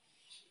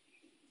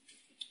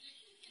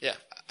 Yeah,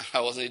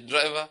 I was a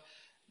driver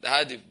that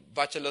had a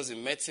bachelor's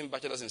in medicine,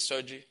 bachelor's in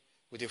surgery,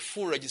 with a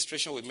full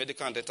registration with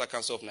Medical and Dental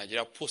Council of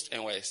Nigeria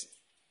post-NYSC.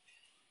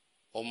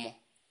 Or more.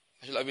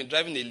 I should have been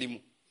driving a limo.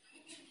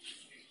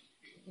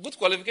 Good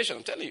qualification,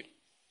 I'm telling you.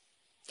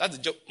 That's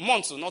the job.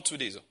 Months, not 2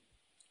 days.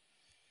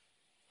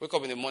 Wake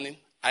up in the morning.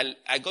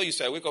 I got used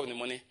to it. I wake up in the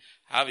morning,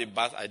 I have a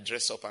bath, I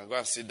dress up and go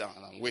and sit down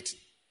and I'm waiting.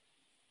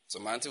 So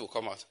my auntie will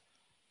come out.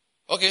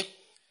 Okay,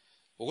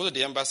 we'll go to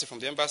the embassy. From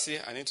the embassy,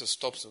 I need to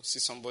stop to see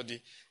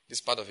somebody, this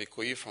part of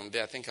Ikoyi. From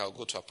there, I think I'll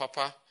go to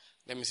Apapa.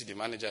 Let me see the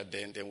manager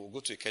then. Then we'll go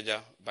to Ikeja,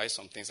 buy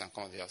some things and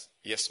come to the house.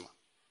 Yes, ma.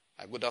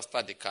 I go down,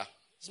 start the car.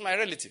 It's my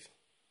relative.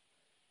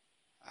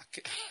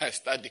 I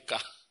start the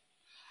car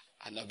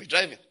and I'll be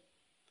driving.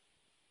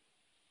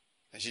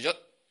 And she just,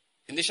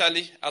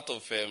 initially, out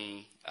of,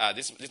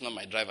 this is not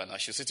my driver now,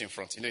 she'll sit in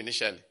front,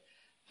 initially.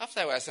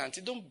 After a while, I said,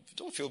 auntie,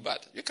 don't feel bad.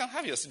 You can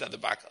have your seat at the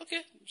back.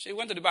 Okay, she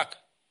went to the back.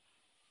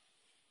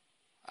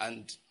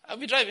 And I'll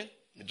be driving.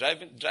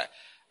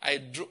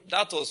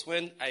 That was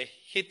when I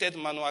hated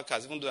manual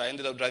cars, even though I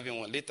ended up driving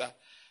one later.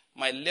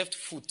 My left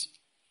foot,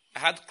 I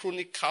had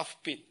chronic calf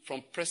pain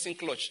from pressing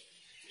clutch.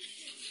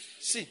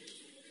 See,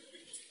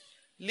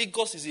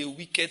 Lagos is a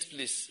wicked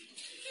place.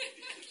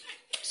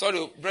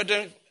 Sorry,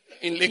 brethren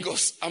in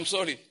Lagos, I'm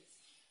sorry.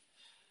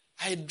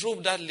 I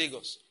drove that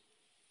Lagos.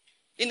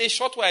 In a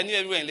short while, I knew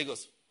everywhere in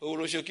Lagos. All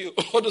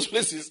those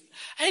places.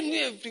 I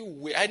knew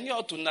everywhere. I knew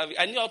how to navigate.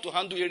 I knew how to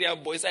handle area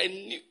boys. I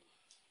knew.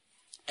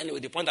 Anyway,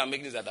 the point I'm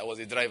making is that I was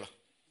a driver.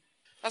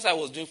 That's what I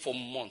was doing for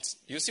months.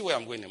 You see where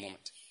I'm going in a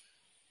moment.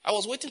 I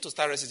was waiting to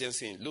start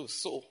residency in Luz.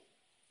 So,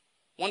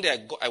 one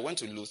day I went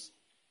to Luz.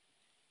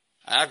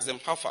 I asked them,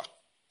 how far?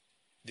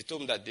 They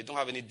told me that they don't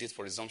have any date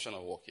for resumption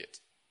of work yet.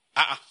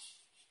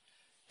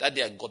 That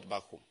day I got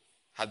back home.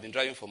 Had been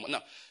driving for months.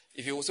 Now,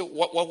 if you will say,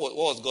 what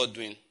was God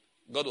doing?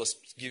 God was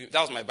giving,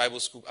 that was my Bible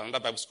school, another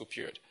Bible school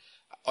period.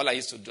 All I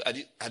used to do,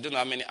 I don't know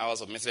how many hours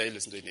of message I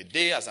listen to in a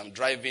day. As I'm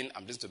driving,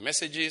 I'm listening to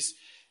messages.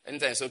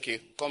 Anytime it's okay,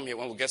 come here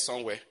when we get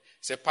somewhere.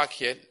 Say, park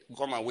here,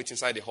 come and wait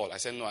inside the hall. I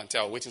said, no,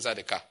 until I'll wait inside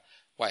the car.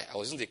 Why? I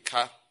was in the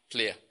car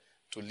player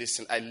to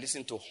listen. I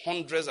listened to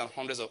hundreds and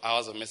hundreds of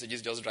hours of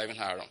messages just driving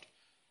her around.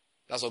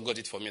 That's what God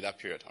did for me that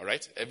period, all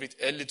right? Every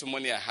little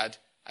money I had,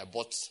 I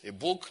bought a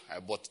book, I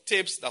bought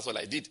tapes. That's what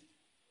I did.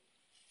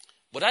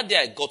 But that day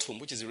I got home,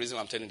 which is the reason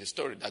I'm telling the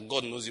story, that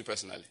God knows you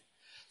personally.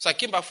 So I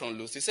came back from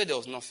Luz. He said there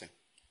was nothing.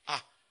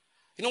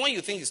 When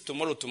you think it's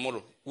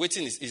tomorrow,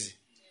 waiting is easy.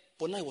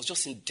 But now it was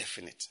just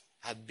indefinite.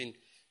 I had been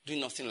doing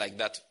nothing like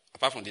that,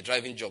 apart from the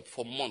driving job,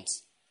 for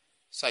months.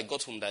 So I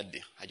got home that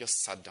day. I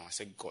just sat down. I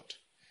said, God,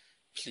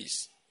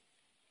 please,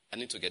 I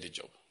need to get a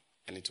job.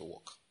 I need to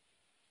work.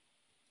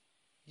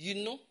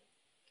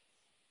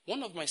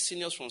 One of my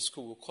seniors from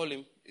school, we'll call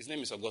him, his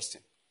name is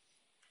Augustine.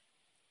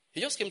 He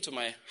just came to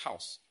my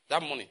house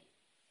that morning.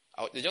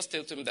 They just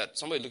told him that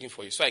somebody is looking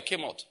for you. So I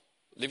came out,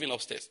 living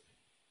upstairs.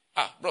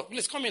 Bro,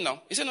 please come in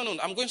now. He said, no,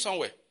 I'm going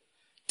somewhere.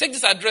 Take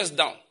this address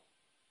down.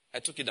 I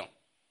took it down.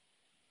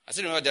 I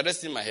said, remember, the address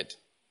is in my head.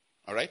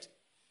 All right?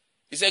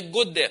 He said,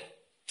 go there.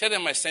 Tell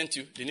them I sent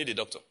you. They need a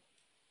doctor.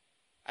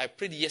 I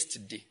prayed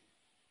yesterday.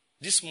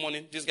 This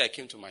morning, this guy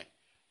came to my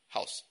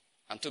house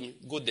and told me,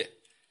 go there.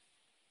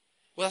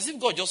 It was as if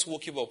God just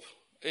woke him up.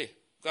 Hey,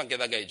 go and get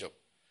that guy a job.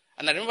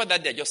 And I remember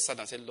that day I just sat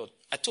and said, Lord,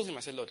 I told him,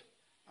 Lord,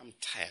 I'm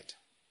tired.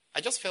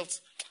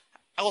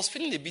 I was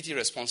feeling a bit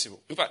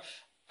irresponsible. In fact,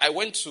 I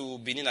went to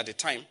Benin at the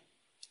time,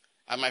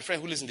 and my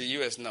friend who lives in the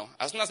US now,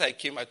 as soon as I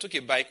came, I took a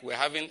bike. We're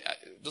having,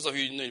 those of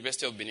you who know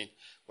University of Benin,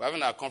 we're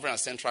having our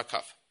conference at Central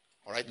CAF,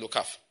 all right,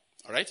 LOCAF,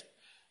 all right?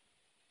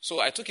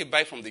 So I took a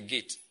bike from the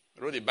gate,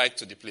 rode a bike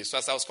to the place. So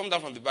as I was coming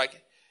down from the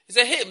bike, he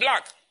said, hey,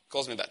 Black, he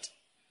calls me that.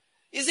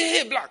 He said,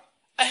 hey, Black,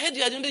 I heard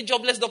you are the only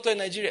jobless doctor in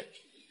Nigeria.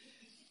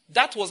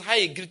 That was how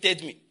he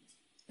greeted me.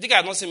 The guy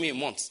had not seen me in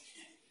months.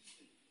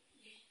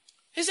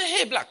 He said,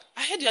 hey, Black,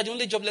 I heard you are the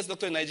only jobless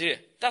doctor in Nigeria.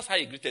 That's how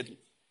he greeted me.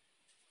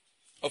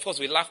 Of course,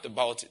 we laughed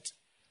about it.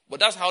 But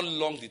that's how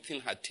long the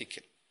thing had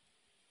taken.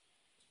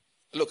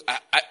 Look,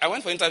 I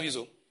went for interviews.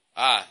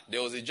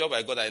 There was a job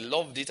I got. I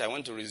loved it. I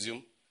went to resume.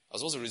 I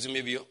was supposed to resume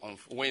maybe on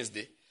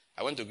Wednesday.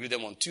 I went to greet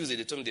them on Tuesday.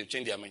 They told me they've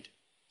changed their mind.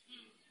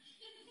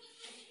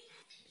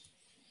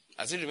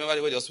 I still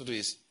remember where the hospital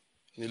is.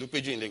 In the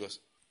Lupeju in Lagos.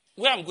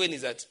 Where I'm going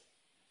is that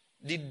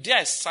the day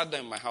I sat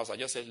down in my house, I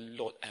just said,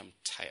 Lord, I'm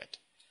tired.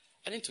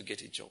 I need to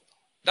get a job.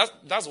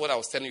 That's what I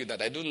was telling you,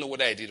 that I don't know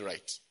whether I did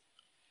right.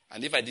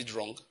 And if I did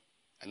wrong,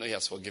 I know he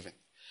has forgiven.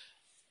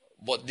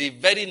 But the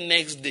very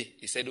next day,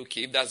 he said,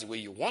 okay, if that's the way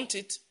you want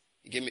it,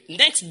 he gave me.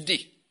 Next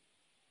day,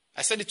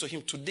 I said it to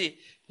him today.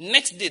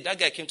 Next day, that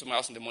guy came to my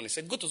house in the morning. He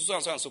said, go to so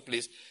and so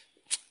place.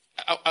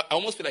 I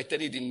almost feel like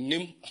telling you the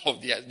name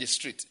of the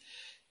street.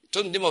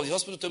 Told me the name of the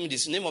hospital, told me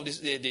the name of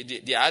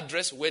the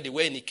address where they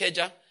were in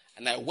Ikeja.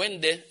 And I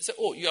went there. Said,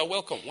 oh, you are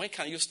welcome. When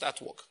can you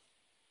start work?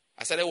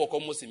 I started work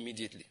almost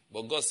immediately.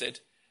 But God said,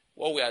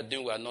 what we are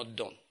doing, we are not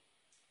done.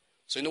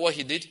 So you know what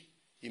he did?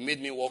 He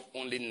made me work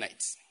only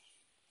nights.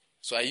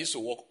 So I used to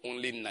work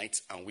only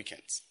nights and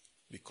weekends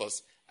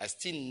because I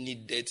still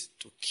needed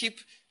to keep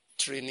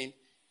training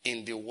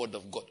in the word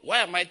of God. Why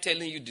am I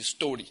telling you the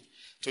story?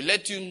 To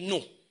let you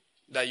know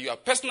that you are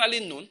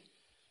personally known.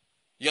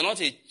 You're not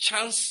a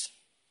chance.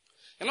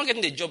 You're not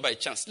getting the job by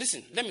chance.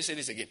 Listen, let me say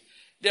this again.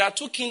 There are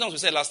two kingdoms we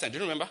said last time. Do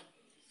you remember?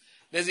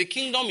 There's a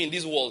kingdom in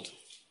this world.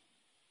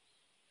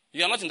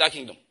 You are not in that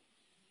kingdom.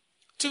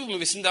 Two people may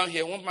be sitting down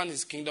here. One man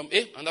is kingdom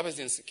A, another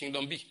person is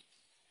kingdom B.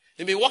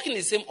 They may be working in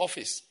the same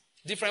office.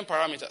 Different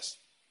parameters.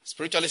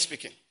 Spiritually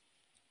speaking.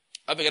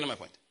 I'll be getting my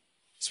point.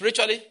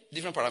 Spiritually,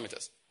 different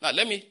parameters. Now,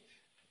 let me,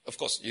 of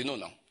course, you know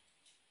now.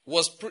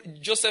 Was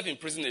Joseph in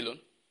prison alone?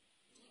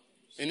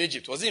 In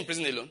Egypt. Was he in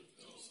prison alone?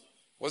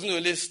 Wasn't the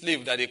only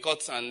slave that they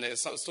caught and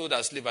sold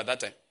as slave at that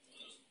time?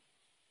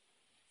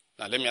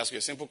 Now, let me ask you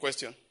a simple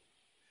question.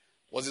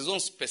 Was his own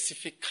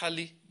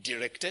specifically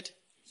directed?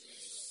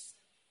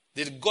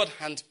 Did God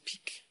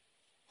handpick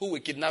who will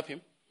kidnap him?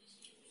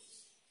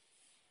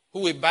 Who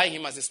will buy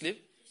him as a slave?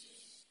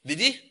 Did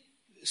he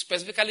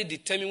specifically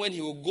determine when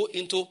he will go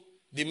into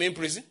the main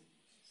prison?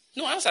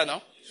 No, answer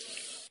now.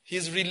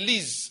 His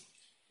release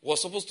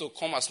was supposed to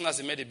come as soon as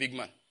he met a big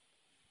man.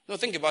 No,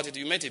 think about it.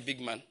 You met a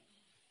big man.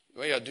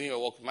 When you are doing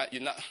your work,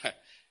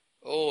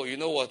 you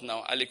know what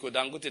now? Aliko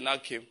Dangote now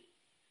came.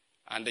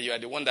 And you are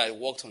the one that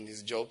worked on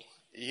his job.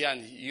 You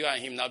and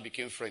him now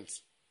became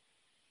friends.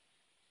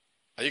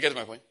 Are you getting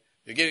my point?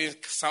 You gave him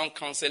sound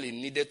counsel he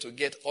needed to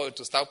get oil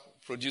to start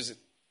producing.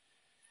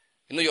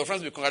 You know, your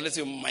friends will congratulate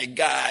you, my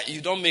guy,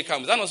 you don't make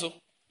him. Is that not so?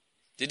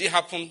 Did it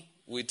happen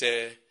with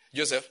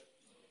Joseph?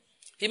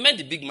 He met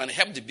the big man,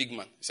 helped the big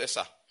man. He said,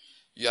 sir,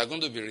 you are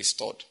going to be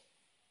restored.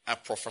 I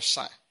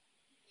prophesy.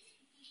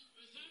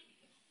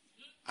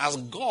 As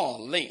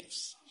God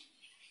lives,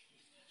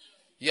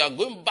 you are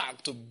going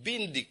back to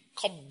being the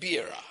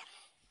cupbearer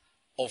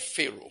of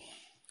Pharaoh.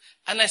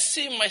 And I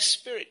see in my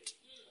spirit.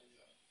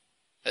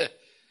 At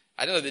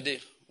the end of the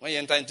day, when you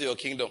enter into your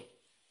kingdom,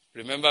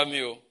 remember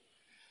me, oh.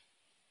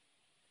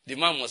 The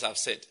man must have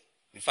said,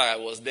 in fact,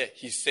 I was there,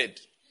 he said,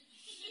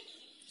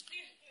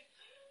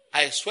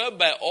 I swear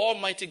by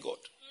Almighty God,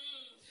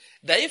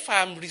 that if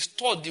I am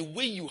restored the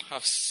way you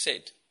have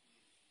said,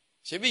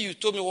 maybe you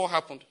told me what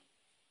happened,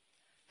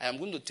 I am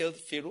going to tell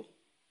Pharaoh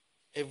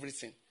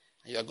everything.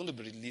 And you are going to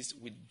be released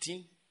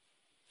within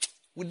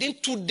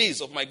 2 days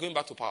of my going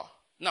back to power.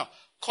 Now,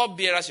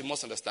 cupbearers, you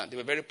must understand, they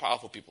were very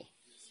powerful people.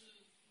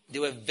 They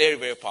were very,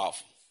 very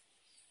powerful.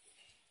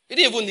 They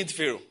didn't even need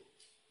Pharaoh.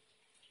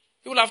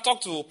 He would have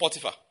talked to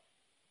Potiphar.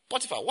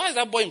 Potiphar, why is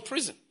that boy in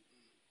prison?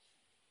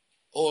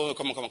 Oh,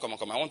 come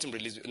on. I want him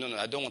released. No,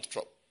 I don't want to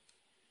drop.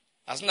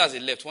 As soon as he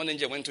left, one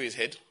angel went to his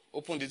head,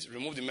 opened it,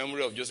 removed the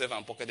memory of Joseph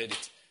and pocketed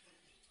it.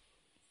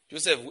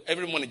 Joseph,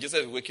 every morning,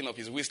 Joseph is waking up,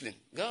 he's whistling.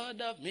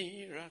 God of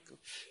miracles,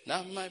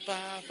 now my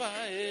papa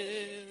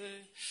is.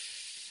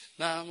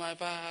 Now my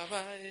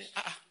papa is.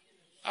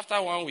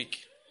 After 1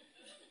 week,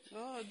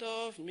 God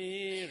of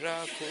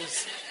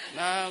miracles,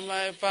 now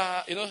my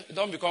papa. You know, it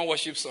don't become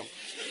worship song.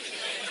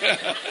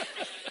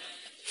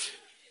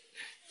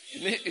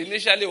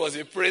 Initially, it was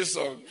a praise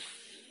song.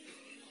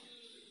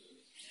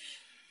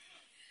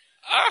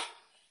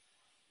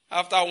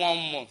 After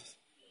 1 month,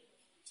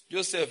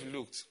 Joseph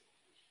looked.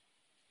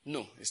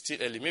 No, it's still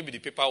early. Maybe the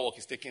paperwork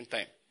is taking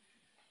time.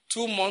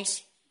 2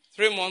 months,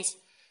 3 months,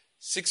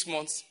 6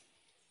 months.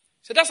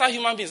 So that's how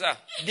human beings are.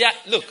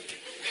 Look.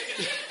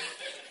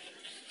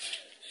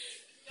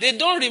 They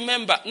don't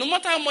remember. No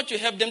matter how much you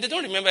help them, they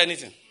don't remember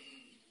anything.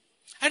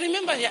 I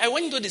remember I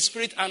went into the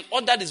spirit and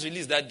ordered his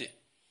release that day.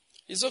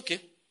 It's okay.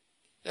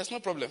 There's no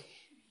problem.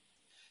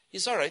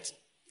 It's all right.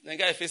 The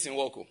guy facing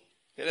work.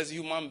 Whereas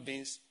human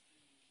beings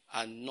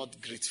are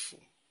not grateful.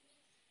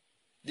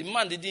 The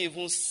man didn't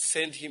even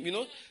send him. You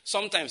know,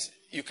 sometimes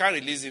you can't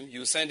release him,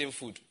 you send him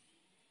food.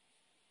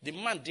 The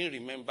man didn't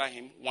remember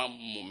him 1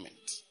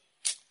 moment.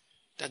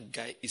 That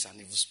guy is an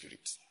evil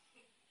spirit.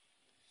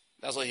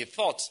 That's what he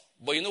thought.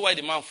 But you know why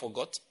the man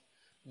forgot?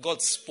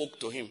 God spoke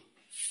to him.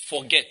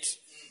 Forget.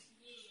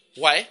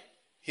 Why?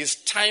 His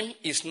time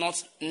is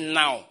not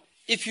now.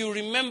 If you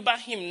remember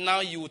him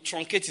now, you will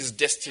truncate his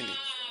destiny.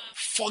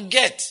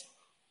 Forget.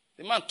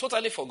 The man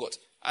totally forgot.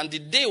 And the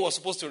day he was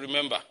supposed to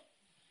remember,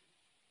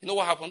 you know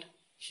what happened?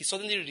 He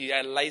suddenly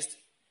realized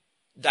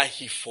that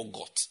he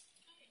forgot.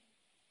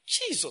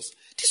 Jesus,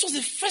 this was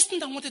the first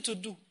thing I wanted to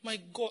do. My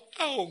God.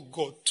 Oh,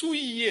 God. 2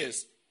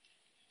 years.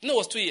 No, it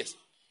was 2 years.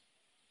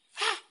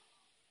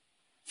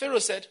 Pharaoh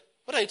said,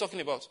 what are you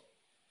talking about?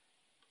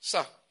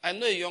 Sir, I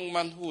know a young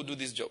man who will do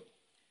this job.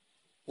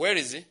 Where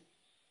is he?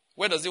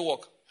 Where does he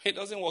work? He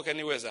doesn't work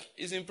anywhere, sir.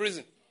 He's in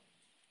prison.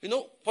 You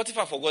know,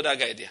 Potiphar forgot that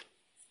guy there.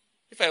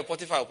 If I were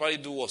Potiphar, I'll probably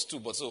do worse too,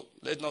 but so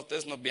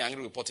let's not be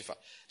angry with Potiphar.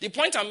 The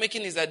point I'm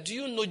making is that, do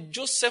you know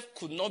Joseph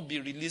could not be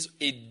released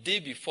a day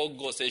before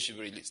God said he should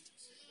be released?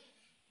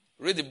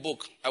 Read the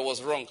book, I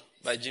Was Wrong,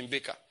 by Jim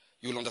Baker.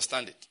 You will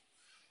understand it.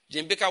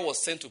 Jim Baker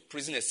was sent to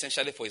prison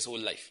essentially for his whole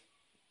life.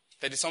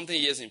 30-something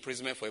years in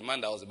imprisonment for a man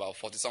that was about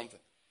 40-something.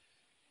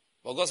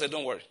 But God said,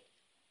 don't worry.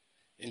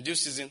 In due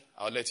season,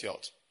 I'll let you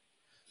out.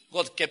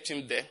 God kept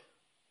him there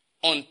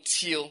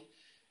until,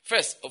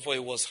 first of all, he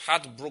was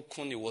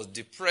heartbroken, he was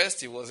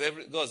depressed, God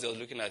was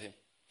looking at him.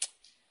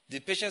 The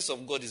patience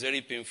of God is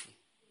very painful.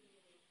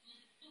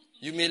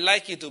 You may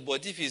like it,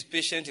 but if he's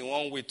patient in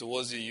one way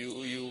towards you,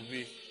 you'll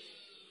be...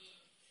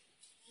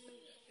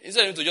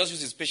 Instead of him to just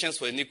use his patience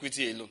for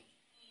iniquity alone,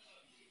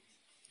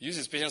 use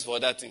his patience for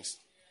other things.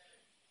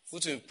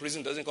 Put you in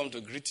prison, doesn't come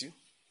to greet you.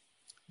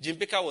 Jim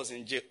Baker was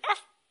in jail.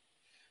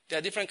 There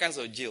are different kinds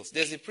of jails.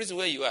 There's a prison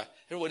where you are.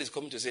 Everybody's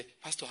coming to say,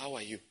 Pastor, how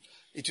are you?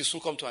 It will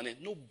soon come to an end.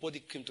 Nobody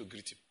came to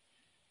greet him.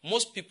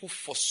 Most people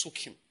forsook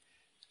him.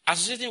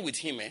 Associating with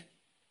him,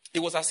 it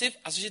was as if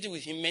associating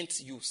with him meant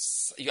you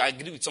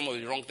agree with some of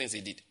the wrong things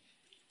he did.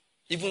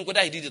 Even whether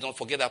he did it, don't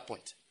forget that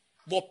point.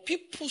 But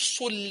people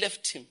so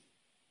left him.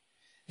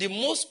 The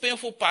most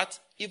painful part,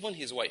 even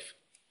his wife.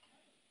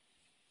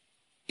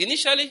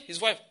 Initially,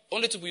 his wife,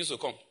 only two people used to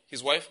come.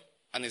 His wife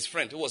and his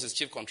friend, who was his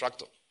chief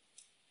contractor.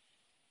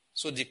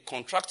 So the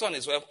contractor and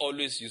his wife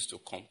always used to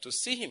come to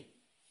see him.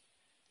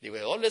 They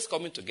were always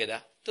coming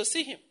together to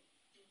see him.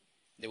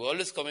 They were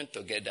always coming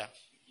together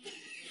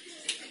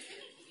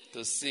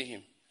to see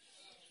him.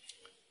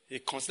 He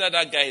considered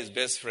that guy his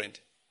best friend.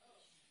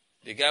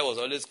 The guy was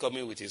always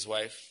coming with his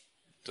wife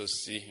to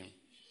see him.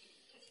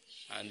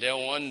 And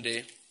then one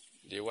day,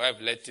 the wife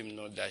let him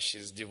know that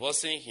she's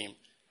divorcing him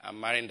and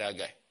marrying that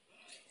guy.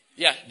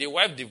 Yeah, the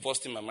wife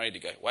divorced him and married the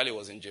guy while he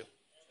was in jail.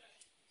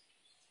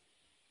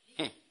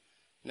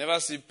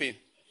 Never see pain.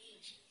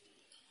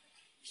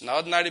 Now,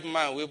 ordinary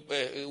man,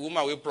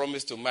 woman will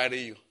promise to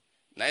marry you.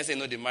 Now you say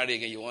no, they marry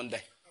again, you won't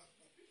die.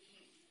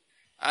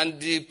 And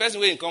the person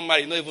who come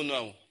marry, you don't even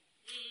know him.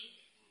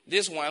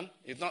 This one,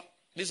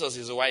 this was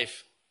his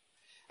wife.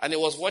 And he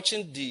was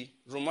watching the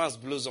romance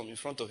blossom in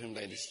front of him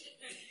like this.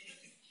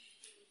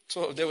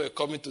 Two of them were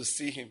coming to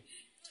see him.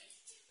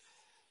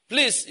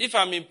 Please, if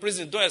I'm in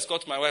prison, don't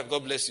escort my wife.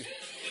 God bless you.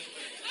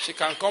 She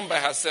can come by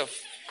herself.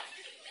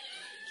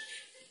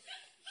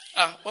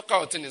 What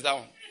kind of thing is that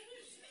one?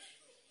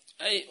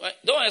 Hey,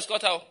 don't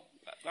escort her.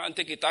 Go and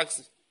take a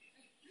taxi.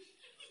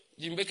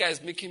 Jim Baker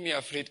is making me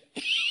afraid.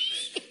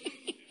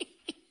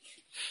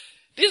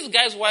 This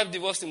guy's wife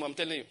divorced him, I'm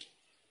telling you.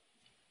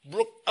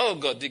 Broke. Oh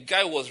God, the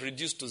guy was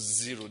reduced to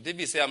zero.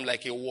 David said, I'm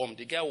like a worm.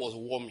 The guy was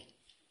wormy.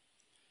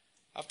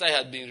 After he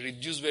had been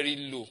reduced very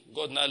low,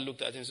 God now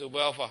looked at him and said,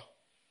 well, Alpha.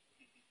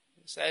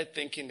 He started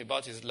thinking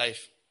about his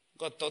life.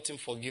 God taught him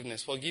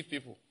forgiveness. Forgive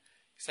people.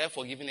 He started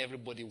forgiving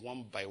everybody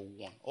one by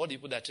one. All the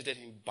people that treated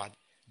him bad.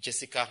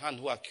 Jessica Hand,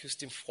 who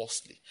accused him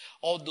falsely.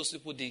 All those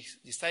people, they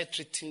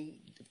started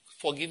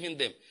forgiving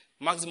them.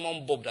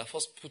 Maximum Bob that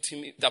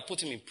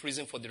put him in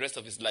prison for the rest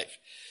of his life.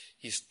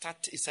 He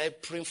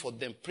started praying for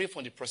them. Pray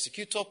for the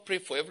prosecutor. Pray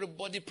for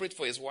everybody. Prayed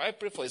for his wife.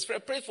 Pray for his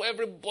friend. Pray for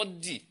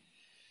everybody.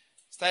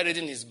 Started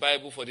reading his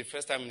Bible for the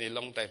first time in a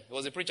long time. He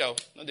was a preacher,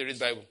 not the read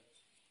Bible.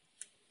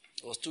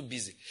 He was too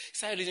busy. He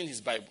started reading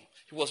his Bible.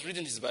 He was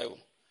reading his Bible.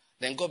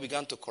 Then God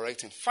began to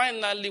correct him.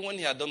 Finally, when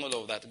he had done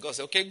all of that, God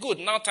said, okay, good,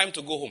 now time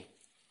to go home.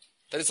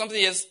 30-something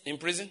years in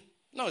prison?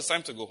 No, it's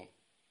time to go home.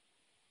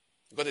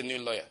 He got a new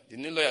lawyer. The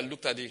new lawyer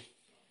looked at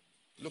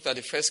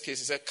the first case.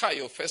 He said, Kai,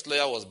 your first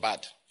lawyer was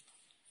bad.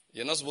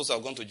 You're not supposed to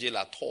have gone to jail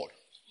at all.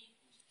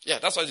 Yeah,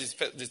 that's what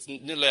this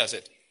new lawyer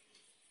said.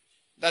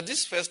 That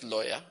this first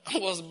lawyer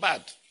was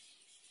bad.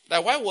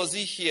 That why was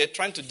he here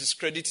trying to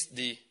discredit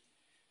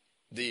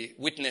the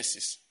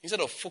witnesses instead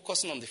of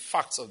focusing on the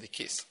facts of the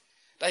case?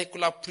 That he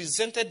could have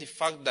presented the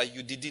fact that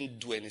you didn't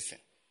do anything.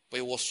 But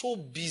he was so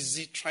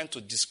busy trying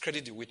to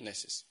discredit the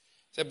witnesses.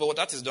 He said, but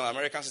that is done.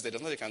 American system,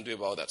 there's nothing they can do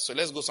about that. So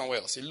let's go somewhere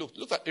else.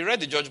 He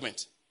read the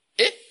judgment.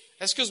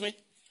 Excuse me.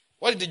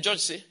 What did the judge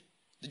say?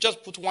 The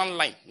judge put one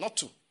line, not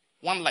two.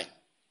 One line.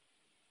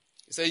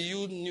 He said,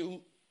 you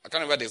knew, I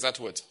can't remember the exact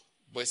words,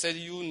 but he said,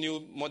 you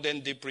new modern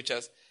day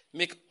preachers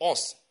make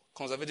us,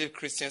 conservative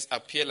Christians,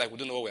 appear like we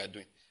don't know what we are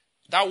doing.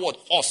 That word,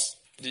 us,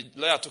 the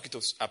lawyer took it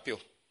to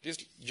appeal. This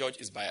judge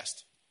is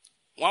biased.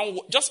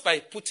 Just by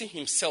putting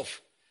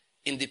himself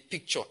in the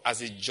picture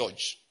as a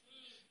judge.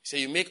 He said,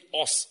 you make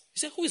us. He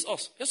said, who is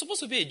us? You're supposed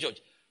to be a judge.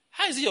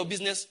 How is it your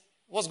business?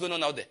 What's going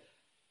on out there?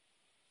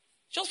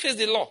 Just face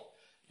the law.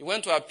 He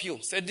went to appeal.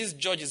 Said, this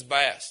judge is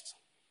biased.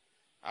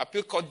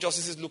 Appeal court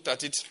justices looked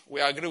at it.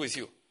 We agree with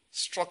you.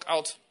 Struck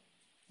out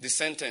the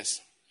sentence.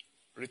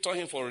 Returned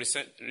him for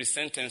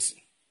resentencing.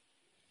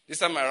 This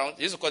time around,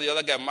 he used to call the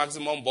other guy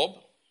maximum Bob.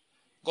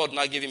 God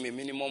now gave him a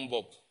minimum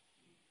Bob.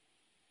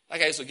 That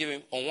guy used to give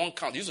him, on one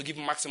count, he used to give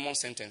him maximum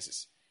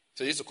sentences.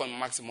 So he used to call him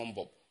maximum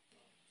Bob.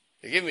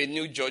 They gave him a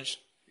new judge.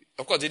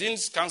 Of course, they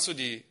didn't cancel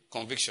the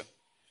conviction.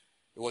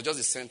 It was just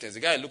the sentence. The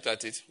guy looked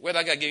at it. Where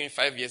that guy gave him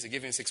 5 years, he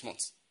gave him 6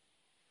 months.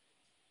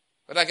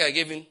 Where that guy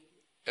gave him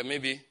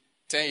maybe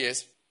 10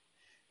 years,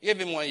 he gave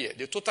him 1 year.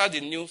 The total,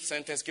 the new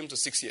sentence came to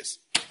 6 years.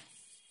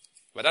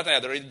 By that time, I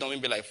had already done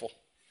maybe like 4.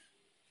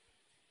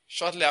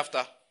 Shortly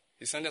after,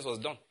 his sentence was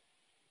done.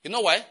 You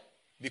know why?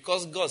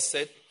 Because God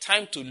said,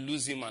 time to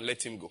lose him and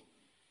let him go.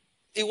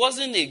 It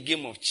wasn't a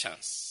game of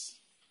chance.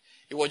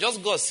 It was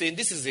just God saying,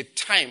 this is a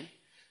time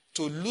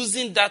to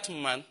losing that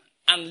man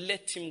and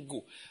let him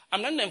go.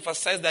 I'm trying to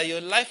emphasize that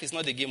your life is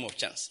not a game of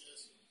chance.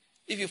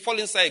 If you fall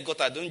inside a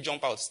gutter, don't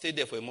jump out. Stay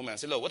there for a moment and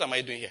say, Lord, what am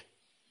I doing here?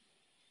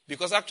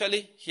 Because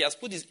actually, he has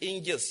put his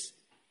angels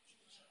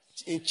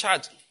in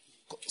charge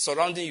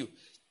surrounding you.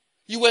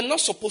 You were not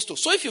supposed to.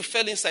 So if you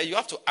fell inside, you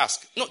have to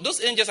ask. No,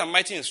 those angels are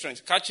mighty in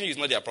strength. Catching you is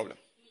not their problem.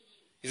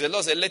 It's the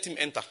Lord said, let him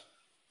enter.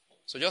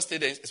 So just stay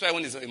there, especially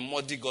when it's a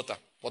muddy gutter.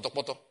 Poto,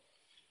 poto.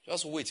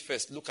 Just wait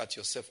first. Look at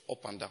yourself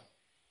up and down.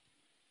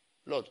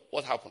 Lord,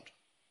 what happened?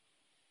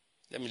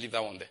 Let me leave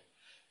that one there.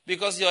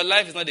 Because your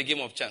life is not a game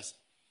of chance.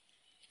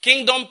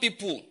 Kingdom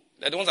people,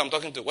 they're the ones I'm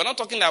talking to. We're not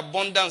talking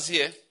abundance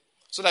here,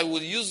 so that we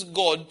will use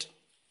God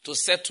to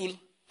settle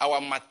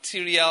our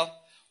material,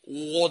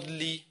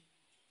 worldly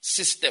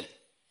system.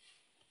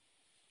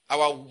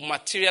 Our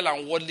material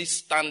and worldly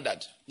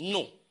standard.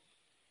 No.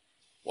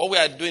 What we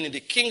are doing in the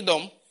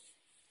kingdom,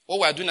 what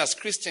we are doing as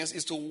Christians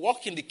is to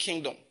walk in the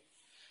kingdom.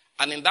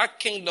 And in that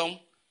kingdom,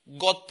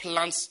 God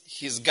plants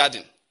his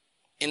garden.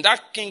 In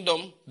that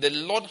kingdom, the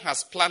Lord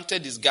has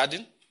planted his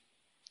garden.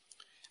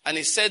 And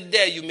he said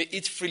there you may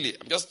eat freely.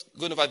 I'm just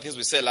going over things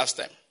we said last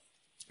time.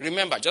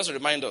 Remember, just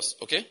remind us,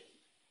 okay?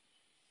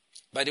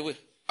 By the way,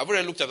 have we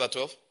already looked at chapter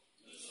 12?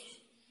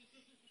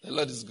 The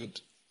Lord is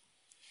good.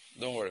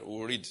 Don't worry,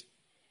 we'll read.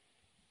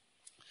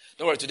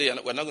 Don't worry, today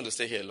we're not going to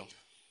stay here long.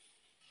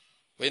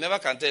 But you never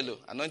can tell you.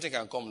 Anointing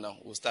can come now.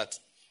 We'll start.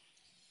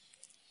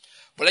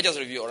 But let's just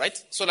review, all right?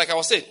 So like I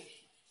was saying,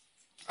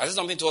 I said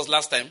something to us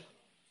last time.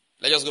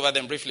 Let's just go over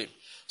them briefly.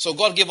 So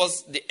God gave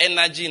us the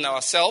energy in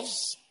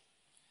ourselves,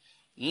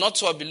 not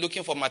to be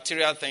looking for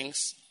material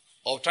things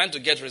or trying to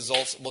get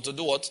results, but to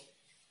do what?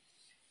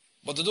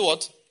 But to do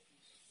what?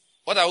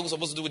 What are we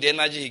supposed to do with the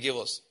energy he gave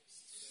us?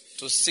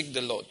 To seek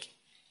the Lord.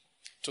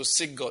 To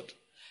seek God.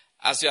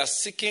 As you are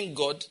seeking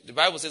God, the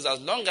Bible says as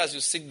long as you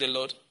seek the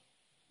Lord,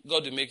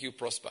 God will make you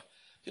prosper.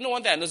 You know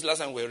one thing I noticed last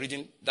time we were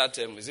reading that,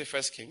 is it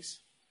 1 Kings?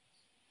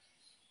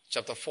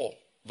 Chapter 4,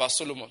 verse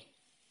Solomon.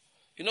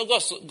 You know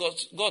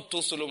God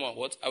told Solomon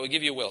what? I will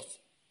give you wealth.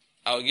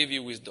 I will give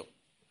you wisdom.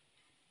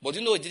 But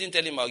you know he didn't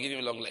tell him I will give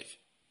him long life.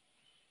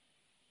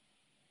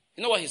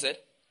 You know what he said?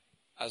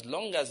 As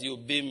long as you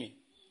obey me,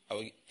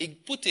 he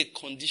put a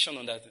condition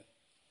on that thing.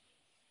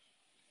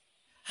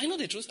 I know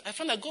the truth. I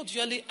find that God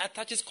usually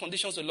attaches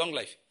conditions to long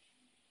life.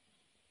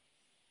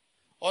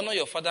 Honor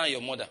your father and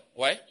your mother.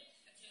 Why?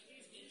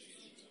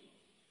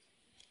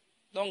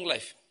 Long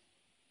life.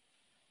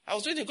 I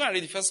was reading, go and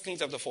read the 1 Kings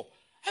chapter 4.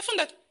 I found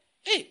that,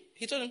 hey,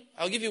 he told him,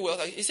 I'll give you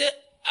wealth. He said,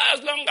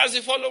 as long as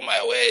you follow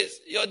my ways,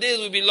 your days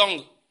will be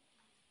long.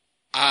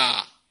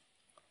 I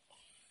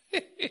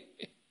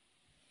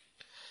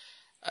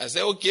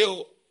said,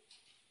 okay.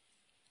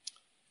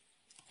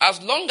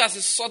 As long as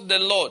he sought the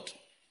Lord,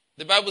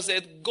 the Bible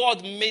said,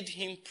 God made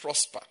him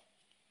prosper.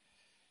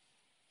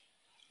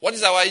 What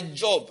is our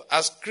job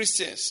as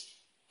Christians?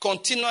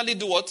 Continually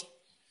do what?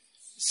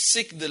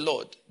 Seek the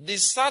Lord. The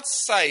sad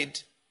side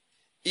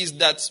is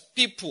that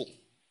people,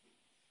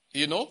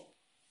 they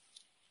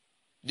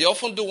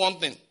often do one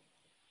thing.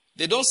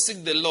 They don't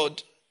seek the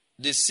Lord,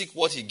 they seek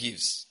what he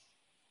gives.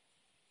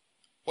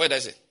 What did I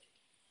say?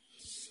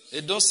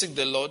 They don't seek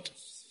the Lord,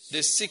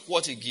 they seek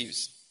what he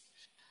gives.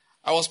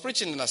 I was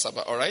preaching in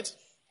Asaba, all right?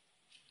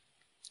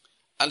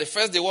 And the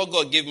first day what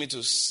God gave me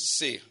to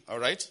say, all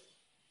right,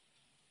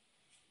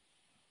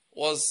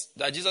 was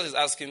that Jesus is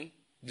asking,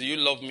 do you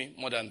love me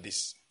more than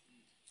this?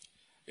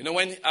 You know,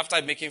 when after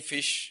making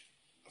fish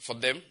for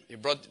them,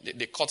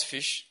 they caught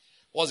fish.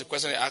 What was the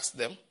question he asked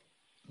them?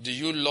 Do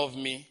you love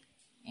me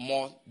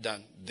more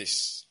than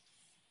this?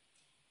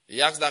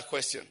 He asked that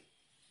question.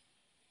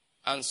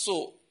 And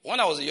so, when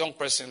I was a young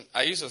person,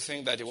 I used to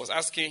think that he was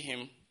asking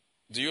him,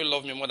 do you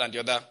love me more than the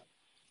other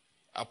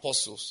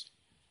apostles?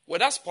 Well,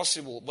 that's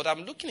possible, but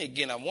I'm looking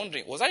again, I'm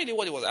wondering, was that really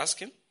what he was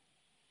asking?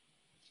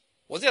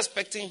 Was he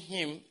expecting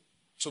him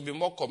to be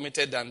more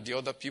committed than the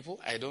other people?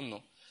 I don't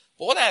know.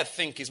 But what I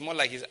think is more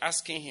like he's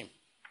asking him,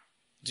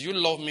 do you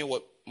love me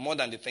more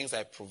than the things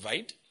I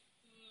provide?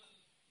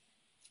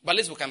 But at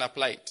least we can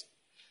apply it.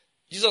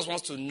 Jesus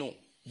wants to know,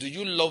 do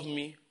you love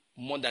me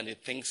more than the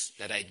things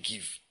that I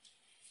give?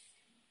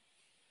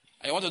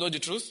 And you want to know the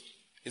truth?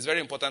 It's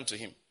very important to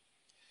him.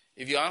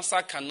 If your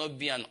answer cannot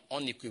be an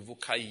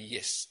unequivocal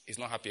yes, he's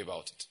not happy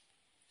about it.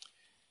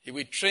 He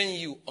will train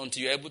you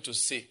until you're able to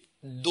say,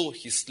 though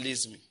he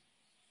slays me.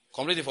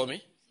 Complete it for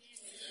me?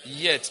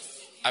 Yet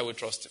I will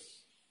trust him.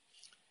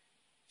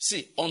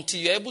 See, until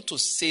you're able to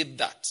say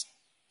that,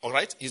 all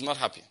right, he's not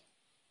happy.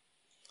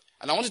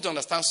 And I want you to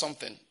understand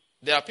something.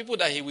 There are people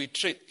that he will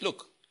treat.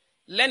 Look,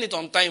 learn it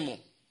on time.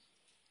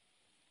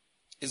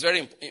 It's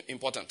very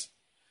important.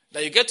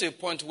 That you get to a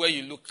point where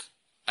you look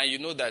and you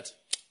know that,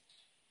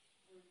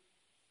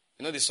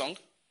 you know the song?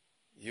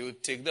 You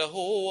take the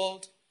whole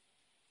world.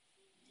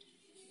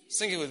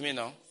 Sing it with me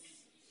now.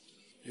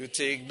 You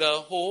take the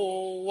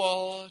whole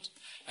world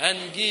and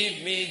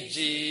give me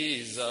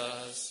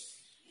Jesus.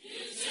 You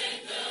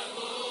take the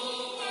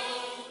whole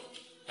world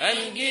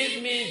and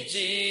give me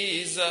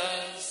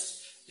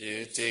Jesus.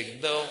 You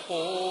take the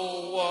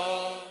whole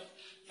world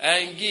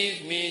and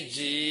give me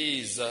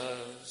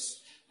Jesus.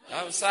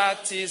 I'm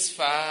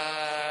satisfied.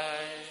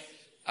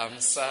 I'm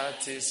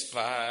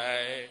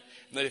satisfied.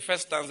 Now the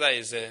first stanza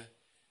is,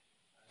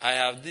 I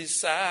have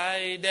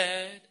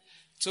decided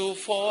to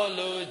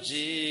follow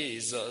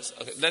Jesus.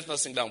 Okay, let's not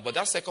sing down. But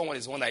that second one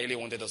is one I really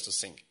wanted us to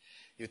sing.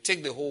 You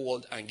take the whole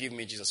world and give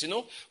me Jesus. You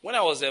know, when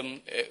I was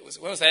when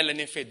I started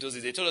learning faith those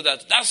days, they told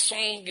us that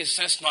song is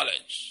sense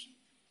knowledge.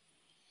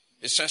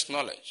 It's sense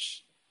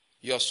knowledge.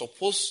 You are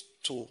supposed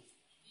to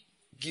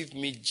give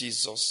me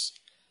Jesus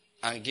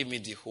and give me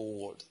the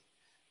whole world.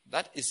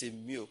 That is a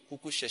Mio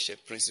Kuku Sheshe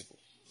principle.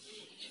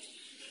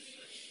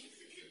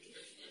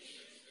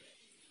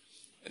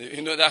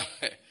 You know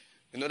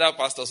that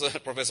pastor, so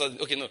professor,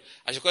 okay, no,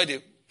 I should call it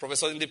the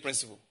professor in the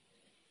principle.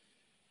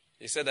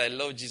 He said, I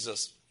love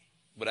Jesus,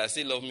 but I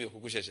still love Mio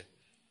Kuku Sheshe.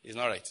 It's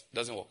not right. It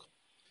doesn't work.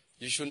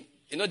 You should,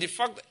 the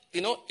fact,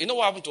 you know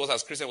what happened to us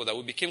as Christians was that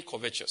we became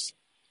covetous.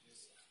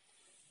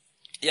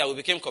 Yeah, we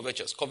became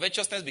covetous.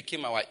 Covetousness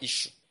became our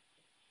issue.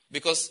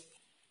 Because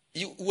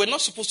we're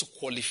not supposed to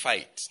qualify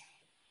it.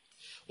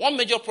 One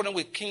major problem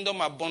with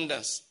kingdom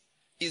abundance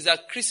is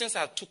that Christians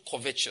are too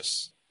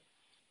covetous.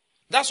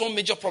 That's one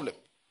major problem.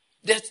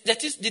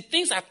 That is, the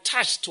things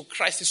attached to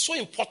Christ is so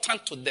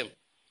important to them.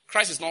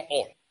 Christ is not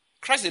all.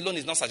 Christ alone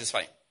is not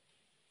satisfying.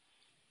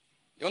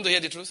 You want to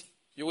hear the truth?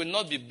 You will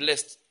not be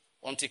blessed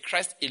until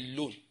Christ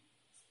alone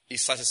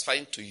is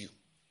satisfying to you.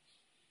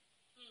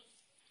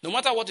 No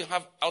matter what you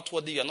have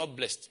outwardly, you are not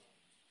blessed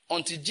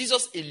until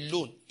Jesus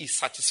alone is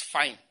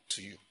satisfying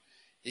to you.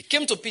 He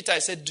came to Peter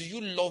and said, do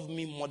you love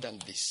me more than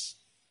this?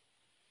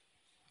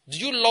 Do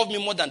you love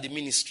me more than the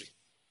ministry?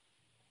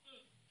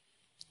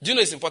 Do you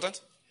know it's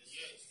important?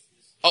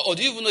 Or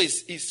do you even know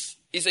it's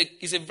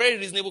a very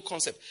reasonable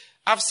concept?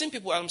 I've seen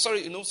people, I'm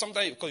sorry,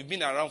 sometimes because you've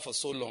been around for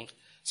so long,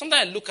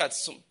 sometimes I look at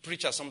some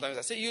preachers sometimes,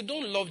 I say, you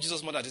don't love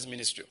Jesus more than this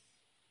ministry.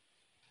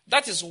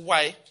 That is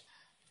why,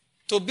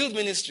 to build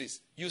ministries,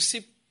 you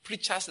see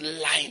preachers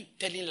lying,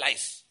 telling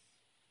lies.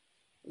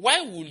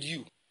 Why would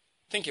you,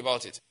 think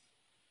about it,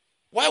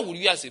 why would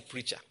you as a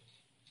preacher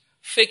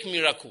fake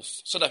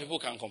miracles so that people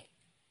can come?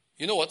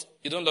 You know what?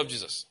 You don't love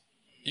Jesus.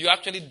 You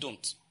actually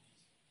don't.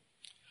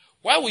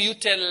 Why will you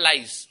tell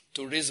lies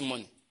to raise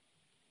money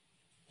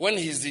when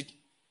he's the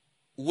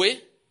way,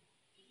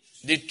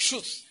 the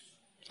truth,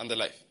 and the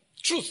life?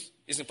 Truth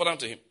is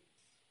important to him.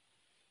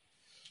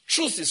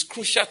 Truth is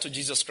crucial to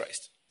Jesus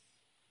Christ.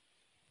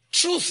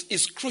 Truth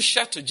is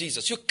crucial to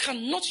Jesus. You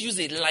cannot use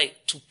a lie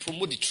to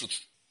promote the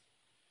truth.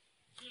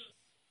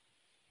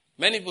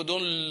 Many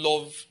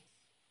people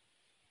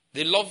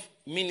they love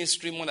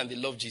ministry more than they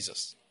love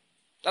Jesus.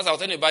 That's what I was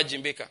telling you about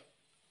Jim Baker,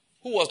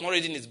 who was not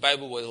reading his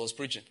Bible while he was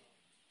preaching.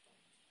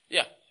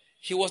 Yeah,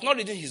 he was not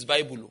reading his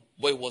Bible,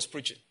 but he was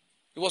preaching.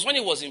 It was when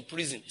he was in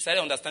prison, he started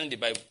understanding the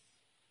Bible.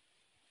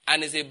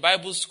 And he's a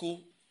Bible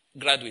school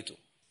graduate.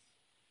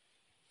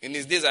 In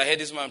his days, I heard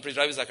this man preach,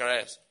 Rabbi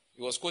Zacharias.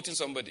 He was quoting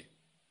somebody.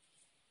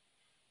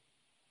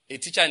 A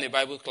teacher in a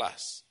Bible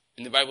class,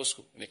 in the Bible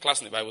school, in a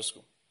class in the Bible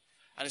school.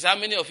 And he said, how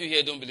many of you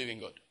here don't believe in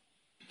God?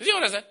 You see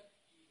what I said?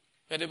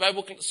 You're at the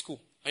Bible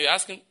school. And you're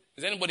asking,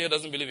 is there anybody who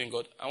doesn't believe in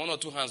God? And one or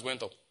two hands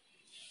went up.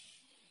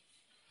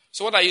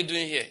 So what are you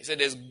doing here? He said,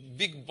 there's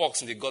big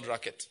box in the God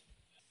racket.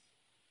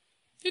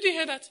 Did you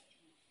hear that?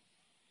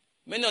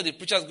 Many of the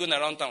preachers going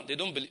around town, they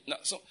don't believe. Now,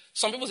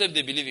 some people say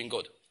they believe in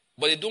God,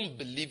 but they don't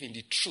believe in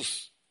the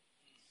truth.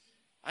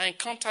 I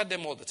encounter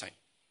them all the time.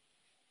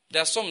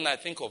 There are some that I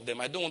think of them,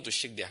 I don't want to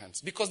shake their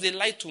hands because they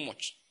lie too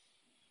much.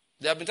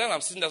 There have been times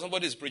I'm sitting there,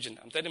 somebody is preaching.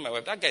 I'm telling my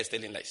wife, that guy is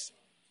telling lies.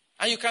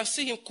 And you can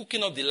see him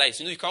cooking up the lies.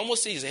 You can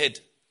almost see his head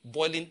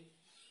boiling,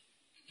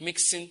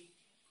 mixing,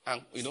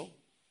 and,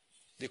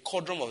 the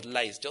cauldron of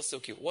lies. Just say,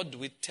 okay, what do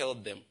we tell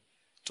them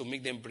to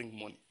make them bring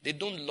money? They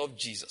don't love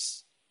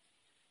Jesus.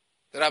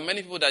 There are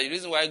many people that the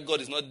reason why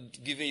God is not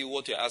giving you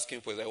what you're asking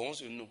for is that he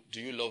wants you to know,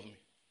 do you love me?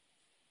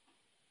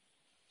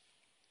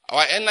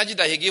 Our energy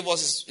that he gave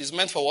us is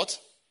meant for what?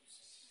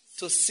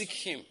 To seek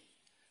him.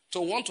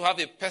 To want to have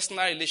a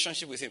personal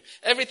relationship with him.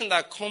 Everything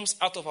that comes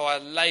out of our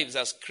lives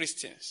as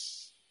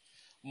Christians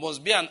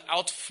must be an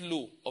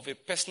outflow of a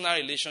personal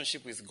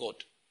relationship with God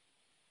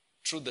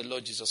through the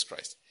Lord Jesus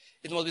Christ.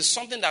 It must be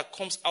something that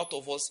comes out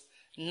of us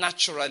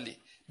naturally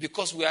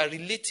because we are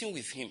relating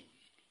with him.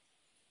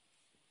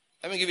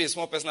 Let me give you a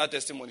small personal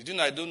testimony. Do you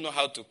know I don't know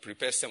how to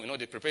prepare sermon?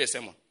 They prepare a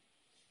sermon.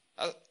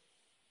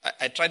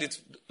 I tried it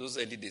those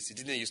early days. It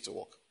didn't used to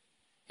work.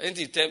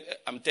 Anything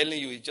I'm telling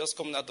you, it's just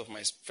coming out of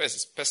my first.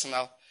 It's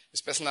personal.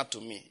 It's personal to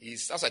me.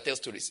 As I tell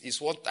stories, it's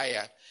what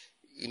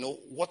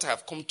what I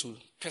have come to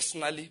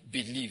personally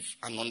believe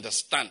and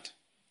understand.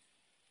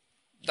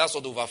 That's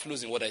what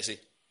overflows in what I say.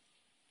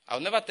 I'll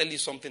never tell you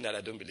something that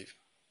I don't believe.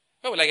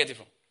 Where will I get it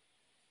from?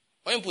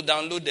 When people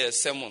download their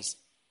sermon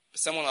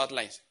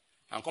outlines,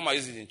 and come and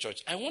use it in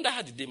church, I wonder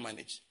how did they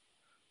manage?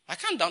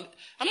 I'm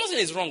not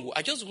saying it's wrong.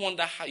 I just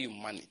wonder how you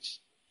manage.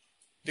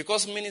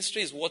 Because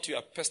ministry is what you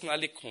are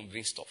personally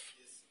convinced of.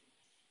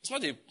 It's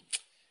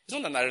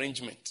not an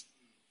arrangement.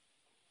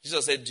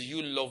 Jesus said, do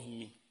you love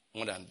me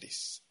more than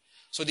this?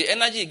 So the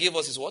energy he gave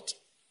us is what?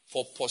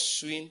 For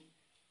pursuing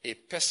a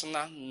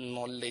personal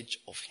knowledge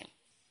of him.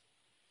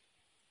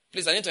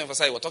 Please, I need to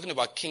emphasize, we're talking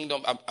about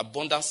kingdom,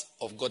 abundance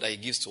of God that he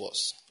gives to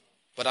us.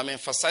 But I'm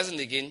emphasizing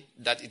again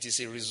that it is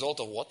a result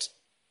of what?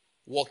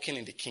 Walking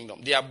in the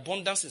kingdom. The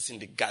abundance is in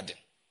the garden.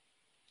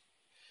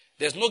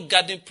 There's no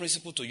garden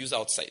principle to use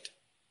outside.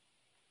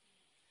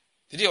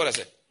 Did you hear what I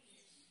said?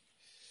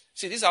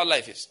 See, this is how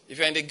life is. If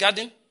you're in the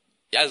garden,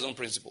 it has its own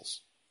principles.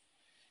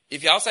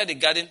 If you're outside the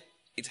garden,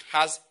 it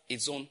has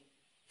its own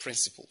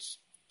principles.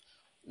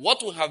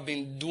 What we have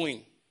been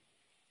doing,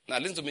 now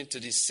listen to me, to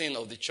the sin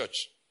of the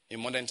church in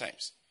modern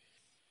times,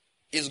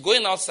 is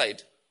going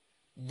outside,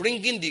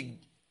 bringing the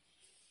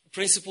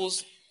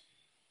principles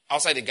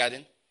outside the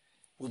garden,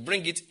 we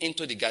bring it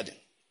into the garden.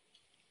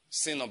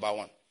 Sin number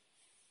one.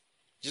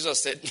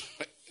 Jesus said,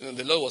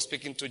 the Lord was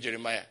speaking to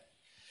Jeremiah.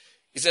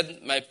 He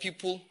said, my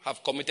people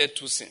have committed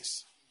 2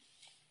 sins.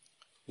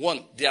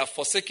 1, they have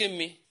forsaken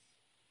me,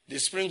 the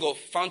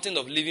fountain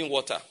of living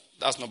water.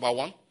 That's number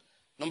 1.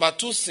 Number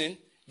 2 sin,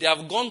 they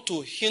have gone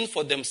to hewn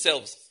for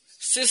themselves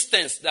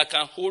cisterns that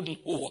can hold no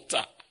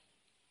water.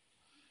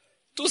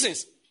 2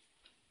 sins.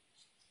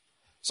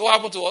 So what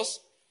happened to us?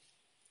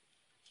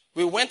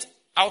 We went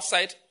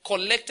outside,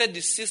 collected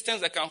the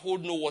cisterns that can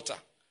hold no water,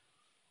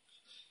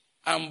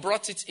 and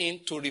brought it in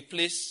to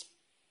replace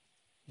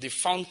the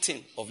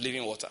fountain of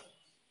living water.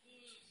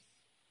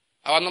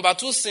 Our number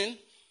 2 sin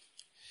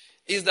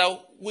is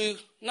that we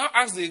now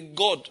ask the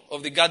God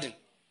of the garden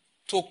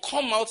to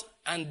come out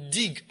and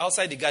dig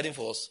outside the garden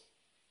for us.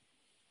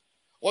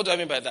 What do I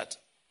mean by that?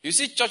 You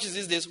see, churches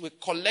these days, we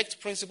collect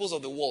principles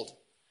of the world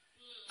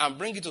and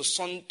bring it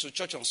to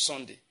church on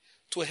Sunday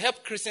to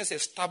help Christians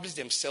establish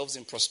themselves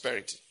in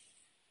prosperity.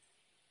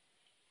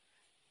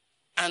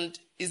 And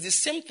it's the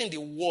same thing the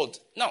world.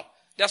 Now,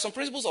 there are some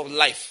principles of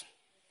life.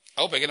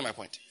 I hope you're getting my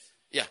point.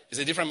 Yeah, it's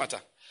a different matter.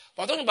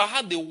 But I'm talking about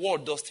how the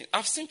world does things.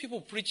 I've seen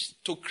people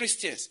preach to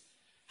Christians,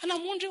 and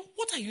I'm wondering,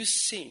 what are you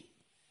saying?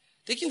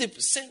 Taking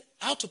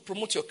how to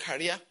promote your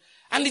career,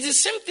 and it's the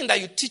same thing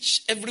that you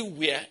teach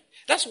everywhere.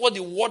 That's what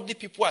the worldly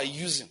people are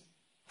using.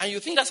 And you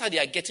think that's how they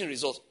are getting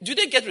results. Do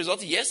they get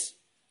results? Yes.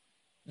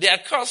 They are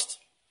cursed.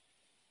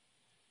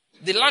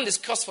 The land is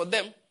cursed for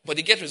them, but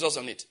they get results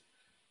on it.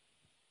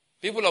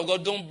 People of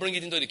God, don't bring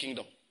it into the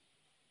kingdom.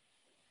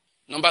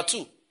 Number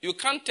 2, you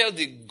can't tell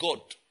the God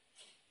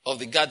of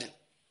the garden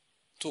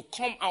to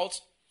come out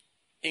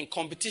in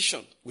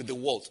competition with the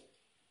world,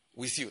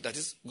 with you. That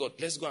is, God,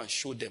 let's go and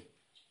show them.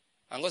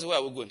 And God said, where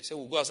are we going? He said,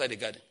 we'll go outside the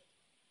garden.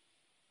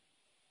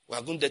 We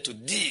are going there to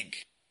dig.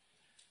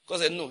 God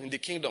said, no, in the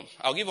kingdom.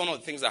 I'll give one of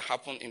the things that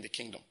happen in the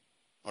kingdom.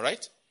 All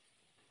right?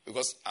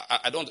 Because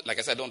I don't, like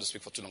I said, I don't want to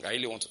speak for too long. I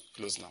really want to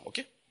close now,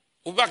 okay?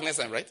 We'll be back next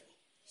time, right?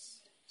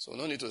 So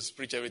no need to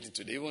preach everything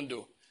today, even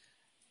though,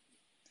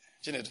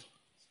 Janet,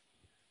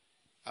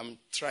 I'm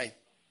trying.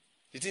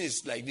 The thing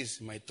is like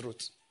this in my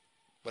throat.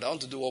 But I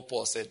want to do what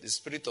Paul said, the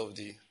spirit of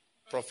the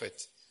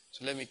prophet.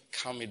 So let me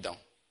calm it down.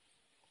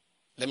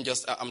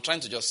 I'm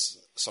trying to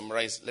just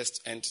summarize. Let's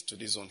end to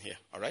this zone here,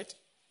 all right?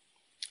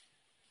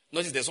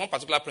 Notice there's one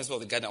particular principle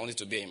of the garden I want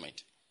you to bear in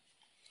mind.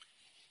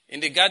 In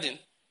the garden,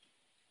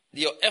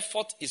 your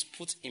effort is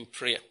put in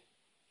prayer.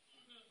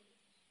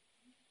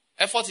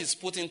 Effort is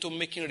put into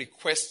making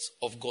requests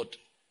of God.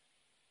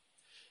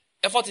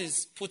 Effort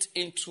is put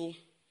into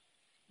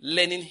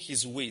learning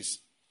his ways.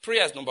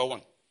 Prayer is number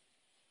 1.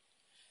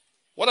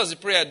 What does the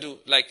prayer do?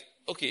 Like,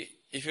 okay,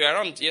 if you were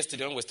around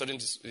yesterday when we were studying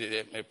this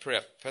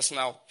prayer,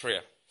 personal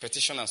prayer,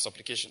 petition and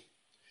supplication.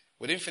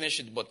 We didn't finish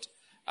it, but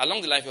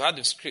along the line, if you had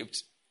the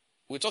script,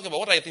 we talk about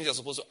what are the things you're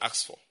supposed to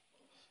ask for.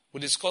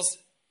 We discuss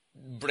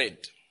bread.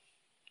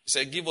 He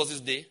said, give us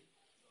this day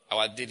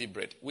our daily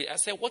bread. I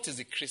said, what is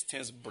the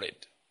Christian's bread?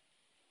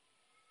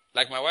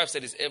 Like my wife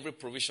said, it's every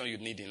provision you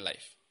need in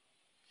life.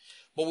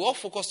 But we all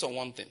focused on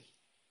one thing,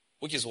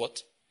 which is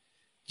what?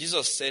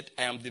 Jesus said,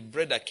 I am the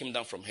bread that came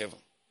down from heaven.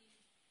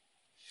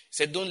 He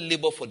said, don't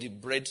labor for the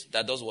bread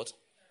that does what?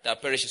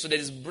 That perishes. So there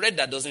is bread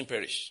that doesn't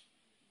perish.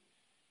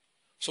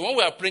 So when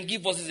we are praying,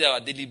 give us this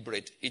our daily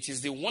bread, it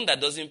is the one that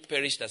doesn't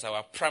perish that's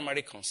our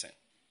primary concern.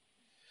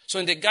 So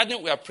in the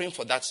garden, we are praying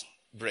for that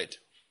bread.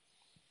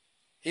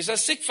 He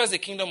says, seek first the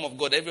kingdom of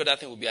God, every other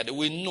thing will be added.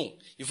 We know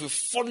if we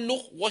follow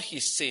what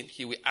he's saying,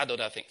 he will add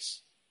other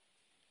things.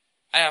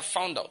 I have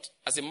found out,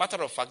 as a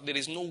matter of fact, there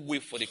is no way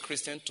for the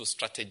Christian to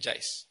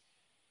strategize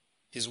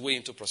his way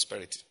into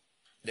prosperity.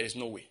 There is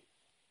no way.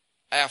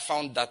 I have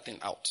found that thing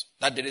out,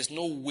 that there is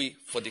no way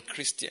for the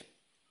Christian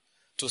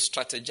to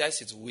strategize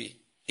his way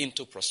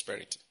into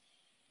prosperity.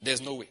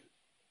 There's no way.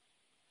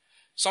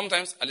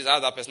 Sometimes, at least I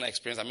have that personal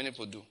experience, and many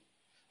people do,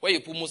 where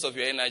you put most of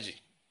your energy,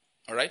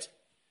 all right,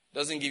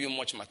 doesn't give you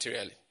much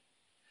materially.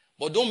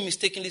 But don't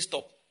mistakenly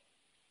stop.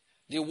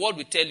 The world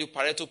will tell you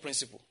Pareto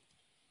principle.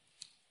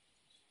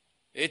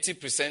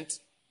 80%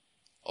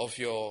 of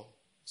your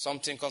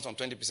Something comes from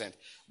 20%.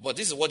 But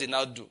this is what they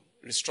now do,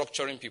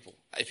 restructuring people.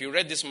 If you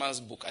read this man's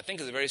book, I think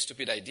it's a very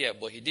stupid idea,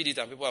 but he did it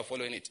and people are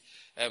following it.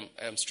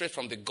 Straight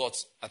from the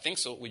guts, I think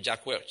so, with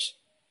Jack Welch.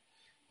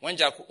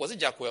 Was it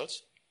Jack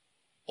Welch?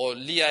 Or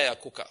Lee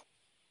Iacocca,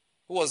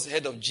 who was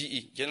head of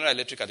GE, General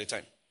Electric at the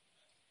time.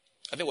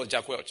 I think it was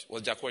Jack Welch. It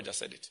was Jack Welch that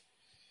said it.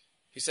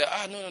 He said,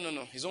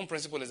 no. His own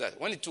principle is that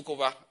when he took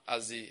over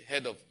as the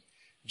head of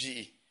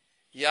GE,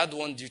 he had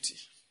one duty.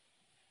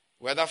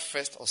 Whether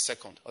first or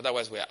second,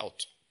 otherwise we are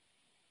out.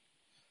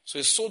 So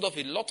he sold off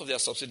a lot of their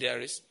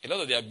subsidiaries, a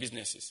lot of their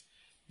businesses,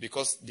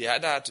 because they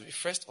either had to be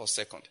first or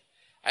second.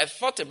 I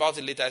thought about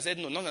it later. I said,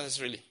 no, not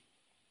necessarily.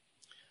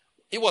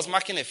 It was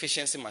marking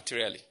efficiency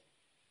materially.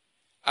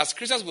 As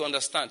Christians, we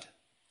understand.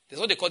 There's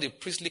what they call the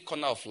priestly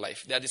corner of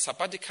life. There are the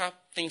sabbatical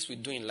things we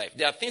do in life.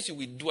 There are things you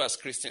will do as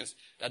Christians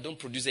that don't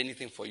produce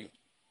anything for you,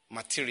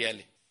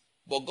 materially.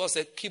 But God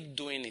said, keep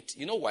doing it.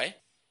 You know why?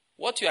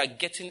 What you are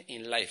getting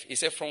in life, He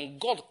said, from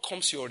God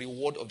comes your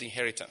reward of the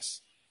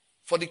inheritance.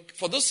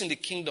 For those in the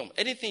kingdom,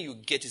 anything you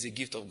get is a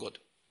gift of God.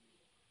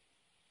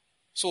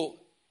 So,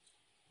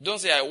 don't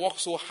say, I work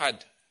so hard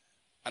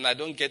and I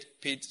don't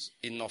get paid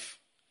enough.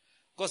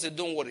 God said,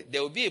 don't worry.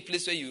 There will be a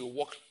place where you will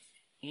work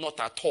not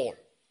at all,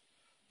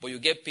 but you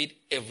get paid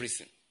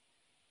everything.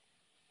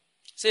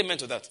 Say amen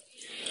to that.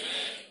 Amen.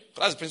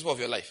 That's the principle of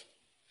your life.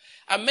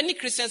 And many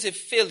Christians have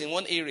failed in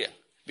one area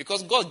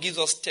because God gives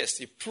us tests.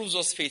 He proves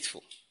us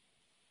faithful.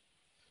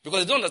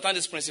 Because they don't understand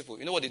this principle.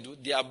 You know what they do?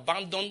 They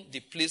abandon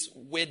the place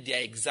where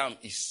their exam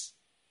is.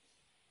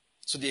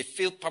 So they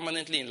fail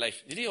permanently in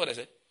life. Did you hear what I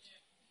said?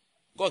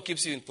 God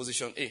keeps you in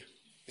position A.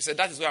 He said,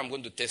 that is where I'm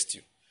going to test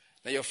you.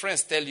 Now your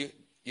friends tell you,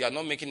 you are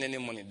not making any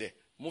money there.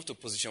 Move to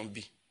position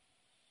B.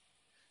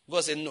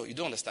 God said, no, you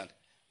don't understand.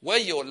 Where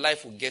your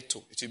life will get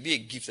to, it will be a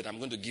gift that I'm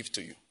going to give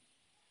to you.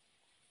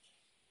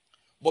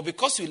 But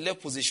because you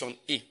left position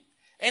A,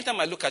 anytime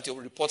I look at your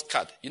report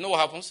card, you know what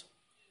happens?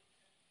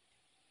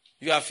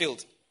 You have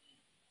failed.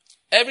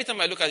 Every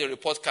time I look at your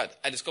report card,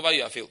 I discover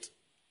you have failed.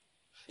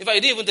 In fact,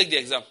 you didn't even take the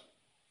exam.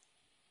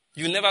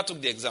 You never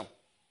took the exam.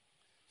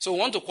 So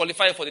want to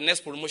qualify for the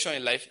next promotion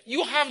in life,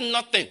 you have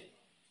nothing.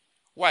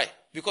 Why?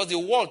 Because the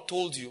world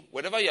told you,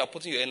 wherever you are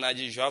putting your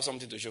energy, you should have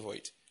something to show for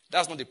it.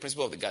 That's not the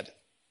principle of the garden.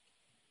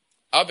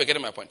 I hope you're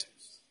getting my point.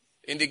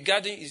 In the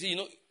garden, you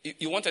see,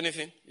 you want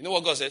anything? You know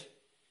what God said?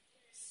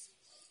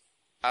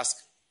 Ask.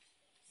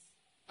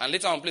 And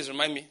later on, please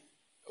remind me.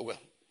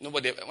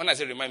 When I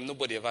say remind me,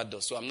 nobody ever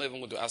does. So I'm not even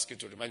going to ask you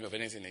to remind me of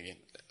anything again.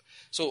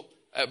 So,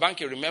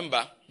 Banky,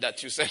 remember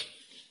that you said,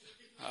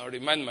 I'll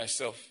remind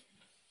myself.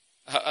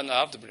 And I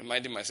have to be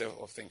reminding myself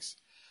of things.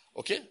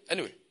 Okay?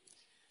 Anyway.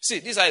 See,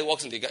 this is how it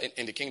works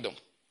in the kingdom.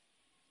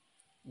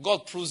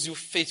 God proves you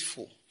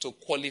faithful to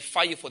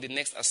qualify you for the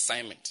next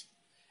assignment.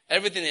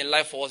 Everything in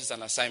life for us is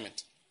an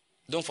assignment.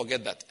 Don't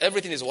forget that.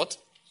 Everything is what?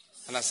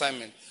 An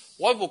assignment.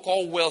 What we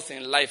call wealth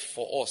in life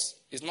for us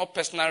is not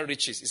personal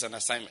riches, it's an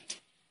assignment.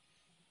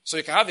 So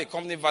you can have a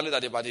company valued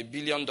at about $1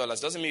 billion.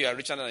 Doesn't mean you are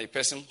richer than a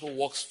person who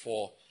works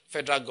for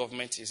federal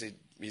government, is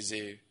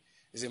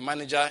a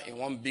manager in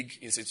one big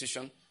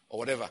institution or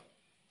whatever.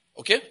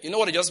 Okay? You know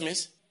what it just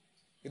means?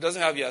 It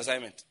doesn't have your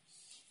assignment.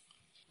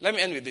 Let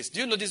me end with this.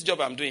 Do you know this job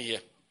I'm doing here?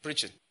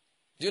 Preaching.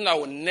 Do you know I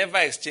will never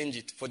exchange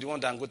it for the one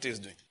that Dangote is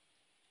doing?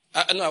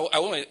 No, I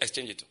won't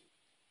exchange it.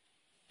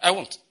 I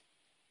won't.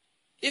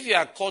 If you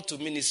are called to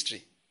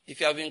ministry, if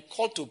you have been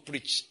called to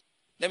preach,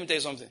 let me tell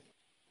you something.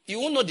 You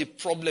won't know the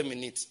problem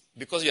in it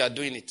because you are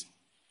doing it.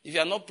 If you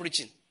are not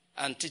preaching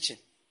and teaching,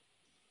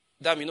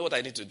 damn, you know what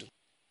I need to do?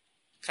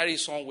 Carry you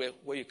somewhere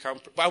where you can.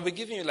 But I'll be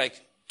giving you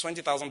like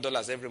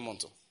 $20,000 every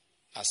month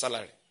as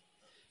salary.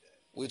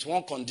 With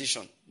one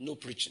condition, no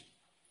preaching.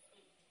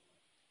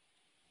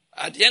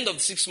 At the end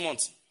of 6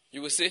 months,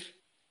 you will say,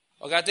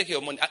 okay, take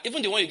your money.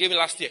 Even the one you gave me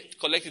last year,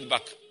 collect it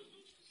back.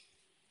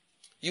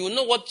 You will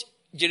know what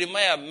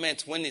Jeremiah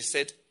meant when he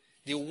said,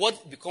 the word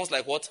becomes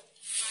like what?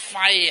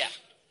 Fire.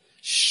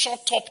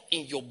 Shut up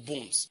in your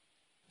bones.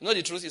 You know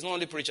the truth? It's not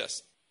only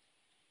preachers.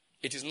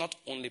 It is not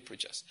only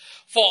preachers.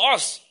 For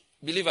us,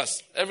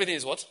 believers, everything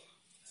is what?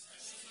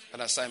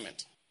 An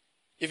assignment.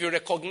 If you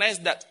recognize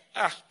that,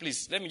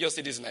 please, let me just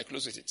say this and I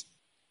close with it.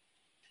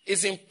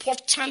 It's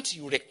important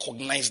you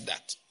recognize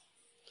that.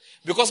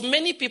 Because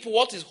many people,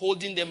 what is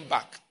holding them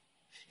back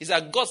is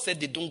that God said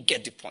they don't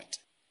get the point.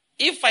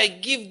 If I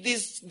give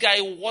this guy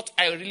what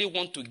I really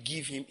want to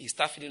give him, he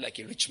start feeling like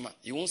a rich man.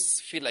 He won't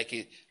feel like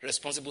a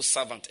responsible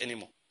servant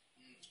anymore.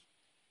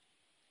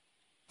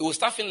 He will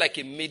start feeling like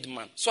a made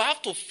man. So I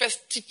have to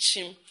first teach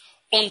him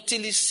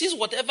until he sees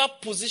whatever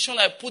position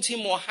I put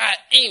him or her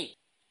in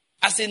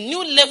as a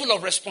new level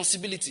of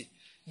responsibility.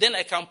 Then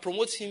I can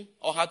promote him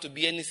or her to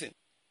be anything.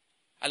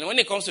 And when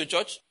it comes to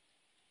church,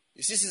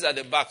 he sits at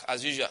the back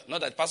as usual.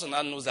 Not that person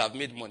now knows I've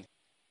made money.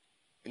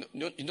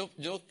 You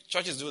know,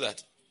 churches do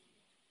that.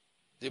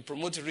 They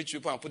promote rich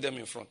people and put them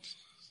in front.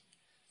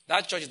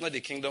 That church is not the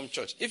kingdom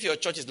church. If your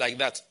church is like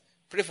that,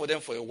 pray for them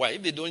for a while.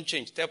 If they don't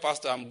change, tell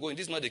pastor, I'm going.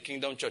 This is not the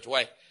kingdom church.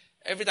 Why?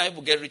 Every time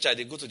people get richer,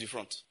 they go to the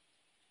front.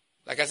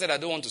 Like I said, I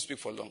don't want to speak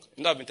for long.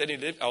 You know, I've been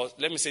telling you,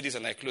 let me say this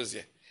and I close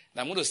here.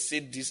 Now I'm going to say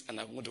this and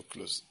I'm going to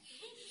close.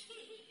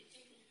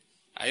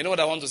 And you know what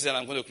I want to say and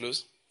I'm going to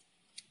close?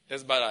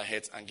 Let's bow our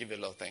heads and give the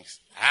Lord thanks.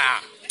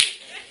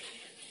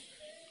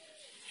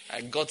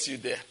 I got you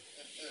there.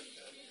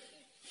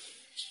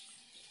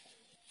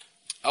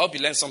 I hope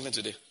you learned something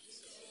today.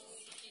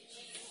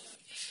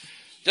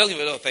 Just give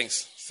the Lord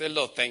thanks. Say,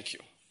 Lord, thank you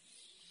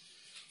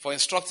for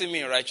instructing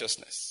me in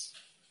righteousness.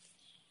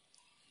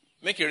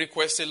 Make a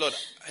request. Say, Lord,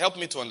 help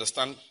me to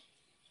understand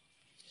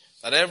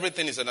that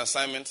everything is an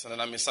assignment and that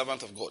I'm a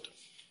servant of God.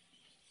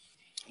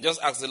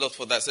 Just ask the Lord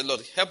for that. Say,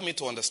 Lord, help me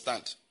to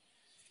understand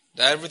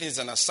that everything is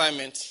an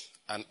assignment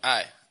and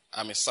I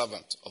am a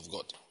servant of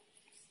God.